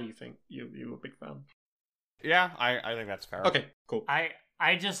 okay. What do you think? You a big fan? Yeah, I think that's fair. Okay, cool.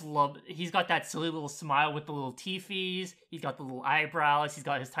 I just love. He's got that silly little smile with the little teethies. He's got the little eyebrows. He's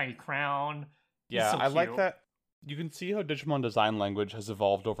got his tiny crown. Yeah, so I like cute. that. You can see how Digimon design language has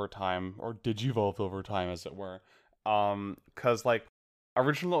evolved over time, or digivolved over time, as it were. Because like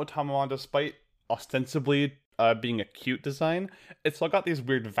original Otamamon, despite ostensibly being a cute design, it's still got these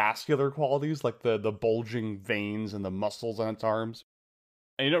weird vascular qualities, like the bulging veins and the muscles on its arms.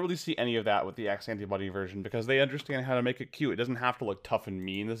 And you don't really see any of that with the X Antibody version because they understand how to make it cute. It doesn't have to look tough and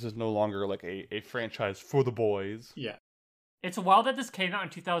mean. This is no longer like a franchise for the boys. Yeah. It's wild that this came out in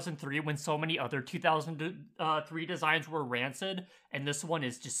 2003 when so many other 2003 designs were rancid, and this one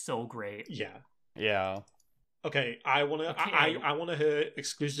is just so great. Yeah. Yeah. Okay, I wanna hear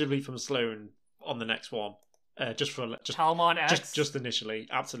exclusively from Sloan on the next one. Just Palmon X. Just initially,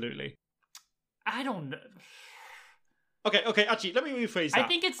 absolutely. I don't know. Okay. Actually, let me rephrase that.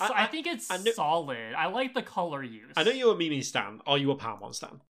 I think it's solid. I like the color use. I know you're a Mimi stan. Are you a Palmon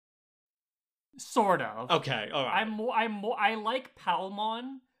stan? Sort of. Okay, all right. I like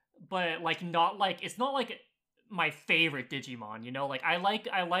Palmon, but like not like it's not like my favorite Digimon. You know, like I like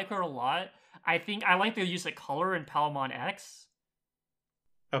her a lot. I think I like the use of color in Palmon X.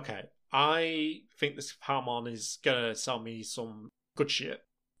 Okay, I think this Palmon is gonna sell me some good shit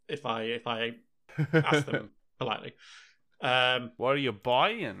if I ask them politely. What are you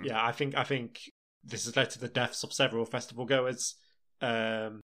buying? Yeah, I think this has led to the deaths of several festival goers.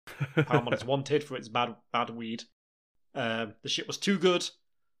 Palmon is wanted for its bad weed. The shit was too good.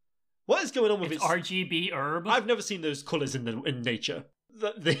 What is going on with its RGB herb? I've never seen those colours in nature.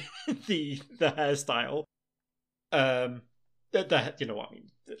 The hairstyle. You know what I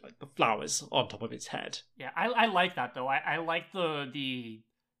mean? Like the flowers on top of its head. Yeah, I like that though. I like the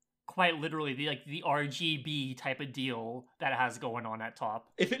quite literally the RGB type of deal that it has going on at top.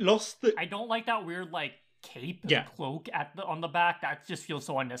 If it lost the I don't like that weird like cape Yeah. cloak on the back. That just feels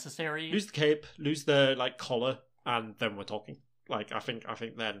so unnecessary. lose the cape, lose the like collar, and then we're talking. Like I think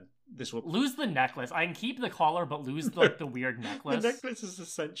then this will Lose the necklace. I can keep the collar, but lose the weird necklace. The necklace is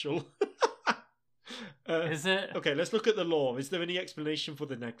essential. Is it? Okay, let's look at the lore. Is there any explanation for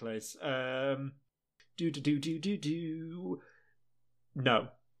the necklace? No,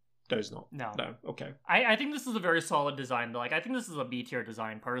 there's not. No. Okay. I think this is a very solid design. Like, I think this is a B tier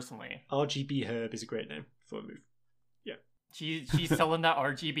design personally. RGB Herb is a great name for a move. She's selling that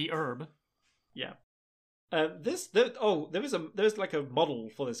RGB herb. Yeah. There's like a model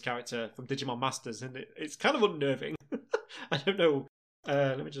for this character from Digimon Masters, and it's kind of unnerving. I don't know.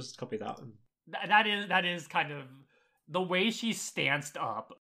 Let me just copy that. That is kind of the way she's stanced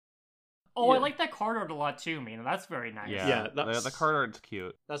up. Oh, Yeah. I like that card art a lot too, man. That's very nice. Yeah, that's- the card art's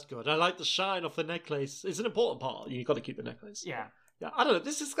cute. That's good. I like the shine off the necklace. It's an important part. You got to keep the necklace. Yeah. Yeah. I don't know.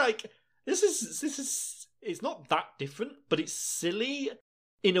 This is it's not that different, but it's silly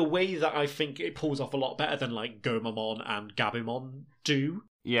in a way that I think it pulls off a lot better than like Gomamon and Gabumon do.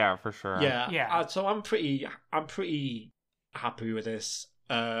 Yeah, for sure. Yeah. So I'm pretty happy with this.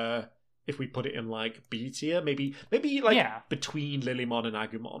 If we put it in like B tier, maybe like Yeah. between Lilymon and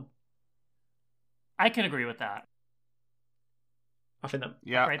Agumon. I can agree with that. I think that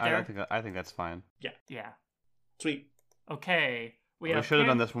Yeah, Right there? I think that's fine. Yeah. sweet. Okay. We should have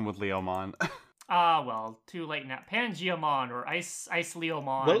done this one with Leomon. Well, too late now. Pangeamon or Ice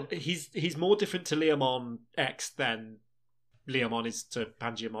Leomon. Well, he's more different to Leomon X than Leomon is to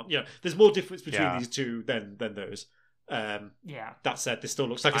Pangeamon. Yeah, there's more difference between these two than those. yeah. That said, this still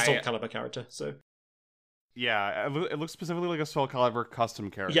looks like a Soul Calibur character. So Yeah, it looks specifically like a Soul Calibur custom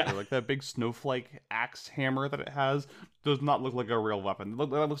character. Yeah. Like that big snowflake axe hammer that it has does not look like a real weapon. That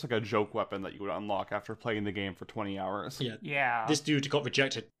looks like a joke weapon that you would unlock after playing the game for 20 hours. Yeah. this dude got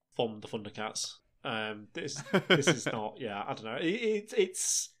rejected from the Thundercats. This is not. Yeah, I don't know.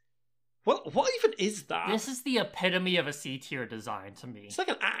 It's what even is that? This is the epitome of a C tier design to me. It's like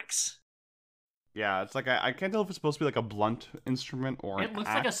an axe. Yeah, it's like I can't tell if it's supposed to be like a blunt instrument or It an looks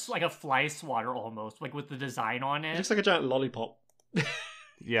axe. like a fly swatter almost, like with the design on It it. looks like a giant lollipop.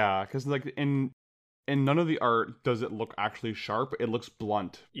 Yeah, because like in none of the art does it look actually sharp. It looks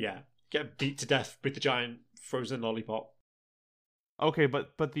blunt. Yeah, get beat to death with the giant frozen lollipop. Okay,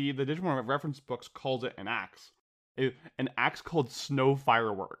 but the Digimon reference books calls it an axe. An axe called Snow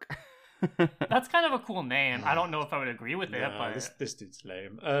Firework. That's kind of a cool name. I don't know if I would agree with it, Yeah, but this dude's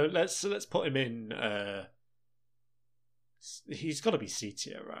lame. Let's put him in. He's got to be C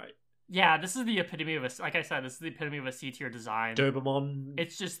tier, right? yeah, this is the epitome of like I said, this is the epitome of a C tier design. Dobemon.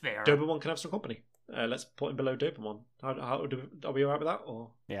 It's just there. Dobemon can have some company. Let's put him below Dobemon. Are we alright with that?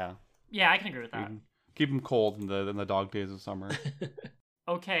 Or Yeah. Yeah, I can agree with that. Keep him cold in the dog days of summer.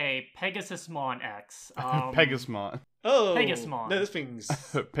 Okay, Pegasusmon X. Pegasmon. oh, Pegasmon. No, this thing's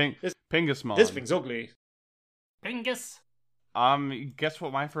Pingasmon. this thing's ugly. Pingus. Guess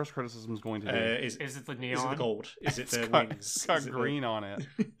what my first criticism is going to be? Is Is it the it neon? the gold? Is it the got, wings? It's got Is it green on it.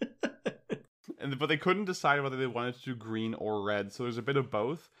 But they couldn't decide whether they wanted to do green or red, so there's a bit of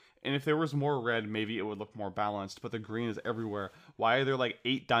both. And if there was more red, maybe it would look more balanced, but the green is everywhere. Why are there like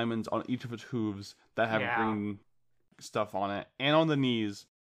 8 diamonds on each of its hooves that have green stuff on it? And on the knees,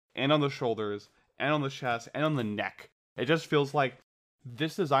 and on the shoulders, and on the chest, and on the neck. It just feels like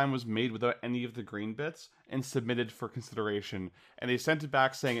this design was made without any of the green bits and submitted for consideration. And they sent it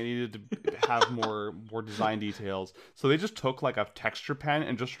back saying it needed to have more design details. So they just took like a texture pen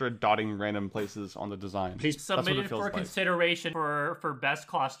and just started dotting random places on the design. Please That's what it Submitted feels for like. consideration for best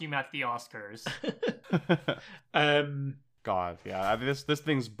costume at the Oscars. God, yeah, this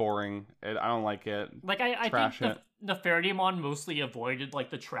thing's boring. I don't like it. Like I Trash think the Fairdymon mostly avoided like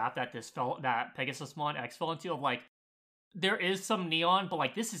the trap that that Pegasusmon X fell into of like there is some neon, but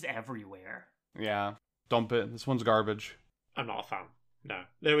like this is everywhere. Yeah, dump it. This one's garbage. I'm not a fan.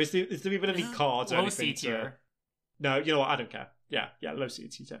 No. Is there even any This is cards or low anything? C tier. No, you know what? I don't care. Yeah, low C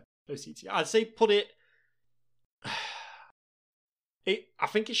tier. Low C tier. I'd say put it. I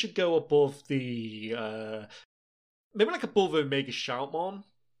think it should go above the. Maybe like above Omega Shoutmon.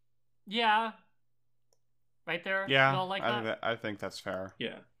 Yeah. Right there? Yeah, You all like that? I think that's fair.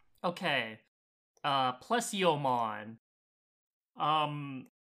 Yeah. Okay. Plesiomon.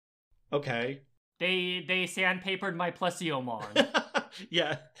 Okay. They sandpapered my Plesiomon.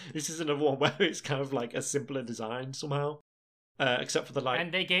 Yeah, this is another one where it's kind of like a simpler design somehow. Except for the like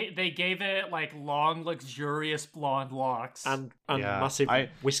and they gave it like long, luxurious blonde locks. and Yeah, massive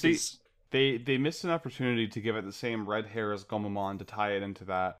whiskers. They missed an opportunity to give it the same red hair as Gomamon to tie it into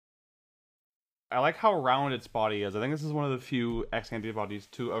that. I like how round its body is. I think this is one of the few X antibodies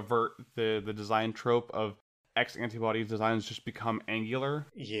to avert the design trope of X antibodies designs just become angular.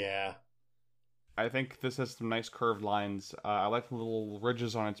 Yeah. I think this has some nice curved lines. I like the little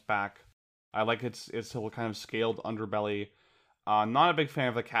ridges on its back. I like its little kind of scaled underbelly. Not a big fan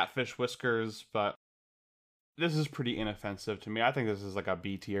of the catfish whiskers, but this is pretty inoffensive to me. I think this is like a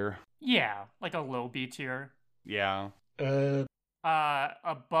B tier. Yeah, like a low B tier. Yeah.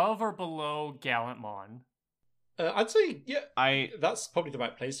 Above or below Gallantmon? I'd say, I that's probably the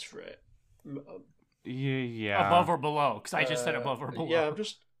right place for it. yeah. Above or below? Because I just said above or below. Yeah, I'm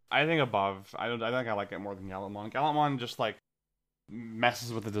just... I think above. I think I like it more than Gallantmon. Gallantmon just like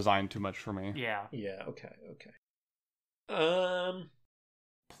messes with the design too much for me. Yeah. Yeah, okay.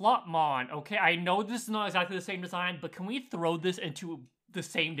 Plotmon. Okay, I know this is not exactly the same design, but can we throw this into the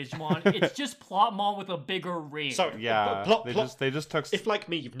same Digimon? It's just Plotmon with a bigger ring. Sorry, Yeah, they just took. If, like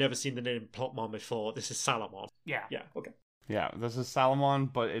me, you've never seen the name Plotmon before, this is Salamon. Yeah. Yeah, okay. Yeah, this is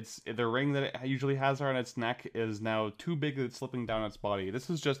Salamon, but it's the ring that it usually has around its neck is now too big that it's slipping down its body. This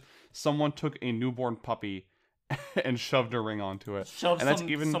is just someone took a newborn puppy and shoved a ring onto it. Shove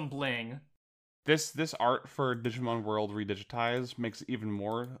some bling. This art for Digimon World Redigitized makes it even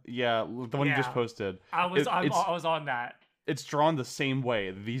more. Yeah, the one you just posted. I was on that. It's drawn the same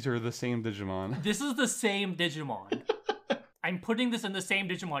way. These are the same Digimon. This is the same Digimon. I'm putting this in the same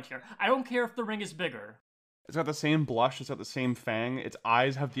Digimon tier. I don't care if the ring is bigger. It's got the same blush. It's got the same fang. Its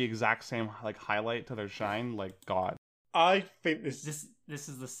eyes have the exact same like highlight to their shine. Like God. I think this is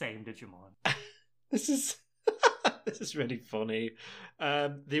the same Digimon. This is this is really funny.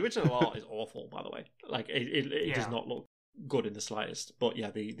 The original art is awful, by the way. Like it does not look good in the slightest. But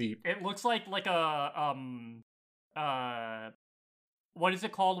yeah, the it looks like a what is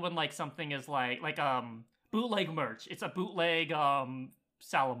it called when like something is like bootleg merch? It's a bootleg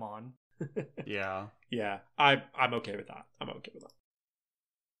Salamon. Yeah. Yeah, I'm okay with that.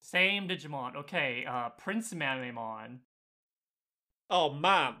 Same Digimon. Okay, Prince Mamemon. Oh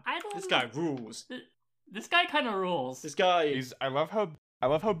man, this guy rules. This guy kind of rules. This guy. I love how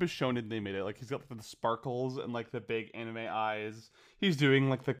Bishonen they made it. Like he's got the sparkles and like the big anime eyes. He's doing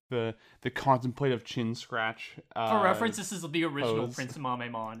like the contemplative chin scratch. For reference, this is the original pose. Prince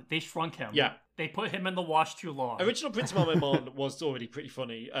Mamemon. They shrunk him. Yeah. They put him in the wash too long. Original Prince Mamemon was already pretty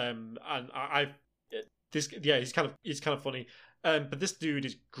funny. And he's kind of funny. But this dude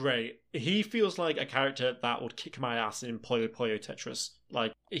is great. He feels like a character that would kick my ass in Puyo Puyo Tetris.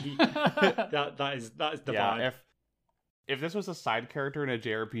 Like that is the vibe. If this was a side character in a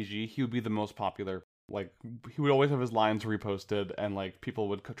JRPG, he would be the most popular. Like he would always have his lines reposted, and like people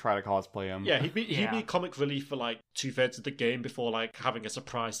would try to cosplay him. Yeah, he'd be comic relief for like 2/3 of the game before like having a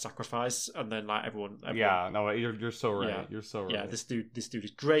surprise sacrifice, and then like everyone. Yeah, no, you're so right. Yeah. You're so right. Yeah, this dude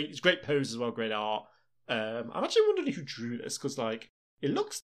is great. It's great pose as well, great art. I'm actually wondering who drew this because like it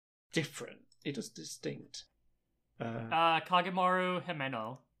looks different. It is distinct. Kagemaru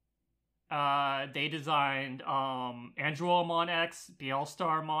Himeno. They designed Androamon X,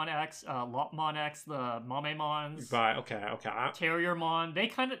 Bielstarmon X, Lopmon X, the Mamemons. Right. Okay. Terriermon. They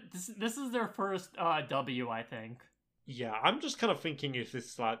kind of this is their first W, I think. Yeah, I'm just kind of thinking if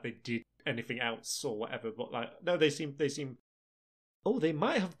this like they did anything else or whatever, but like no, they seem. Oh, they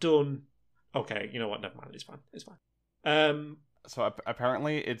might have done. Okay, you know what? Never mind. It's fine. So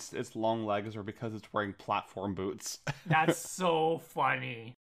apparently, its long legs are because it's wearing platform boots. That's so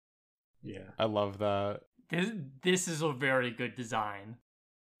funny. Yeah, I love that. This is a very good design.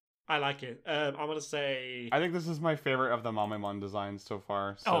 I like it. I'm gonna say. I think this is my favorite of the Mamemon designs so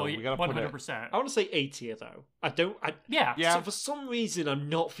far. So we gotta 100%. I want to say A tier though. Yeah. So for some reason, I'm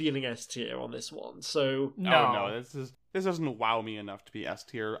not feeling S tier on this one. So no, this doesn't wow me enough to be S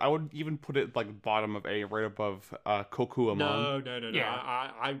tier. I would even put it like bottom of A, right above Kokuamon. No. Yeah.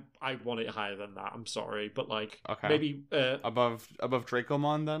 I want it higher than that. I'm sorry, but like okay. maybe above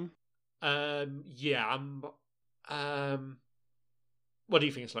Dracomon then. Yeah. What do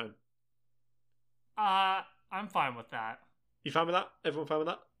you think, Sloan? I'm fine with that. You fine with that? Everyone fine with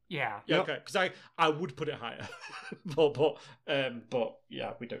that? Yeah. Yeah. Yep. Okay. Because I would put it higher, but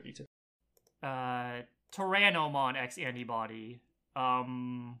yeah, we don't need to. Tyrannomon X Antibody.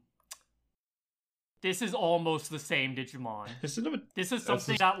 This is almost the same Digimon. This is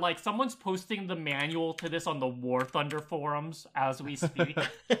something that like someone's posting the manual to this on the War Thunder forums as we speak.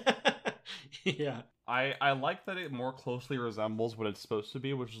 Yeah. I like that it more closely resembles what it's supposed to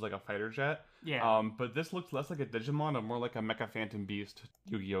be, which is like a fighter jet. Yeah. But this looks less like a Digimon and more like a Mecha Phantom Beast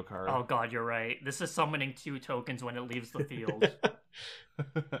Yu-Gi-Oh card. Oh god, you're right. This is summoning 2 tokens when it leaves the field.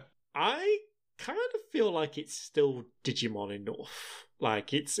 I kind of feel like it's still Digimon enough.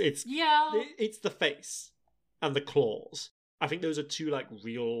 Like it's Yeah. it's the face and the claws. I think those are two like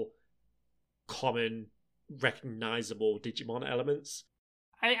real common recognizable Digimon elements.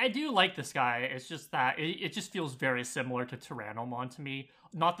 I do like this guy. It's just that it just feels very similar to Tyrannomon to me.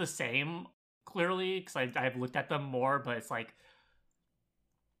 Not the same, clearly, because I've looked at them more, but it's like,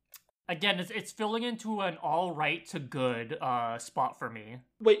 again, it's filling into an all right to good spot for me.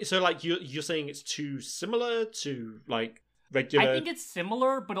 Wait, so like you're saying it's too similar to like regular? I think it's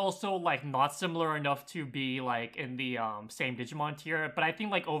similar, but also like not similar enough to be like in the same Digimon tier. But I think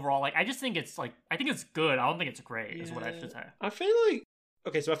like overall, like I just think it's like I think it's good. I don't think it's great, is what I should say. I feel like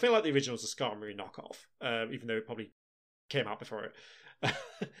so I feel like the original is a Skarmory knockoff, even though it probably came out before it.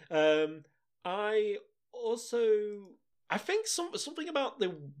 I think something about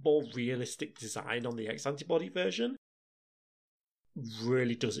the more realistic design on the X Antibody version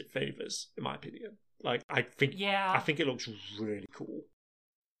really does it favors, in my opinion. Like I think it looks really cool.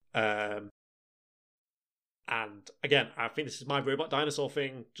 And again, I think this is my robot dinosaur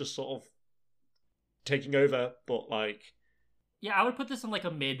thing just sort of taking over, but like, yeah, I would put this in like a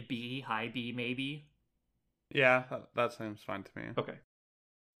mid B, high B, maybe. Yeah, that seems fine to me. Okay.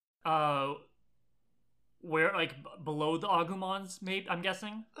 Where like below the Agumons, maybe I'm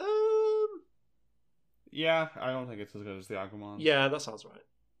guessing. Yeah, I don't think it's as good as the Agumon. Yeah, that sounds right.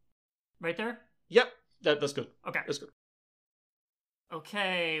 Right there. Yep, that's good. Okay, That's good.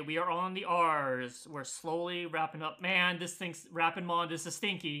 Okay, we are on the R's. We're slowly wrapping up. Man, this thing's Rapidmon. This is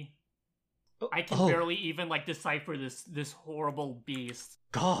stinky. I can barely even like decipher this horrible beast.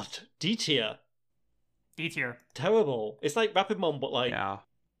 God, D tier. D tier. Terrible. It's like Rapidmon, but like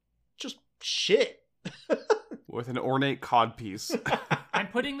just shit. With an ornate codpiece. I'm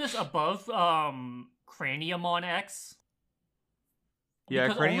putting this above Craniumon X. Yeah,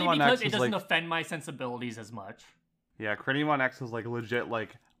 because Craniumon X it doesn't offend my sensibilities as much. Yeah, Craniumon X is like legit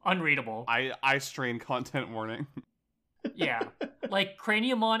like unreadable. I strain content warning. Yeah. Like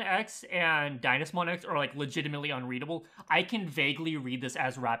Craniumon X and Dynasmon X are like legitimately unreadable. I can vaguely read this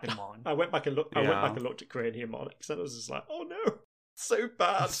as Rapidmon. I went back and looked at Craniumon X and I was just like, oh no. So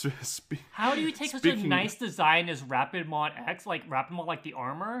bad. How do you take such a nice design as Rapidmon X, like Rapidmon like the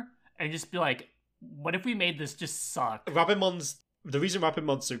armor, and just be like, what if we made this just suck? The reason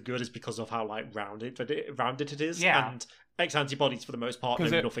Rapidmon's so good is because of how like rounded it is. Yeah. And X Antibodies for the most part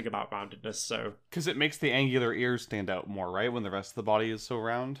know nothing about roundedness, so because it makes the angular ears stand out more, right? When the rest of the body is so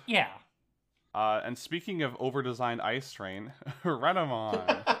round. Yeah. And speaking of over-designed ice strain,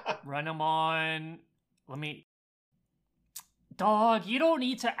 Renamon. Renamon. Let me. Dog, you don't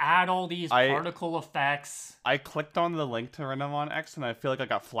need to add all these particle effects. I clicked on the link to Renamon X and I feel like I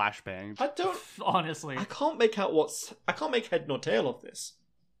got flashbanged. Honestly. I can't make head nor tail of this.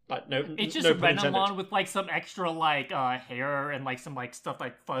 Like it's just Renamon with like some extra like hair and like some like stuff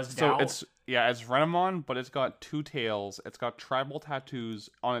like fuzzed out. So it's Renamon, but it's got two tails. It's got tribal tattoos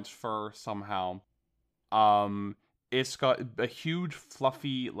on its fur somehow. It's got a huge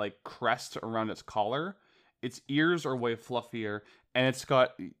fluffy like crest around its collar. Its ears are way fluffier, and it's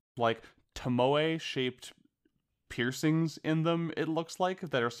got like tomoe-shaped piercings in them. It looks like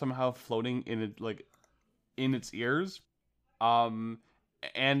that are somehow floating in it, like in its ears. And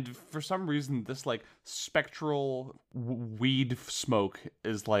for some reason, this like spectral weed smoke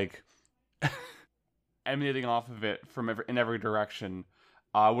is like emanating off of it from in every direction,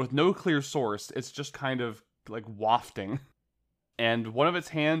 with no clear source. It's just kind of like wafting. And one of its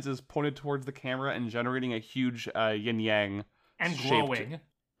hands is pointed towards the camera and generating a huge yin-yang. And glowing.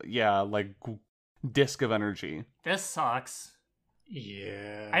 Like disc of energy. This sucks.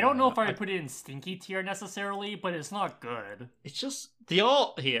 Yeah. I don't know if I would put it in stinky tier necessarily, but it's not good. It's just the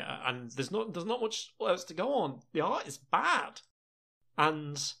art here, and there's not much else to go on. The art is bad.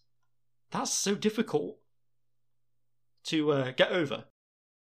 And that's so difficult to get over.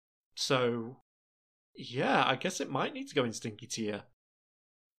 So yeah, I guess it might need to go in stinky tier.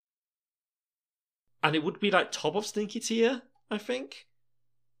 And it would be like top of stinky tier, I think.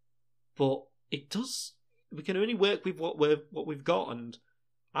 But it does. We can only work with what we've got, and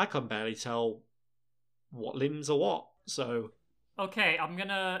I can barely tell what limbs are what. So okay, I'm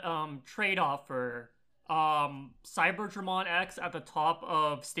gonna trade off for Cyberdramon X at the top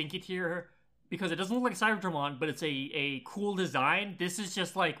of stinky tier. Because it doesn't look like Cyberdramon, but it's a cool design. This is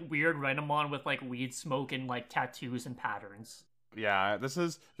just like weird Renamon with like weed smoke and like tattoos and patterns. Yeah, this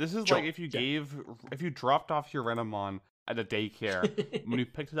is like if you dropped off your Renamon at a daycare, when you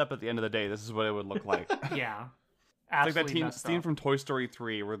picked it up at the end of the day, this is what it would look like. Yeah. It's like that scene from Toy Story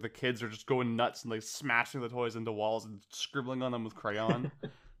 3 where the kids are just going nuts and like smashing the toys into walls and scribbling on them with crayon.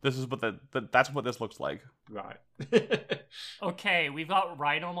 This is what that's what this looks like. Right. Okay, we've got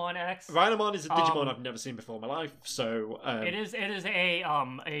Rhinomon X. Rhinomon is a Digimon I've never seen before in my life, so it is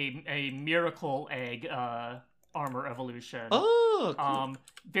a miracle egg armor evolution. Oh, cool.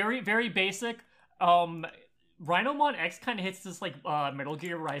 Very very basic. Rhinomon X kind of hits this like Metal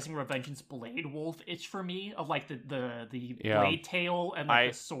Gear Rising: Revengeance Blade Wolf itch for me of like the blade tail and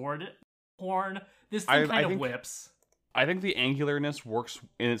like the sword horn. This thing kind of whips. I think the angularness works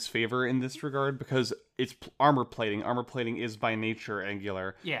in its favor in this regard because it's armor plating. Armor plating is by nature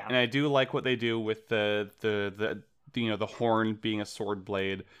angular. Yeah. And I do like what they do with the horn being a sword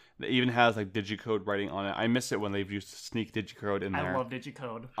blade. That even has like digicode writing on it. I miss it when they've used sneak digicode in there. I love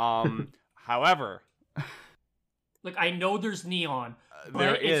digicode. However, like I know there's neon,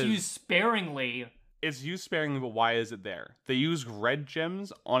 but it's used sparingly. It's used sparingly, but why is it there? They use red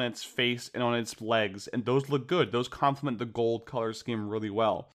gems on its face and on its legs, and those look good. Those complement the gold color scheme really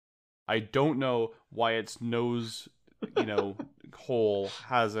well. I don't know why its nose, hole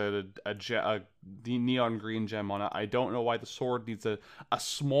has a neon green gem on it. I don't know why the sword needs a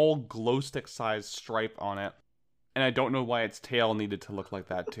small glow stick sized stripe on it. And I don't know why its tail needed to look like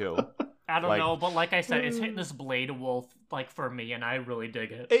that too. I don't know, but like I said, it's hitting this Blade Wolf like for me, and I really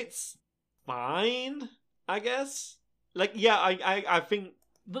dig it. It's fine, I guess. Like, yeah, I think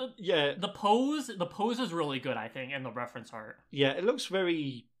the pose is really good, I think, in the reference art. Yeah, it looks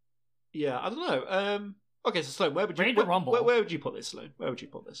very. Yeah, I don't know. Okay, so Sloan, where would you put this, Sloan? Where would you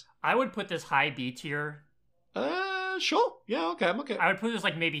put this? I would put this high B tier. Sure. Yeah, okay, I'm okay. I would put this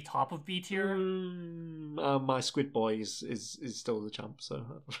like maybe top of B tier. My Squid Boy is still the champ, so.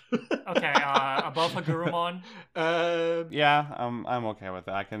 Okay, above Hagurumon. Yeah, I'm okay with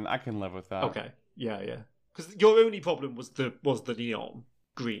that. I can live with that. Okay. Yeah. Because your only problem was the neon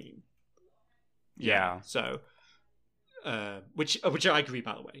green. Yeah. So. Which I agree,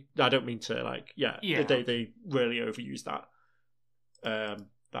 by the way. I don't mean to like. Yeah. They really overuse that.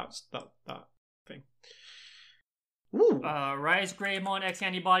 That's that thing. Ooh. Rise Greymon X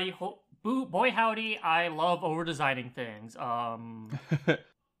Antibody. Boy howdy, I love over designing things. Why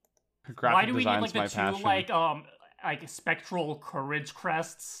do we need like the two like spectral courage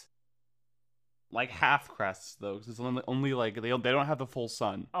crests? Like half crests though, because it's only like they don't have the full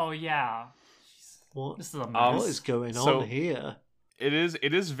sun. Oh yeah. What? This is a mess. What is going on here? It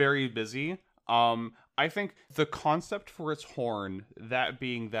is very busy. I think the concept for its horn, that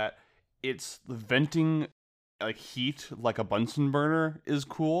being that it's venting like heat like a Bunsen burner, is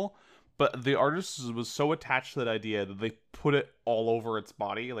cool. But the artist was so attached to that idea that they put it all over its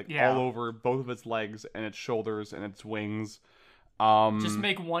body, all over both of its legs and its shoulders and its wings. Just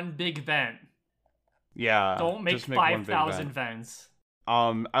make one big vent. Yeah. Don't make 5,000 vents.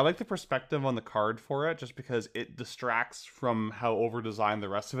 I like the perspective on the card for it, just because it distracts from how over-designed the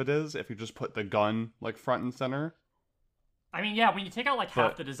rest of it is if you just put the gun like front and center. I mean, yeah, when you take out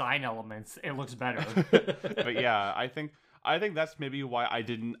half the design elements, it looks better. But yeah, I think that's maybe why I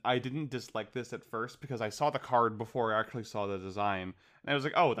didn't dislike this at first, because I saw the card before I actually saw the design, and I was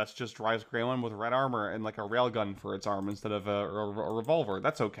like, oh, that's just Rise Greymon with red armor and like a railgun for its arm instead of a revolver.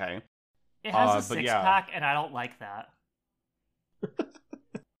 That's okay. It has a six-pack, and I don't like that.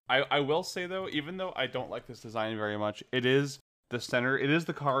 I will say though, even though I don't like this design very much, it is the center. It is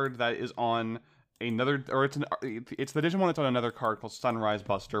the card that is on another, or it's the Digimon that's on another card called Sunrise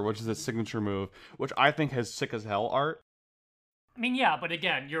Buster, which is its signature move, which I think has sick as hell art. I mean, yeah, but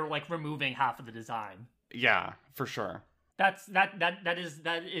again, you're like removing half of the design. Yeah, for sure. That's not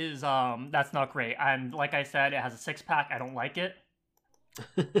great. And like I said, it has a six-pack. I don't like it.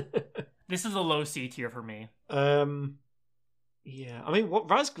 This is a low C tier for me. Yeah, I mean, what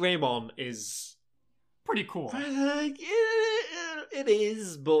Rise Greymon is pretty cool. It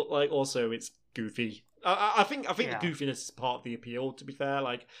is, but like also it's goofy. I think the goofiness is part of the appeal. To be fair,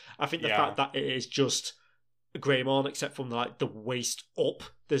 like I think the fact that it is just Greymon, except from like the waist up,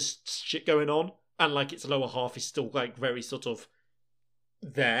 there's shit going on, and like its lower half is still like very sort of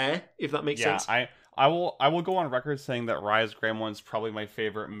there. If that makes sense. I will go on record saying that Rise Greymon is probably my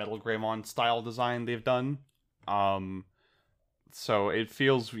favorite Metal Greymon style design they've done. So it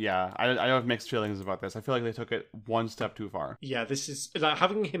feels, I have mixed feelings about this. I feel like they took it one step too far. Yeah, this is like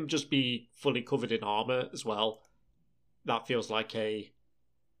having him just be fully covered in armor as well. That feels like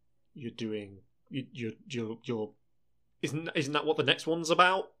you're isn't that what the next one's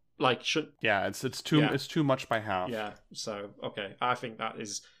about? Like, it's too much by half. Yeah. So okay, I think that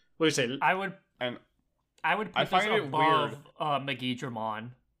is. What do you say? I would put this above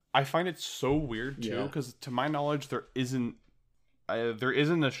Magidramon. I find it so weird too, because to my knowledge, there isn't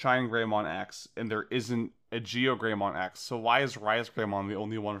a Shine Greymon X, and there isn't a Geogreymon X. So why is Rise Greymon the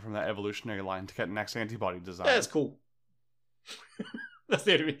only one from that evolutionary line to get an X antibody design? Yeah, it's cool. That's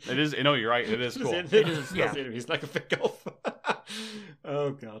the only reason. It is. No, you're right. It is cool. It is, That's yeah. the only reason I can think of.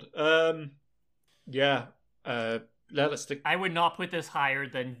 Oh god. Yeah. Let's stick. I would not put this higher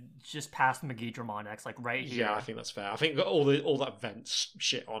than just past Megidramon X, like right here. Yeah, I think that's fair. I think all that vent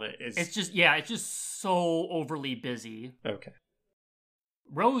shit on it is. It's just so overly busy. Okay.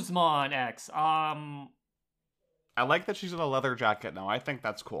 Rosemon X. I like that she's in a leather jacket now. I think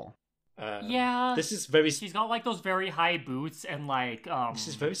that's cool. Yeah. This is very. She's got like those very high boots and like This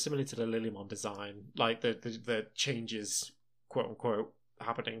is very similar to the Lilymon design, like the changes, quote unquote,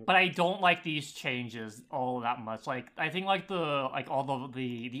 happening. But I don't like these changes all that much. Like I think like all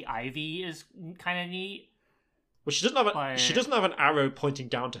the ivy is kind of neat. Well, she doesn't have an arrow pointing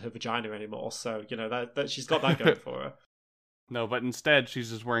down to her vagina anymore, so you know that she's got that going for her. No, but instead she's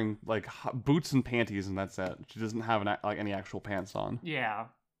just wearing like boots and panties, and that's it. She doesn't have like any actual pants on. Yeah.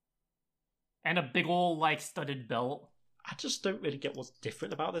 And a big old like studded belt. I just don't really get what's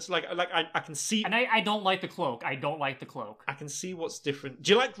different about this. I can see, And I don't like the cloak. I don't like the cloak. I can see what's different.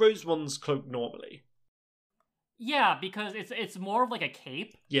 Do you like Rosemon's cloak normally? Yeah, because it's more of like a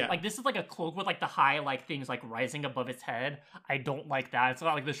cape. Yeah. Like this is like a cloak with like the high like things like rising above its head. I don't like that. It's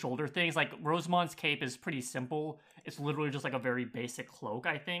not like the shoulder things. Like Rosemon's cape is pretty simple. It's literally just like a very basic cloak,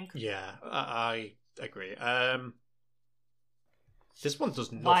 I think. Yeah, I agree. This one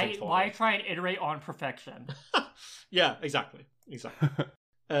does nothing for Why me. try and iterate on perfection? Yeah, exactly.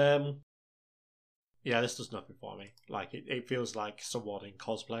 Yeah, this does nothing for me. Like it feels like someone in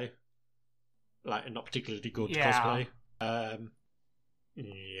cosplay, like not particularly good Yeah. cosplay.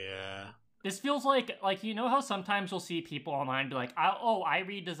 Yeah. This feels like you know how sometimes you'll see people online be like, I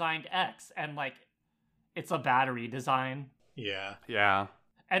redesigned X, and like it's a battery design. Yeah. Yeah.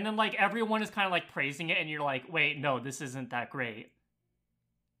 And then like everyone is kind of like praising it, and you're like, wait, no, this isn't that great.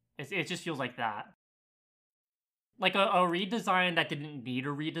 It just feels like that. Like a redesign that didn't need a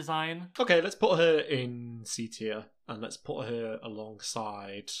redesign. Okay, let's put her in C tier, and let's put her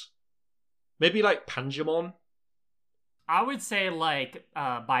alongside maybe like Pangemon. I would say like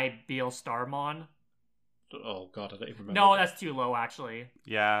by Beal Starmon. Oh god, I don't even remember. No, that's too low actually.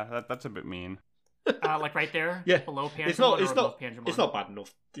 Yeah, that's a bit mean. Like right there, Yeah. below Pangemon It's not. or It's above not. Pangemon. It's not bad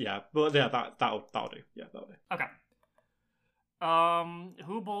enough. Yeah, but yeah, that'll do. Yeah, that'll do. Okay.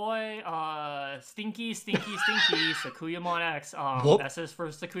 Who boy? Stinky, Sakuyamon X. What? S is for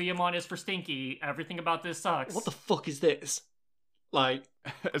Sakuyamon, is for Stinky. Everything about this sucks. What the fuck is this? Like,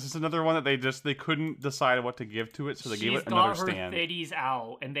 Is this another one that they couldn't decide what to give to it, so they gave it She's another got her stand. thitties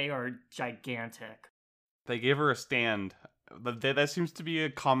out, and they are gigantic. They gave her a stand. That seems to be a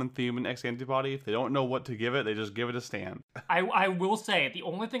common theme in X Antibody. If they don't know what to give it, they just give it a stand. I will say, the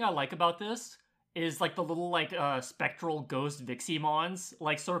only thing I like about this is like the little like spectral ghost Viximons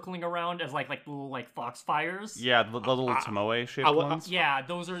like circling around as like little like foxfires. Yeah, the little Tomoe shaped ones. Yeah,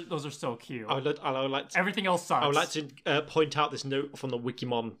 those are so cute. I would like to, Everything else sucks. I would like to point out this note from the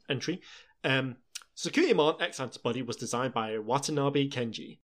Wikimon entry. Tsukuyamon X Antibody was designed by Watanabe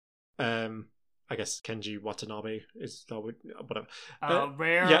Kenji. I guess Kenji Watanabe is whatever.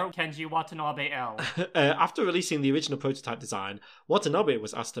 Rare yeah. Kenji Watanabe L. After releasing the original prototype design, Watanabe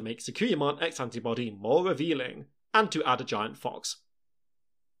was asked to make Tsukuyamon X Antibody more revealing and to add a giant fox.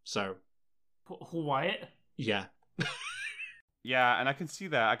 So, What? yeah. Yeah, and I can see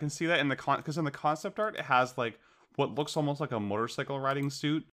that. I can see that in the because in the concept art it has like what looks almost like a motorcycle riding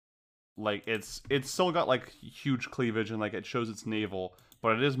suit. Like it's still got like huge cleavage and like it shows its navel,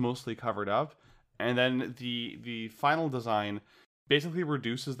 but it is mostly covered up. And then the final design basically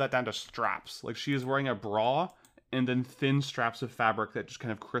reduces that down to straps. Like she is wearing a bra and then thin straps of fabric that just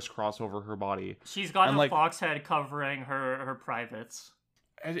kind of crisscross over her body. She's got and a like, fox head covering her privates.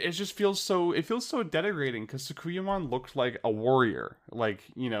 It just feels so denigrating because Tsukuyamon looked like a warrior. Like,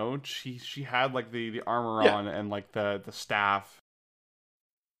 you know, she had like the armor on and like the staff.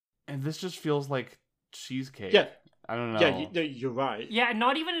 And this just feels like cheesecake. Yeah. I don't know. Yeah, you're right. Yeah,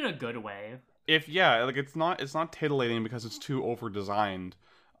 not even in a good way. Like it's not titillating because it's too over designed.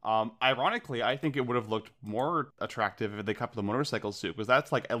 Ironically, I think it would have looked more attractive if they kept the motorcycle suit because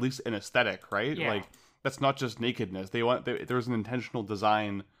that's like at least an aesthetic, right? Yeah. Like that's not just nakedness. There's an intentional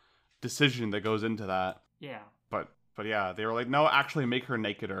design decision that goes into that. Yeah. But yeah, they were like, no, actually make her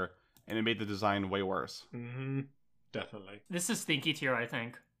nakeder, and it made the design way worse. Mm-hmm. Definitely. This is stinky tier, I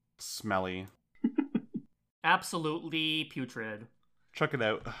think. Smelly. Absolutely putrid. Check it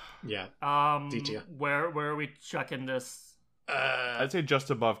out. Yeah. D tier. Where are we chucking this? I'd say just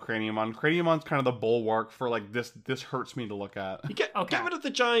above Craniumon. Craniumon's kind of the bulwark for like this hurts me to look at. You get rid of the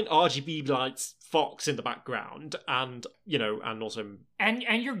giant RGB lights fox in the background, and and also and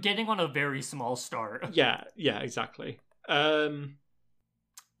you're getting on a very small start. Yeah, exactly.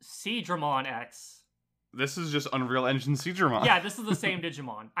 Seadramon X. This is just Unreal Engine Seadramon. Yeah, this is the same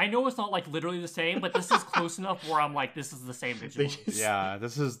Digimon. I know it's not like literally the same, but this is close enough where I'm like, this is the same Digimon. Yeah,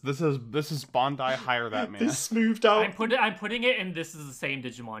 this is Bondi hire that man. They smoothed out. I'm putting it in. This is the same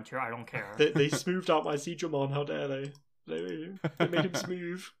Digimon tier. I don't care. They smoothed out my Seadramon. How dare they? They made him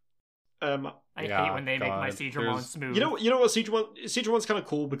smooth. I hate when they make my Seadramon smooth. You know what Seadramon's kind of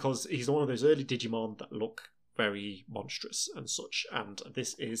cool because he's one of those early Digimon that look very monstrous and such, and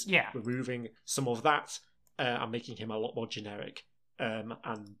this is removing some of that and making him a lot more generic and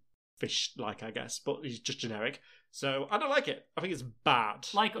fish-like, I guess, but he's just generic. So I don't like it. I think it's bad.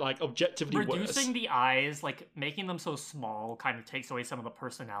 Like objectively reducing worse. the eyes, like making them so small, kind of takes away some of the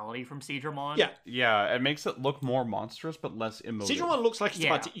personality from Seadramon. Yeah, it makes it look more monstrous but less emotive. Seadramon looks like it's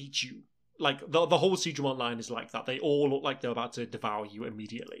about to eat you. Like, the whole Seadramon line is like that. They all look like they're about to devour you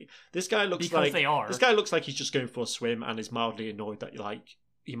immediately. This guy looks because they are. This guy looks like he's just going for a swim and is mildly annoyed that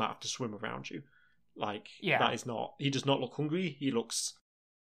he might have to swim around you. That is not. He does not look hungry. He looks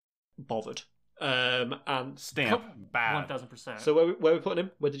bothered. And stamp bad 1000%. So where are we putting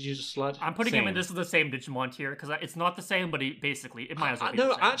him? Where did you just slide? I'm putting him in. This is the same Digimon tier because it's not the same, but it might as well be the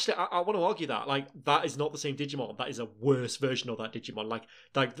same. Actually, I want to argue that that is not the same Digimon. That is a worse version of that Digimon. Like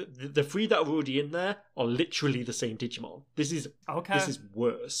the three that are already in there are literally the same Digimon. This is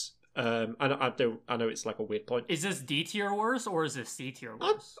worse. And I know it's like a weird point. Is this D tier worse or is this C tier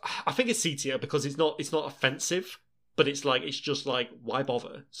worse? I think it's C tier because it's not offensive. But it's just why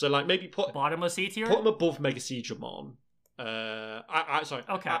bother? So maybe put bottom of C tier. Put him above Mega Seadramon.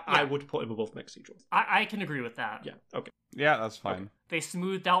 I would put him above Mega Seadramon. I can agree with that. Yeah. Okay. Yeah, that's fine. Okay. They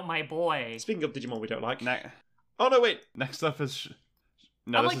smoothed out my boy. Speaking of Digimon, we don't like. Oh no, wait. Next up is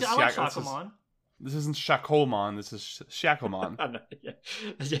I like Shakomon. This isn't Shakomon. This is Shakomon. I know, yeah,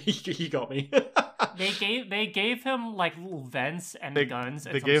 he got me. They gave him little vents and guns.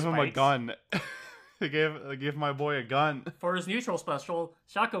 And they gave him a gun. They gave my boy a gun. For his neutral special,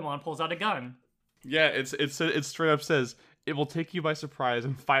 Shakomon pulls out a gun. Yeah, it straight up says, it will take you by surprise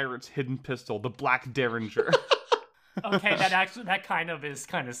and fire its hidden pistol, the Black Derringer. Okay, that kind of is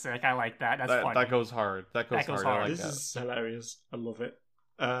kind of sick. I like that. That's funny. That goes hard. That goes hard. I like this is hilarious. I love it.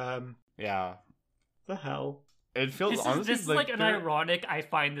 Yeah. The hell? It feels this is like an ironic. I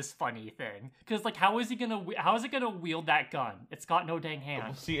find this funny thing because how is it gonna wield that gun? It's got no dang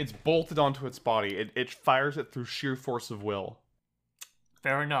hand. See, it's bolted onto its body. It fires it through sheer force of will.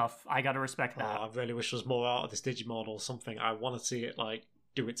 Fair enough. I gotta respect that. I really wish there was more out of this Digimon or something. I want to see it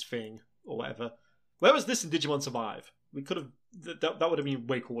do its thing or whatever. Where was this in Digimon Survive? We could have that would have been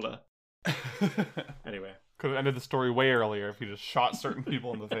way cooler. Anyway. Could have ended the story way earlier if you just shot certain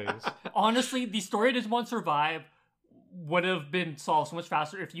people in the face. Honestly, the story of Digimon Survive would have been solved so much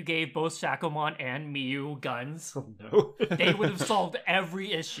faster if you gave both Shakomon and Miyu guns. Oh no. They would have solved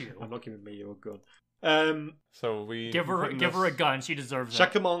every issue. I'm not giving Miyu a gun. So we give her a gun. She deserves it.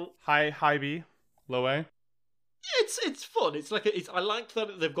 Shakomon. High B, low A. It's fun. I like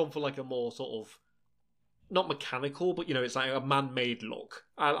that they've gone for a more sort of not mechanical, but it's like a man-made look.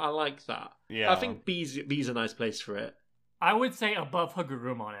 I like that. Yeah. I think B's a nice place for it. I would say above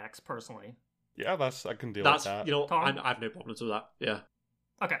Hagurumon X personally. Yeah, I can deal with that. I have no problems with that. Yeah.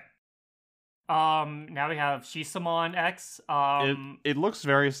 Okay. Now we have Shisamon X. It looks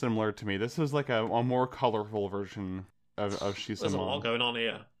very similar to me. This is a more colorful version of Shisamon. There's a lot going on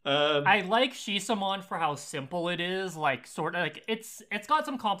here. I like Shisamon for how simple it is. It's got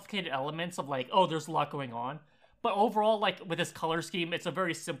some complicated elements of there's a lot going on. But overall, with this color scheme, it's a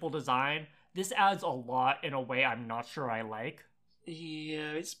very simple design. This adds a lot in a way I'm not sure I like.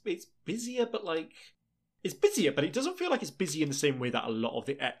 Yeah, it's busier, but it's busier, but it doesn't feel like it's busy in the same way that a lot of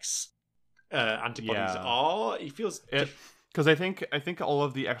the X antibodies are. It feels because I think all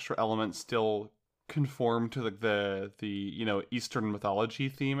of the extra elements still conform to the Eastern mythology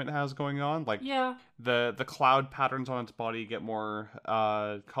theme it has going on. The cloud patterns on its body get more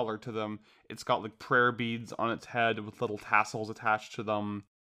color to them. It's got prayer beads on its head with little tassels attached to them.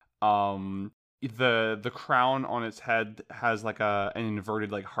 The crown on its head has an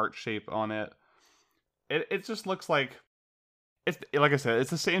inverted heart shape on it. It just looks like it's like I said, it's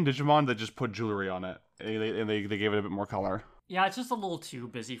the same Digimon that just put jewelry on it. And they gave it a bit more color. Yeah, it's just a little too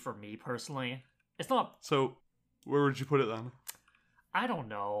busy for me personally. It's not. So, where would you put it then? I don't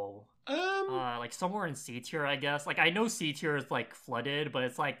know. Somewhere in C tier, I guess. I know C tier is flooded, but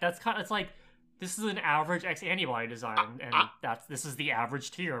it's This is an average X antibody design, and this is the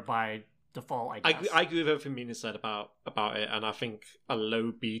average tier by default, I guess. I agree with everything Mina said about it, and I think a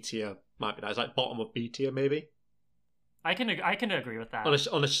low B tier might be nice, like bottom of B tier maybe. I can agree with that.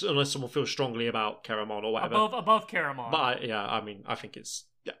 Unless someone feels strongly about Keramon or whatever. Above Keramon. But I think it's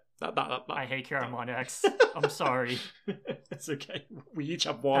that. I hate Keramon X. I'm sorry. It's okay. We each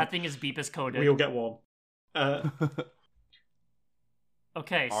have one. That thing is Beepus coded. We all get one.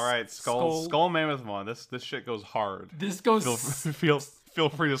 Okay. All right, Skull Mammothmon. This shit goes hard. This goes. Feel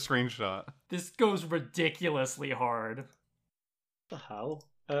free to screenshot. This goes ridiculously hard. The hell?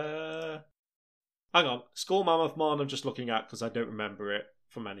 Hang on. Skull Mammothmon. I'm just looking at because I don't remember it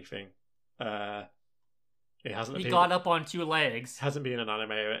from anything. It hasn't. He got up on 2 legs. Hasn't been an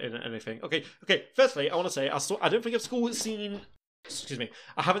anime or in anything. Okay. Firstly, I want to say I don't think I've seen. Excuse me.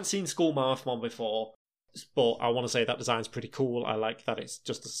 I haven't seen Skull Mammothmon before. But I want to say that design's pretty cool. I like that it's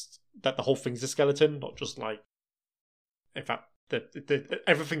just that the whole thing's a skeleton, not just like. In fact,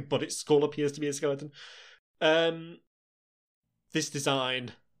 everything but its skull appears to be a skeleton. This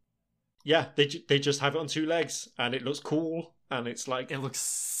design, yeah, they just have it on 2 legs, and it looks cool, and it's like it looks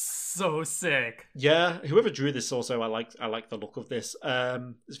so sick. Yeah, whoever drew this also, I like the look of this.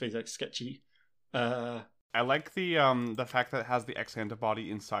 It's very like sketchy. I like the fact that it has the X antibody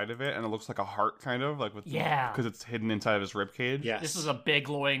inside of it, and it looks like a heart, kind of like because it's hidden inside of his ribcage. Yes. This is a big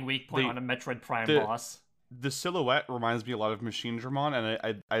glowing weak point on a Metroid Prime boss. The silhouette reminds me a lot of Machine Dramon,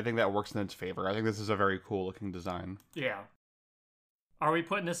 and I think that works in its favor. I think this is a very cool looking design. Yeah. Are we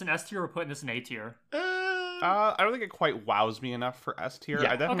putting this in S tier or putting this in A tier? I don't think it quite wows me enough for S tier.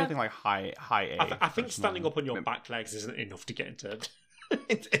 Yeah. I definitely think like high A. I think standing up on your back legs isn't enough to get into.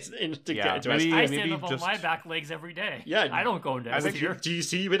 Get into maybe, I stand up on my back legs every day. Yeah, I don't go into S tier. Do you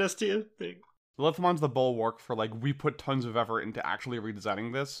see you in S tier? Lilithmon's the bulwark for like we put tons of effort into actually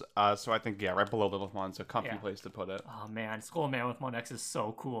redesigning this. So I think right below Lilithmon's a comfy place to put it. Oh man, Skull Mammothmon X is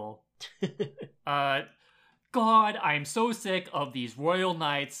so cool. God, I am so sick of these Royal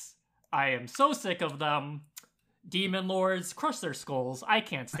Knights. I am so sick of them. Demon Lords, crush their skulls. I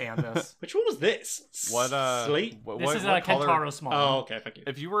can't stand this. Which one was this? What Slate? This is a Kentaro Small. Oh, okay, thank you.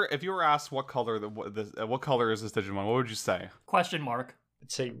 If you were asked what color what color is this Digimon, what would you say? Question mark.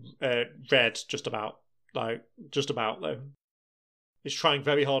 I'd say red, just about though. It's trying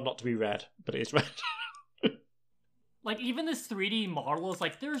very hard not to be red, but it is red. Like even this 3D model is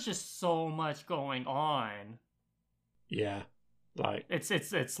like there's just so much going on. Yeah, like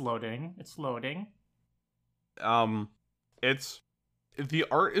it's loading. It's loading. It's the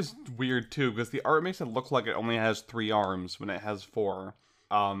art is weird too because the art makes it look like it only has 3 arms when it has 4.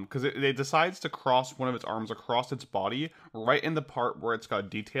 Because it decides to cross one of its arms across its body right in the part where it's got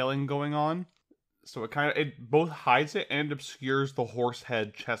detailing going on. So it both hides it and obscures the horse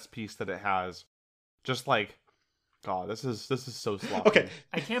head chest piece that it has. Just like, God, this is so sloppy. Okay,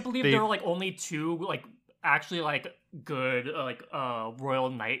 I can't believe there are like only 2 like actually like good Royal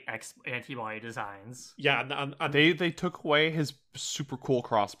Knight X antibody designs. Yeah, and they took away his super cool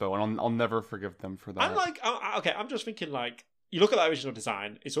crossbow, and I'll never forgive them for that. I'm like, okay, I'm just thinking like, you look at that original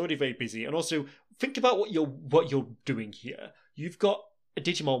design; it's already very busy, and also think about what you're doing here. You've got a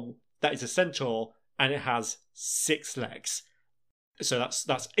Digimon that is a centaur, and it has 6 legs, so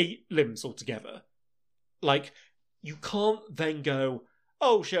that's 8 limbs altogether. Like, you can't then go,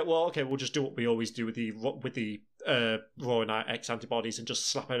 oh shit, well, okay, we'll just do what we always do with the Royal Knight X antibodies and just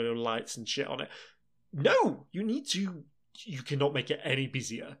slap a little lights and shit on it. No, you cannot make it any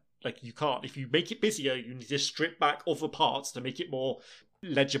busier. Like, you can't. If you make it busier, you need to strip back other parts to make it more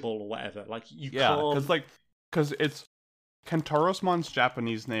legible or whatever. Like, you can't. Yeah, because it's Kentarosmon's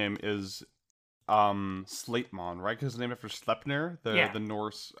Japanese name is Slatemon, right? Because it's named after Sleipnir, the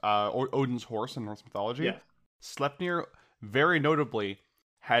Norse Odin's horse in Norse mythology. Yeah. Sleipnir, very notably,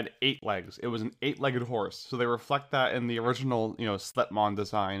 had 8 legs. It was an 8-legged horse. So they reflect that in the original, Sleipmon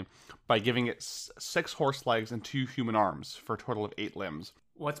design by giving it 6 horse legs and 2 human arms for a total of 8 limbs.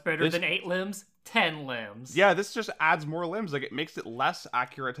 What's better than 8 limbs? 10 limbs. Yeah, this just adds more limbs. Like, it makes it less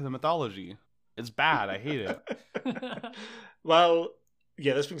accurate to the mythology. It's bad. I hate it. Well,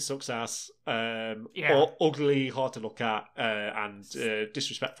 yeah, this thing sucks ass. Ugly, hard to look at, and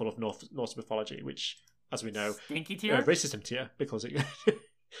disrespectful of Norse mythology, which, as we know, stinky tier, racism tier, because it.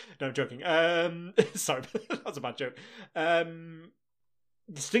 No, I'm joking. Sorry, that's a bad joke. The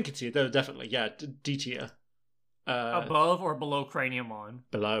stinky tier, though, definitely, yeah, D tier. Above or below Craniumon?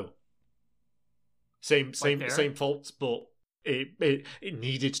 Below. Same faults, but it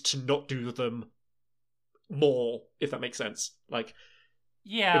needed to not do them more, if that makes sense. Like,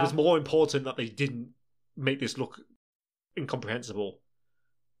 yeah, it was more important that they didn't make this look incomprehensible.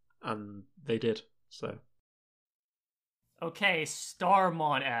 and they did. So Okay,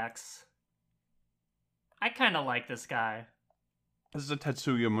 Starmon X. I kind of like this guy. This is a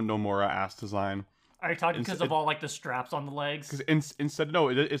Tetsuya Nomura ass design. Are you talking because of all like the straps on the legs? Because instead, no,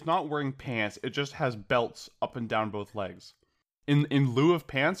 it's not wearing pants. It just has belts up and down both legs. In lieu of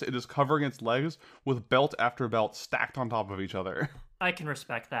pants, it is covering its legs with belt after belt stacked on top of each other. I can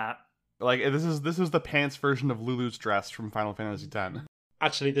respect that. Like this is the pants version of Lulu's dress from Final Fantasy X.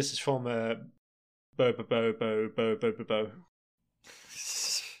 actually, this is from Bo.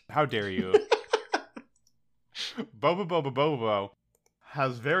 How dare you? Bobo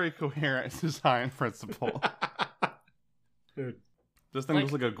has very coherent design principle. Dude. This thing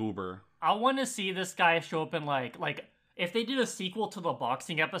looks like a goober. I want to see this guy show up in like if they did a sequel to the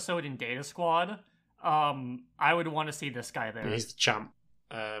boxing episode in Data Squad. I would want to see this guy there. He's the champ.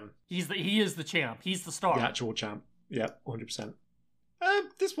 He is the champ. He's the star. The actual champ. Yeah, 100%.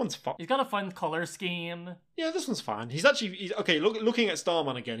 This one's fine. He's got a fun color scheme. Yeah, this one's fine. He's okay. Looking at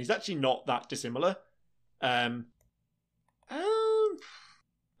Starman again, he's actually not that dissimilar. I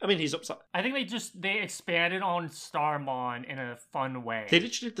mean, he's upside. I think they expanded on Starmon in a fun way. They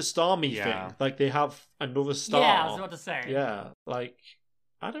literally did the Star Me thing. Like they have another star. Yeah, I was about to say. Yeah, like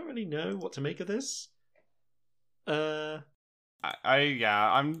I don't really know what to make of this. I'm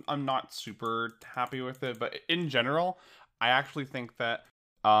not super happy with it, but in general, I actually think that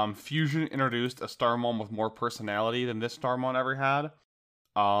Fusion introduced a Starmon with more personality than this Starmon ever had.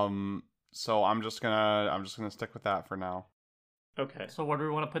 So I'm just gonna stick with that for now. Okay. So where do we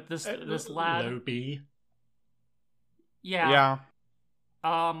want to put this lad? Low B. Yeah.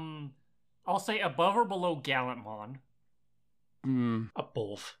 I'll say above or below Gallantmon.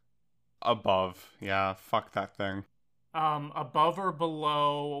 Above. Yeah, fuck that thing. Above or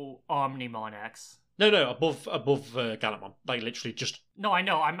below Omnimon X. No, above Gallantmon. Like literally just. No, I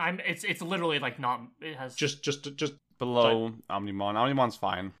know. It's literally like not. It has just below like, Omnimon. Omnimon's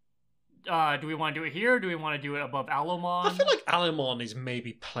fine. Do we want to do it here? Or do we want to do it above Alomon? I feel like Alomon is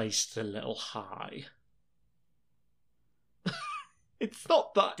maybe placed a little high. It's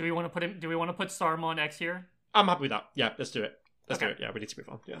not that. Do we want to put Starmon X here? I'm happy with that. Yeah, let's do it. Let's do it. Yeah, we need to move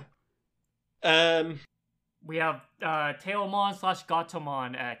on. Yeah. We have Tailmon /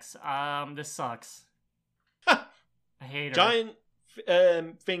 Gatomon X. This sucks. I hate her. Giant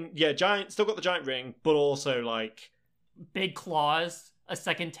thing. Yeah, giant. Still got the giant ring, but also like big claws. A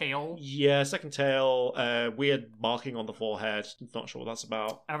second tail. Yeah, second tail. Weird marking on the forehead. Not sure what that's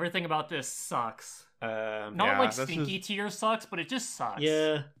about. Everything about this sucks. Not like Stinky Tier sucks, but it just sucks.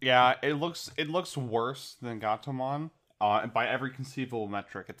 Yeah. Yeah, it looks worse than Gatomon. By every conceivable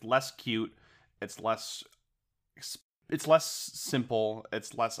metric. It's less cute. It's less simple.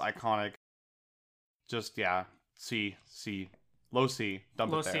 It's less iconic. Just C. Low C.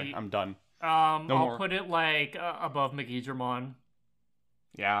 Dump it there. I'm done. I'll put it like above Megidramon.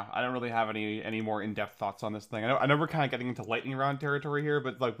 Yeah, I don't really have any more in-depth thoughts on this thing. I know we're kind of getting into lightning round territory here,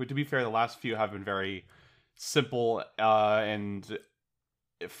 but like to be fair, the last few have been very simple and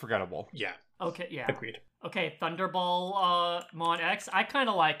forgettable. Yeah. Okay. Yeah. Agreed. Okay, Thunderball Mon X. I kind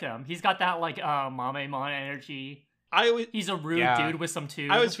of like him. He's got that like Mamemon energy. He's a rude dude with some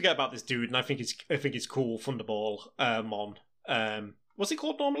tube. I always forget about this dude, and I think it's cool. Thunderball Mon. What's he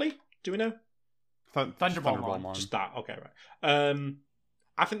called normally? Do we know? Thunderball Mon. Just that. Okay, right.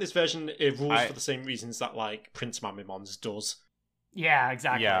 I think this version rules for the same reasons that like Prince Mamemon's does. Yeah,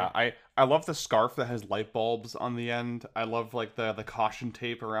 exactly. Yeah, I love the scarf that has light bulbs on the end. I love like the caution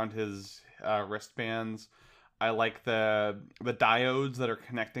tape around his wristbands. I like the diodes that are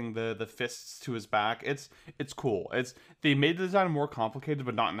connecting the fists to his back. It's cool. They made the design more complicated,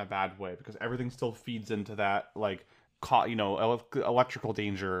 but not in a bad way, because everything still feeds into that like electrical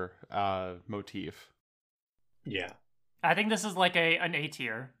danger motif. Yeah. I think this is like an A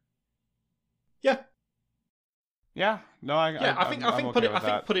tier. Yeah. Yeah. No, I think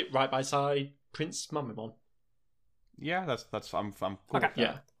put it right by side Prince Mamemon. Yeah, that's I'm cool with that.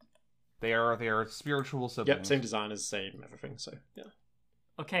 Yeah. They are spiritual siblings. Yep, same designers, same everything, so yeah.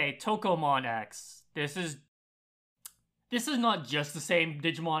 Okay, Tokomon X. This is not just the same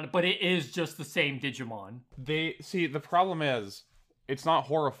Digimon, but it is just the same Digimon. The problem is it's not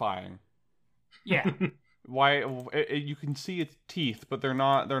horrifying. Yeah. Why you can see its teeth, but they're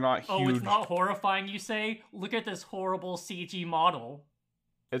not huge. Oh, it's not horrifying, you say? Look at this horrible CG model.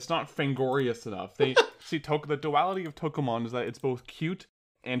 It's not Fangorious enough. They see the duality of Tokomon is that it's both cute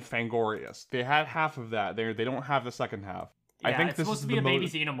and Fangorious. They had half of that. They don't have the second half. Yeah, I think it's this supposed is to be a baby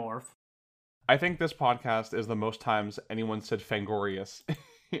xenomorph. I think this podcast is the most times anyone said Fangorious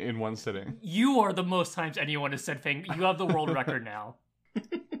in one sitting. You are the most times anyone has said You have the world record now.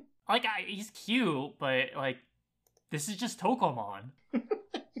 Like, he's cute, but like, this is just Tokomon.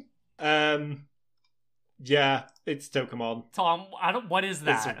 Yeah, it's Tokomon. Tom, what is It's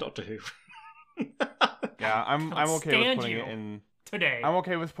that? Doctor Who. Yeah, I'm okay with stand putting you it in. Today. I'm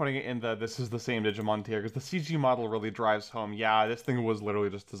okay with putting it in the this is the same Digimon tier because the CG model really drives home. Yeah, this thing was literally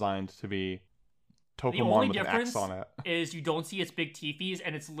just designed to be The only Tokomon with an difference X on it. is you don't see its big teethies,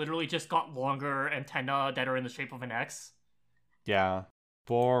 and it's literally just got longer antennae that are in the shape of an X. Yeah,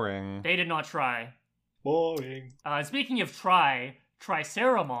 boring. They did not try. Boring. Speaking of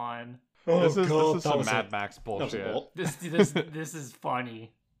Triceramon. Oh This is god, some that Mad Max was a bullshit. lot. This is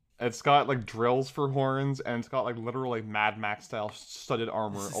funny. It's got like drills for horns, and it's got like literal like Mad Max style studded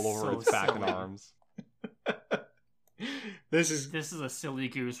armor This is all over so its back and silly. arms. This is This is a silly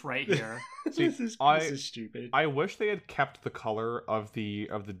goose right here. See, this is stupid. I wish they had kept the color of the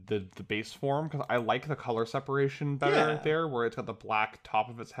base form because I like the color separation better Yeah. there, where it's got the black top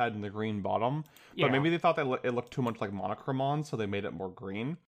of its head and the green bottom. Yeah. But maybe they thought that it looked too much like Monochromon, so they made it more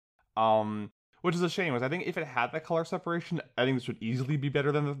green. Which is a shame, because I think if it had that color separation, I think this would easily be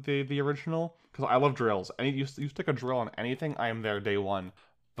better than the original. Because I love drills. You stick a drill on anything, I am there day one.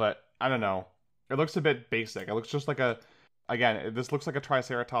 But I don't know. It looks a bit basic. It looks just like this looks like a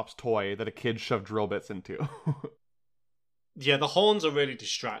Triceratops toy that a kid shoved drill bits into. Yeah, the horns are really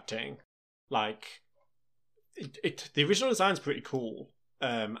distracting. Like, the original design's pretty cool,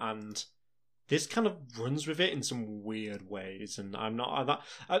 and this kind of runs with it in some weird ways. And I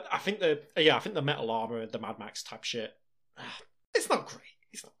think the metal armor, the Mad Max type shit, it's not great.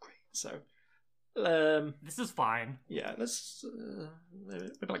 It's not great. So, This is fine. yeah, let's maybe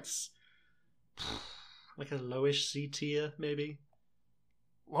like a lowish C tier, maybe.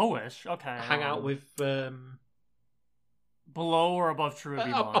 Lowish, okay. Hang out with below or above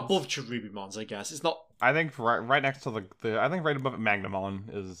Cherubimons? above Cherubimons, I guess. It's not I think right next to I think right above Magnamon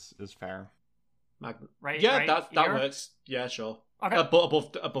is fair. Right? Yeah, right that here? works. Yeah, sure. Okay.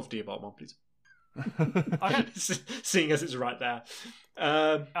 Above Diabotmon, please. Okay. Seeing as it's right there.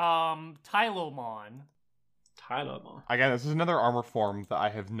 Tylomon. Tylermon. Again, this is another armor form that I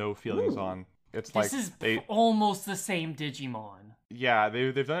have no feelings Ooh. on. It's This like is they almost the same Digimon. yeah,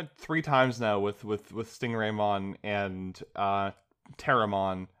 they've done it 3 times now with Stingraymon and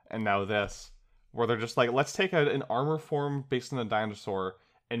Terramon, and now this, where they're just like, let's take an armor form based on a dinosaur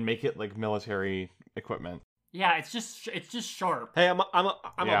and make it like military equipment. Yeah, it's just sharp. Hey, I'm a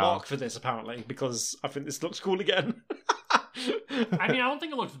Yeah. mark for this apparently because I think this looks cool again. I mean, I don't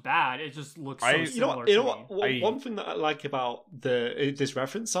think it looks bad. It just looks so You you know similar what? You know to what? me. One thing that I like about this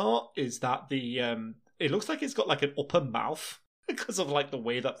reference art is that it looks like it's got like an upper mouth because of like the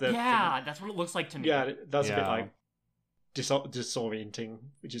way that they're Yeah, that's what it looks like to me. yeah, that's a bit Yeah. like disorienting,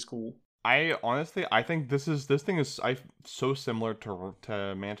 which is cool. I think this thing is so similar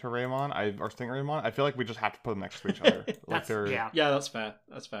to Manta Raymon or Stingraymon. I feel like we just have to put them next to each other. Like That's they're Yeah, that's fair.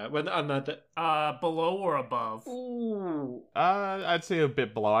 That's fair. Below or above? Ooh. I'd say a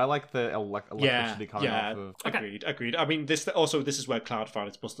bit below. I like the electricity coming off of. Okay. Agreed. I mean, this is where Cloud found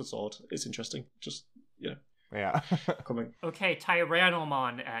its Buster Sword. It's interesting. Just Yeah. coming. Okay,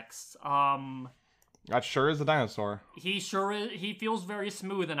 Tyrannomon X. That sure is a dinosaur. He sure is. He feels very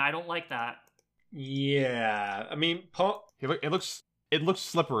smooth, and I don't like that. Yeah, I mean, It looks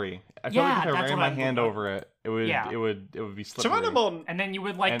slippery. I feel Yeah, like if I that's ran what my I'm hand looking- over it, it would Yeah. it would be slippery. Tyrannomon. And then you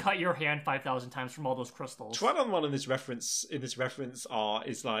would And- cut your hand 5,000 times from all those crystals. Tyrannomon in this reference art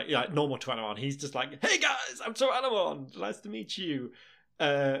is like normal Tyrannomon. He's just like, hey guys, I'm Tyrannomon. Nice to meet you.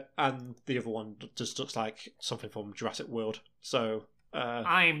 And the other one just looks like something from Jurassic World. So.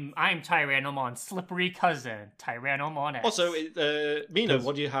 I'm Tyrannomon slippery cousin, Tyrannomon X. Also, Mina,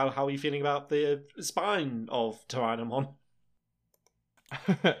 Because- how are you feeling about the spine of Tyrannomon?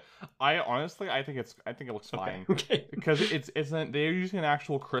 I think it looks fine. Okay. Because they're using an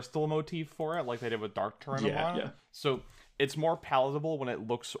actual crystal motif for it, like they did with Dark Tyrannomon. Yeah. So it's more palatable when it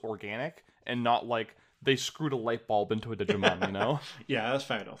looks organic and not like they screwed a light bulb into a Digimon, you know? Yeah, that's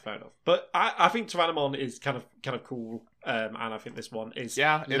fair enough. But I think Tyrannomon is kind of cool, and I think this one is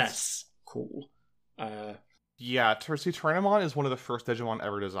less cool. Yeah, Tyrannomon is one of the first Digimon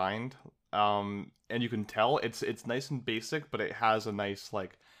ever designed. And you can tell it's nice and basic, but it has a nice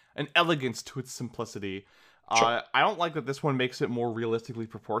an elegance to its simplicity. Sure. I don't like that this one makes it more realistically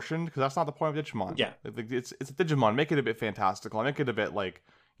proportioned because that's not the point of Digimon. Yeah. It's a Digimon. Make it a bit fantastical. Make it a bit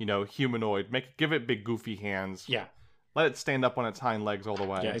humanoid. Give it big goofy hands. Yeah. Let it stand up on its hind legs all the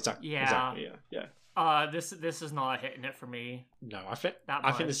way. Yeah, exactly. Yeah. Exactly, yeah. This is not hitting it for me. No, I think That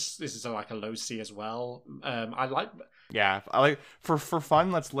this is like a low C as well. I like. Yeah, I like for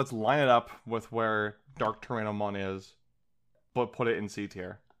fun. Let's line it up with where Dark Tyrannomon is, but put it in C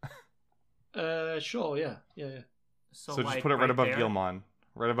tier. Sure, yeah. So, So just like, put it right above there? Gilmon.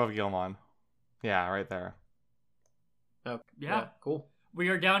 Right above Gilmon. Yeah, right there. Yeah. Cool. We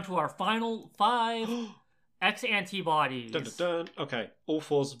are down to our final 5 X antibodies. Dun, dun, dun. Okay, all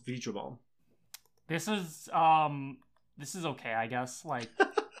fours Vidramon. This is okay, I guess. Like,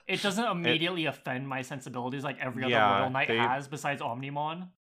 it doesn't immediately offend my sensibilities like every other Royal Knight has, besides Omnimon.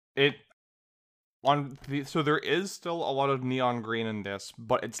 So there is still a lot of neon green in this,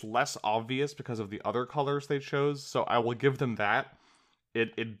 but it's less obvious because of the other colors they chose, so I will give them that.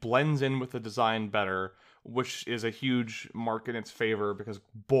 It blends in with the design better, which is a huge mark in its favor, because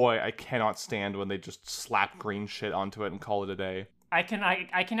boy, I cannot stand when they just slap green shit onto it and call it a day. I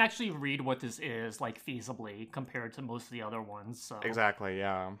can actually read what this is, like, feasibly compared to most of the other ones. So Exactly,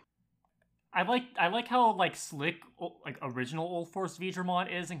 yeah. I like how, like, slick, like, original Old Force Vidramon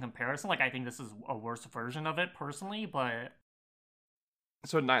is in comparison. Like, I think this is a worse version of it personally, but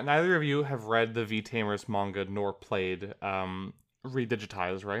So neither of you have read the V-Tamers manga nor played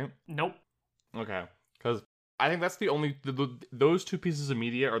Redigitize, right? nope. Okay, because I think that's the only those two pieces of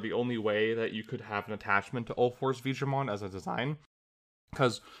media are the only way that you could have an attachment to All Force Vidramon as a design.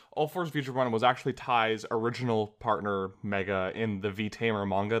 Because All Force Vidramon was actually Tai's original partner Mega in the V-Tamer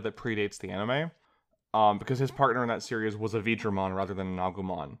manga that predates the anime. Because his partner in that series was a Vidramon rather than an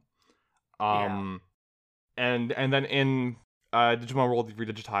Agumon. And then in Digimon World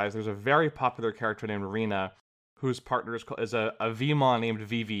Redigitized, there's a very popular character named Rina, whose partner is a Vmon named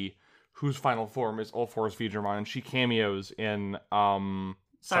Vivi, whose final form is All Force Vidramon, and she cameos in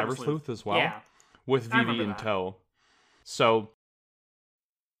Cyber Sleuth as well, with Vivi in tow. So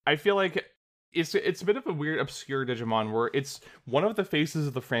I feel like it's a bit of a weird, obscure Digimon where it's one of the faces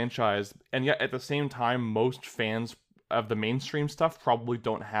of the franchise, and yet at the same time, most fans of the mainstream stuff probably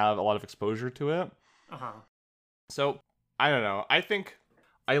don't have a lot of exposure to it. So I don't know. I think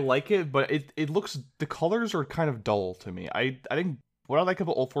I like it, but it looks, the colors are kind of dull to me. I think what I like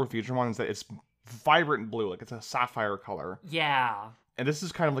about All Four Digimon is that it's vibrant blue, like it's a sapphire color. Yeah. And this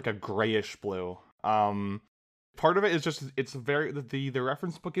is kind of like a grayish blue. Part of it is just it's very the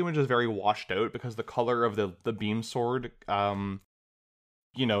reference book image is very washed out because the color of the beam sword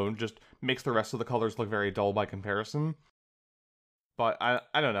just makes the rest of the colors look very dull by comparison. But I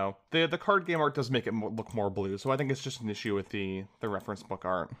don't know. The card game art does make it look more blue, so I think it's just an issue with the reference book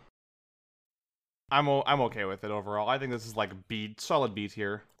art. I'm okay with it overall. I think this is like solid B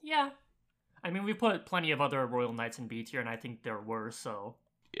tier. Yeah. I mean, we put plenty of other Royal Knights in B tier, and I think they're worse, so.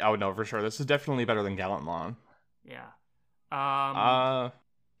 Oh no, for sure. This is definitely better than Gallantmon. Yeah. I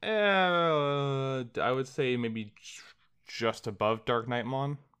would say maybe just above Dark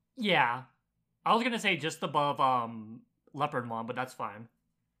Knightmon. Yeah. I was gonna say just above Leopardmon, but that's fine.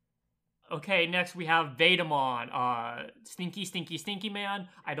 Okay, next we have Vedamon. Stinky, stinky, stinky man.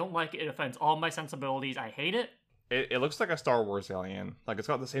 I don't like it. It offends all my sensibilities. I hate it. It looks like a Star Wars alien. Like, it's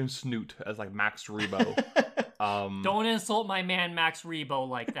got the same snoot as, like, Max Rebo. Don't insult my man Max Rebo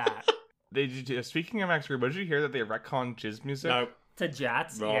like that. Speaking of Max Rebo, did you hear that they retconned Jizz music? No. To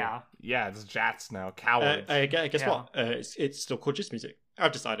Jats? Wrong. Yeah. Yeah, it's Jats now. Cowards. Guess what? It's still called Jizz music.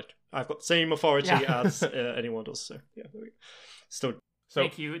 I've decided. I've got the same authority as anyone does. So yeah, there we go. Still. So,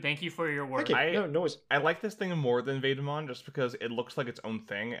 thank you for your work. No worries. I like this thing more than Vedamon just because it looks like its own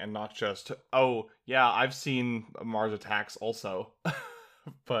thing and not just, oh, yeah, I've seen Mars Attacks also.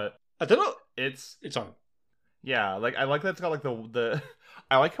 But I don't know. It's on. Yeah, like I like that it's got like the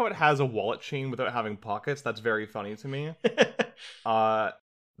I like how it has a wallet chain without having pockets. That's very funny to me. The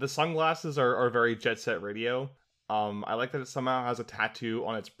sunglasses are very Jet Set Radio. I like that it somehow has a tattoo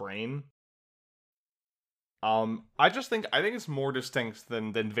on its brain. I think it's more distinct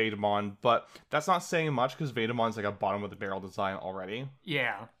than Vedamon, but that's not saying much because Vedamon's like a bottom of the barrel design already.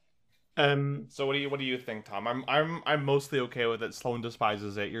 Yeah. So what do you think, Tom? I'm mostly okay with it. Sloan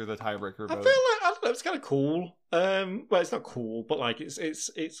despises it. You're the tiebreaker. I feel like, I don't know, it's kind of cool. Well, it's not cool, but like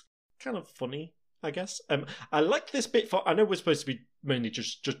it's kind of funny, I guess. I like this bit for. I know we're supposed to be mainly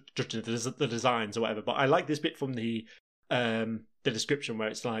just judging the designs or whatever, but I like this bit from the description where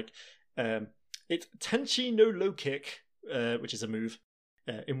it's like it's Tenchi no low kick, which is a move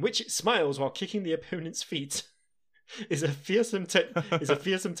in which it smiles while kicking the opponent's feet. Is a fearsome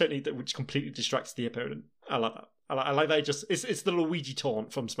technique that which completely distracts the opponent. I like that. I like that. It's the Luigi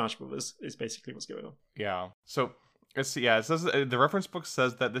taunt from Smash Brothers. Is basically what's going on. Yeah. So it says the reference book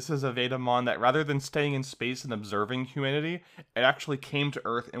says that this is a Vedamon that rather than staying in space and observing humanity, it actually came to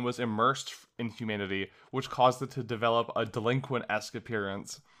Earth and was immersed in humanity, which caused it to develop a delinquent-esque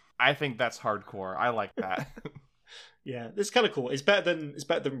appearance. I think that's hardcore. I like that. Yeah, it's kind of cool. It's better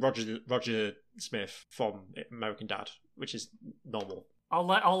than Roger Smith from American Dad, which is normal.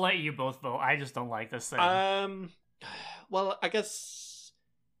 I'll let you both vote. I just don't like this thing. Well, I guess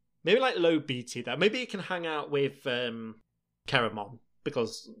maybe like low BT there. Maybe it can hang out with Keramon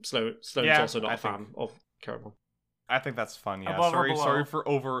because Sloan's also not a fan of Keramon. I think that's fun. Yeah, Above or below?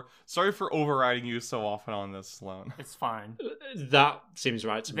 sorry for overriding you so often on this, Sloan. It's fine. That seems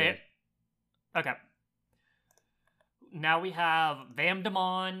right to me. Okay. Now we have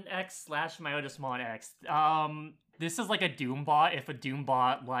Vamdemon X / Myotismon X. This is like a Doombot if a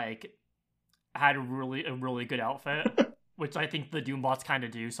Doombot like had a really good outfit, which I think the Doombots kind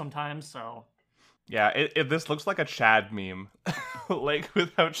of do sometimes. So Yeah, this looks like a Chad meme, like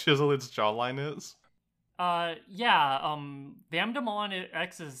with how chiseled its jawline is. Vamdemon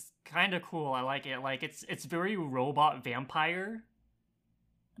X is kind of cool. I like it. Like it's very robot vampire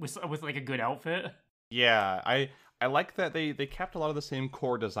with like a good outfit. Yeah, I like that they kept a lot of the same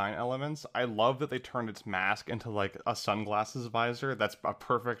core design elements. I love that they turned its mask into like a sunglasses visor. That's a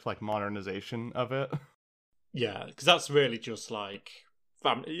perfect like modernization of it. Yeah, because that's really just like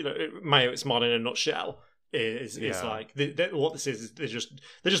it's mod in a nutshell. Is like what this is they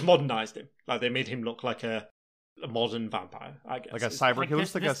just modernized him. Like they made him look like a modern vampire. I guess like a he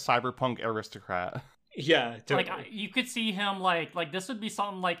looks like a cyberpunk aristocrat. Yeah, totally. Like you could see him like this would be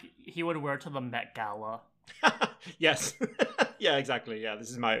something like he would wear to the Met Gala. Yes. Yeah, exactly. Yeah, this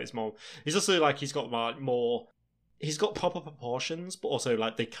is more. He's also like he's got more. He's got proper proportions, but also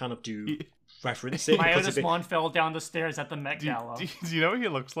like they kind of do reference it. Myotismon fell down the stairs at the Met Gala. Do you know what he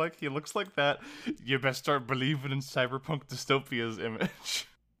looks like? He looks like that. You best start believing in cyberpunk dystopia's image.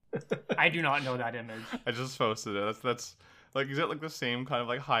 I do not know that image. I just posted it. That's like, is it like the same kind of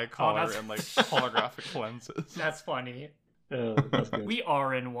like high collar and like holographic lenses? That's funny. Oh, that's good. We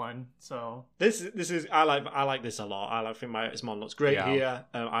are in one, so this is I like this a lot. I think Myotismon looks great here.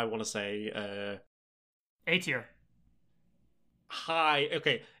 I want to say A tier. High.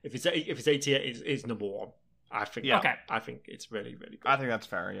 Okay, if it's A tier, it's number one. I think. Yeah. Okay. I think it's really good. I think that's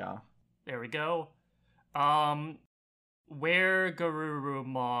fair. Yeah. There we go. Where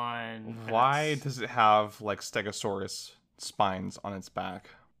Garurumon? Why does it have like Stegosaurus spines on its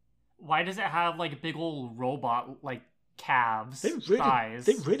back? Why does it have like big old robot like calves? Thighs?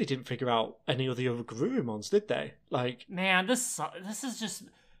 They really didn't figure out any of the other Garurumons, did they? Like, man, this is just.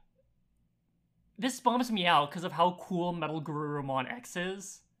 This bums me out because of how cool Metal Garurumon X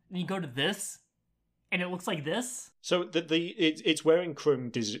is. And you go to this, and it looks like this. So it's wearing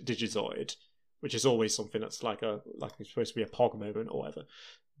Chrome Digizoid, which is always something that's like it's supposed to be a Pog moment or whatever.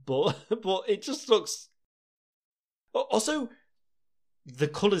 But it just looks. Also, the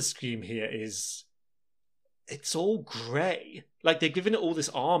color scheme here is. It's all grey. Like they've given it all this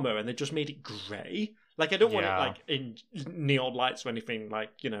armor and they just made it grey. Like I don't want it like in neon lights or anything.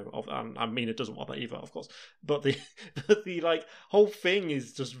 Like I mean it doesn't want that either, of course. But the like whole thing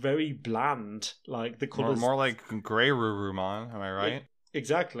is just very bland. Like the colors more like grey Rurumon. Am I right?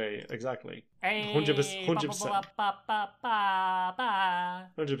 Exactly. 100%.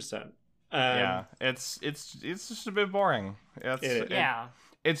 100%. Yeah, it's just a bit boring.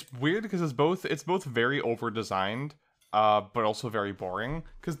 It's weird because it's both very over designed, but also very boring.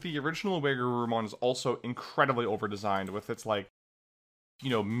 Because the original Garurumon is also incredibly over designed with its like,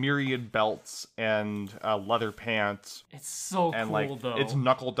 myriad belts and leather pants. It's so and, cool though. Its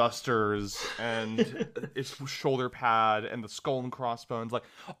knuckle dusters and its shoulder pad and the skull and crossbones. Like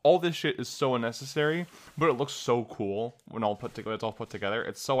all this shit is so unnecessary, but it looks so cool when it's all put together.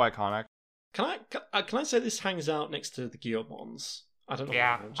 It's so iconic. Can I say this hangs out next to the Gyomons? I don't know.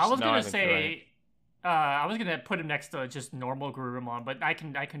 Yeah, I was gonna say, I was gonna put him next to just normal Garurumon, but I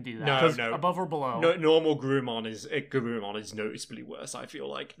can do that. No, above or below. No, normal Garurumon is noticeably worse. I feel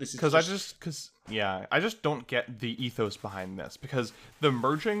like this is I just don't get the ethos behind this because the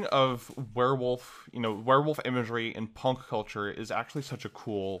merging of werewolf imagery and punk culture is actually such a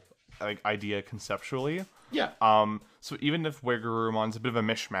cool idea conceptually. Yeah. So even if Garurumon's a bit of a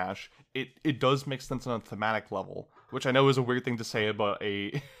mishmash, it does make sense on a thematic level, which I know is a weird thing to say about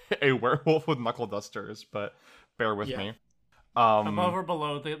a werewolf with knuckle dusters, but bear with me. Above or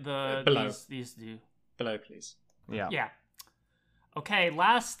below below. These two? Below, please. Yeah. Yeah. Okay,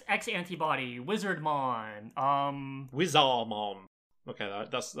 last X antibody, Wizardmon. Wizardmon. Okay, I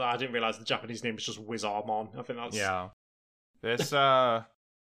didn't realize the Japanese name was just Wizardmon. I think that's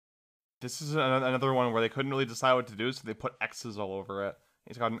This is another one where they couldn't really decide what to do, so they put X's all over it.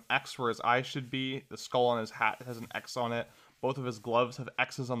 He's got an X where his eye should be. The skull on his hat has an X on it. Both of his gloves have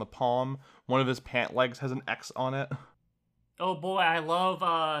X's on the palm. One of his pant legs has an X on it. Oh boy, I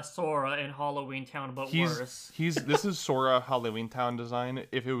love Sora in Halloween Town, but worse. This is Sora Halloween Town design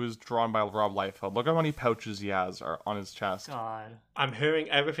if it was drawn by Rob Liefeld. Look how many pouches he has on his chest. God. I'm hearing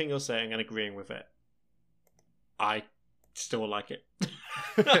everything you're saying and agreeing with it. I still like it.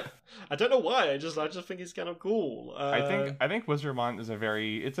 I don't know why. I just think it's kind of cool. I think Wizardmon is a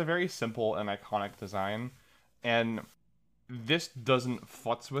very simple and iconic design, and this doesn't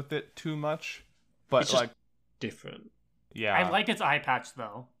futz with it too much, but it's just different. Yeah, I like its eye patch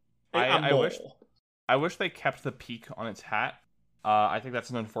though. I wish they kept the peak on its hat. I think that's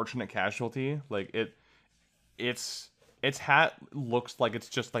an unfortunate casualty. Like its hat looks like it's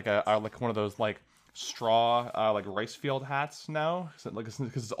just like a like one of those like straw like rice field hats now, because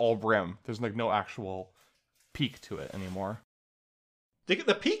it's all brim. There's like no actual peak to it anymore.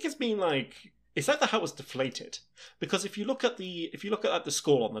 The peak has been like, it's like the hat was deflated, because if you look at the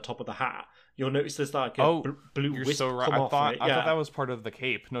skull on the top of the hat, you'll notice there's like a blue you're wisp so right. come off. I thought that was part of the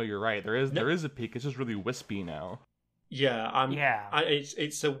cape. No, you're right. There is a peak. It's just really wispy now. Yeah, Yeah.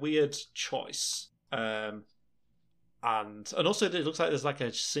 It's a weird choice, and also it looks like there's like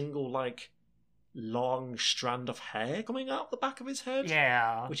a single like long strand of hair coming out the back of his head.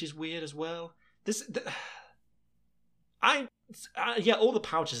 Yeah, which is weird as well. Yeah, all the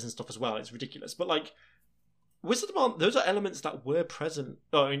pouches and stuff as well. It's ridiculous, but like Wizardmon, those are elements that were present.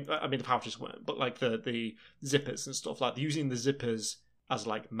 Oh, I mean the pouches weren't, but like the zippers and stuff, like using the zippers as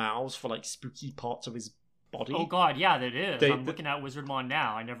like mouths for like spooky parts of his body. Oh god, yeah, that is. I'm looking at Wizardmon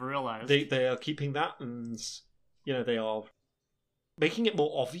now. I never realized. They are keeping that, and they are making it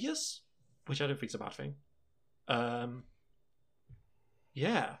more obvious, which I don't think is a bad thing.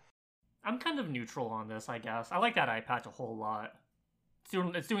 Yeah. I'm kind of neutral on this, I guess. I like that eye patch a whole lot.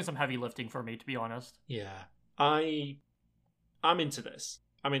 It's doing some heavy lifting for me, to be honest. Yeah. I'm into this.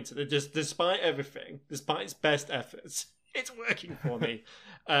 Just despite everything, despite its best efforts, it's working for me.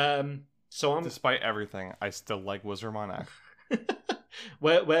 Despite everything, I still like Wizardmon X.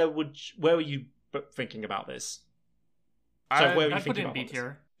 Where were you thinking about this? So where were you I'd put thinking it in about B this?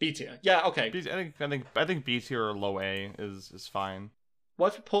 tier. B tier. Yeah, okay. I think B tier or low A is fine.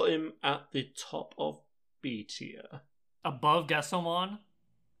 What if you put him at the top of B tier? Above Gesomon?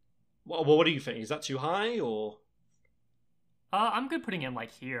 Well, what do you think? Is that too high, or? I'm good putting him like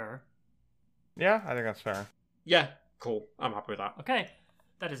here. Yeah, I think that's fair. Yeah, cool. I'm happy with that. Okay,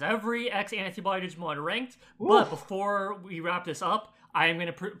 that is every X antibody Digimon ranked. Oof. But before we wrap this up, I am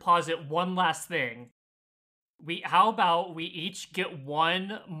going to posit one last thing. How about we each get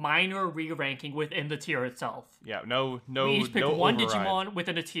one minor re-ranking within the tier itself? Yeah, no. We each pick one override. Digimon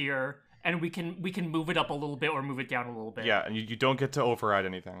within a tier, and we can move it up a little bit or move it down a little bit. Yeah, and you don't get to override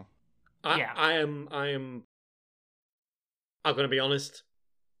anything. I'm going to be honest.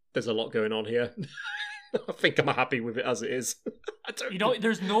 There's a lot going on here. I think I'm happy with it as it is.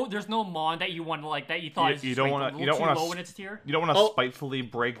 There's no Mon that you want to like that you thought is too low in its tier. You don't want to spitefully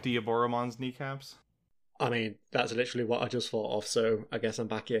break Diaboromon's kneecaps. I mean, that's literally what I just thought of, so I guess I'm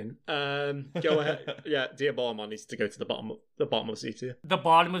back in. Go ahead. Yeah, Diaboromon needs to go to the bottom of C tier. The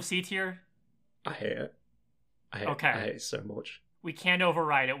bottom of C tier? I hate it. I hate it so much. We can't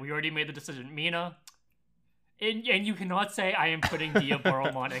override it. We already made the decision. Mina, and you cannot say I am putting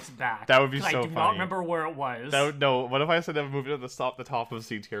Diaboromon X back. That would be so funny. I do not remember where it was. No, what if I said I moved it to the top of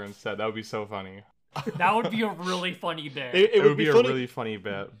C tier instead? That would be so funny. That would be a really funny bit. It would be a really funny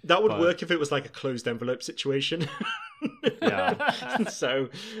bit. That would work if it was like a closed envelope situation. Yeah. So,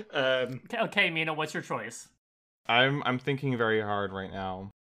 okay, Mina, what's your choice? I'm thinking very hard right now.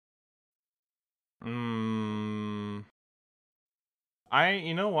 You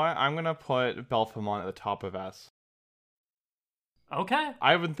know what? I'm gonna put Belphemon at the top of S. Okay.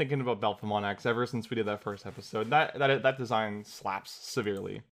 I've been thinking about Belphemon X ever since we did that first episode. That design slaps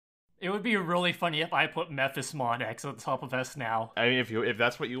severely. It would be really funny if I put Mephismon X at the top of S now. I mean, if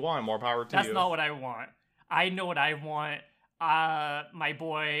that's what you want, more power to you. That's not what I want. I know what I want. My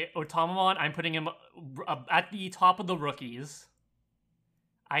boy Otamamon, I'm putting him at the top of the rookies.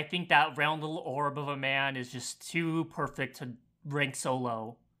 I think that round little orb of a man is just too perfect to rank so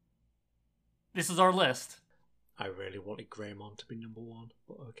low. This is our list. I really wanted Greymon to be number one,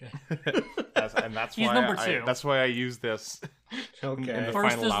 but okay. That's He's why number two. That's why I use this. Okay. In the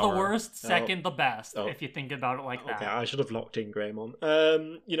First final is hour. the worst, second the best, Oh. if you think about it like that. Okay, I should have locked in Greymon.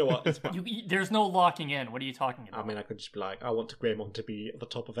 You know what? It's fine. There's no locking in. What are you talking about? I mean, I could just be like, I want Greymon to be at the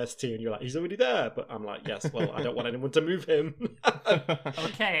top of ST, and you're like, he's already there. But I'm like, yes, well, I don't want anyone to move him.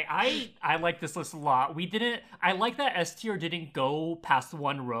 Okay, I like this list a lot. I like that S tier didn't go past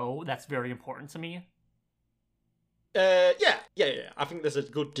one row. That's very important to me. Yeah. I think there's a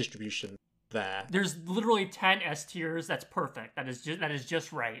good distribution there. There's literally 10 S tiers. That's perfect. That is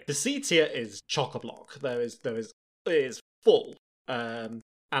just right. The C tier is chock-a-block. It is full. And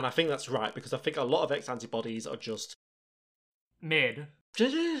I think that's right, because I think a lot of X antibodies are just Mid.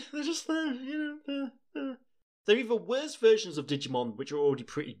 they're just there, They're either worse versions of Digimon, which are already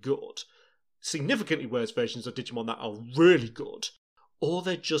pretty good, significantly worse versions of Digimon that are really good, or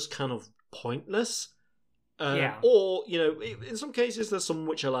they're just kind of pointless. Or, in some cases there's some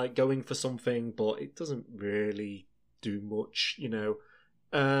which are like going for something, but it doesn't really do much,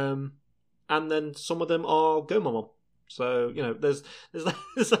 And then some of them are Gomamon. So, there's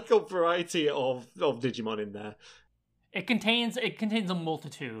like a variety of Digimon in there. It contains a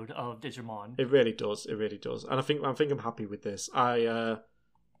multitude of Digimon. It really does. It really does. And I think I'm happy with this. Yeah.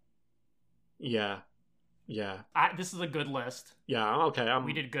 This is a good list. Yeah, okay.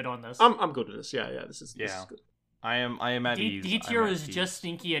 We did good on this. I'm good with this. Yeah, this is good. I am at ease. D tier is just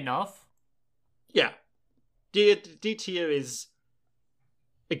stinky enough. Yeah. D tier is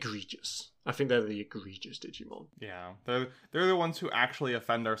egregious. I think they're the egregious Digimon. Yeah. They're the ones who actually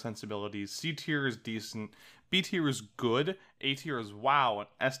offend our sensibilities. C tier is decent. B tier is good. A tier is wow. And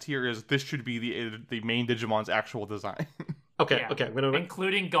S tier is this should be the main Digimon's actual design. Okay, yeah. okay. I'm gonna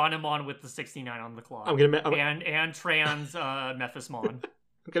including Ganemon with the 69 on the claw. And trans Mephismon. I'm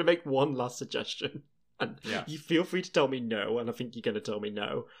gonna make one last suggestion, and you feel free to tell me no. And I think you're gonna tell me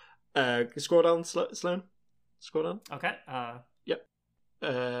no. Scroll down, Sloan. Scroll down. Okay. Yep.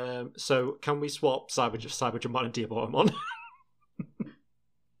 So can we swap Cyberdramon and Diaboromon?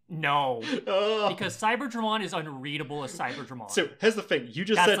 No, because Cyberdramon is unreadable as Cyberdramon. So here's the thing: you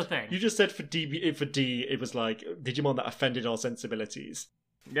just said for D it was like Digimon that offended our sensibilities.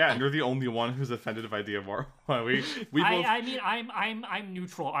 Yeah, and you're the only one who's offended by Diabor. we both... I mean, I'm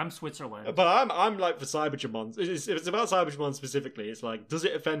neutral. I'm Switzerland. But I'm like for Cyberdramon. If it's about Cyberdramon specifically, it's like, does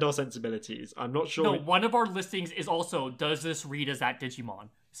it offend our sensibilities? I'm not sure. No, one of our listings is also, does this read as that Digimon?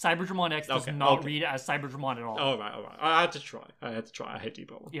 Cyberdramon X does not read as Cyberdramon at all. All right. I had to try. I hate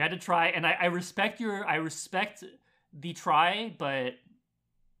Diabor. You had to try, and I respect the try, but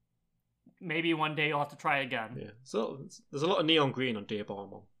maybe one day you'll have to try again. Yeah. So there's a lot of neon green on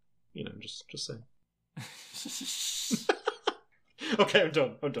Diaboromon. Just saying. Okay, I'm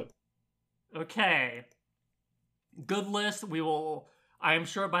done. Okay. Good list. I am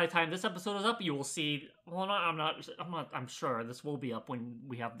sure by the time this episode is up, you will see. Well, I'm sure this will be up when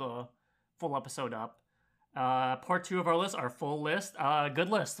we have the full episode up. Part 2 of our list, our full list. Good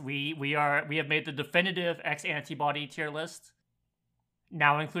list. We have made the definitive X antibody tier list.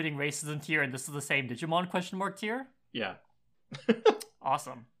 Now including racism tier, and this is the same Digimon ? Tier? Yeah.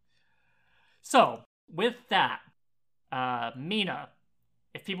 Awesome. So, with that, Mina,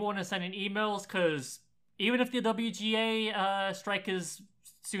 if people want to send in emails, because even if the WGA strike is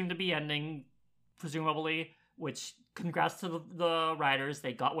soon to be ending, presumably, which congrats to the writers,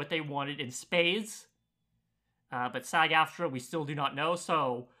 they got what they wanted in spades, but SAG-AFTRA, we still do not know,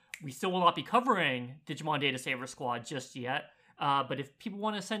 so we still will not be covering Digimon Data Saver Squad just yet. But if people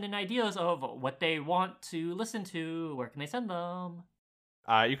want to send in ideas of what they want to listen to, where can they send them?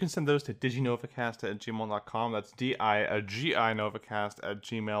 You can send those to diginovacast@gmail.com. That's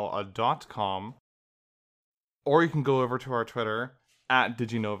diginovacast@gmail.com. Or you can go over to our Twitter,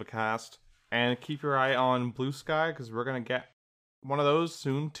 @diginovacast, and keep your eye on Blue Sky, because we're going to get one of those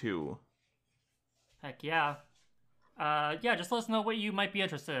soon, too. Heck yeah. Just let us know what you might be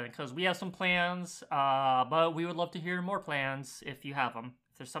interested in, because we have some plans, but we would love to hear more plans if you have them.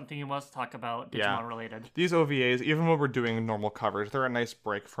 If there's something you want us to talk about Digimon related. These OVAs, even when we're doing normal coverage, they're a nice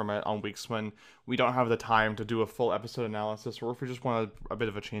break from it on weeks when we don't have the time to do a full episode analysis, or if we just want a bit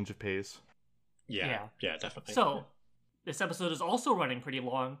of a change of pace. Yeah, definitely. So, this episode is also running pretty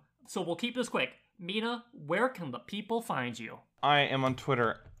long, so we'll keep this quick. Mina, where can the people find you? I am on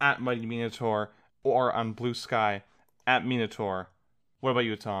Twitter, @MightyMinotaur, or on Blue Sky, @Minotaur. What about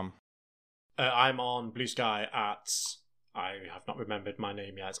you, Tom? I'm on Blue Sky I have not remembered my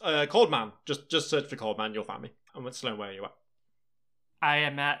name yet. Coldman. Just search for Coldman, you'll find me. I'm with Sloan, where are you at? I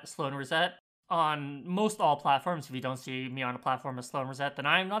am at Sloan Rosette on most all platforms. If you don't see me on a platform as Sloan Rosette, then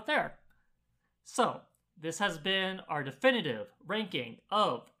I am not there. So, this has been our definitive ranking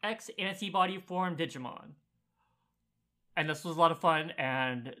of X antibody form Digimon. And this was a lot of fun,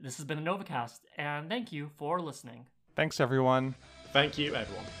 and this has been the NovaCast, and thank you for listening. Thanks, everyone. Thank you,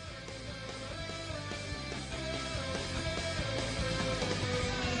 everyone.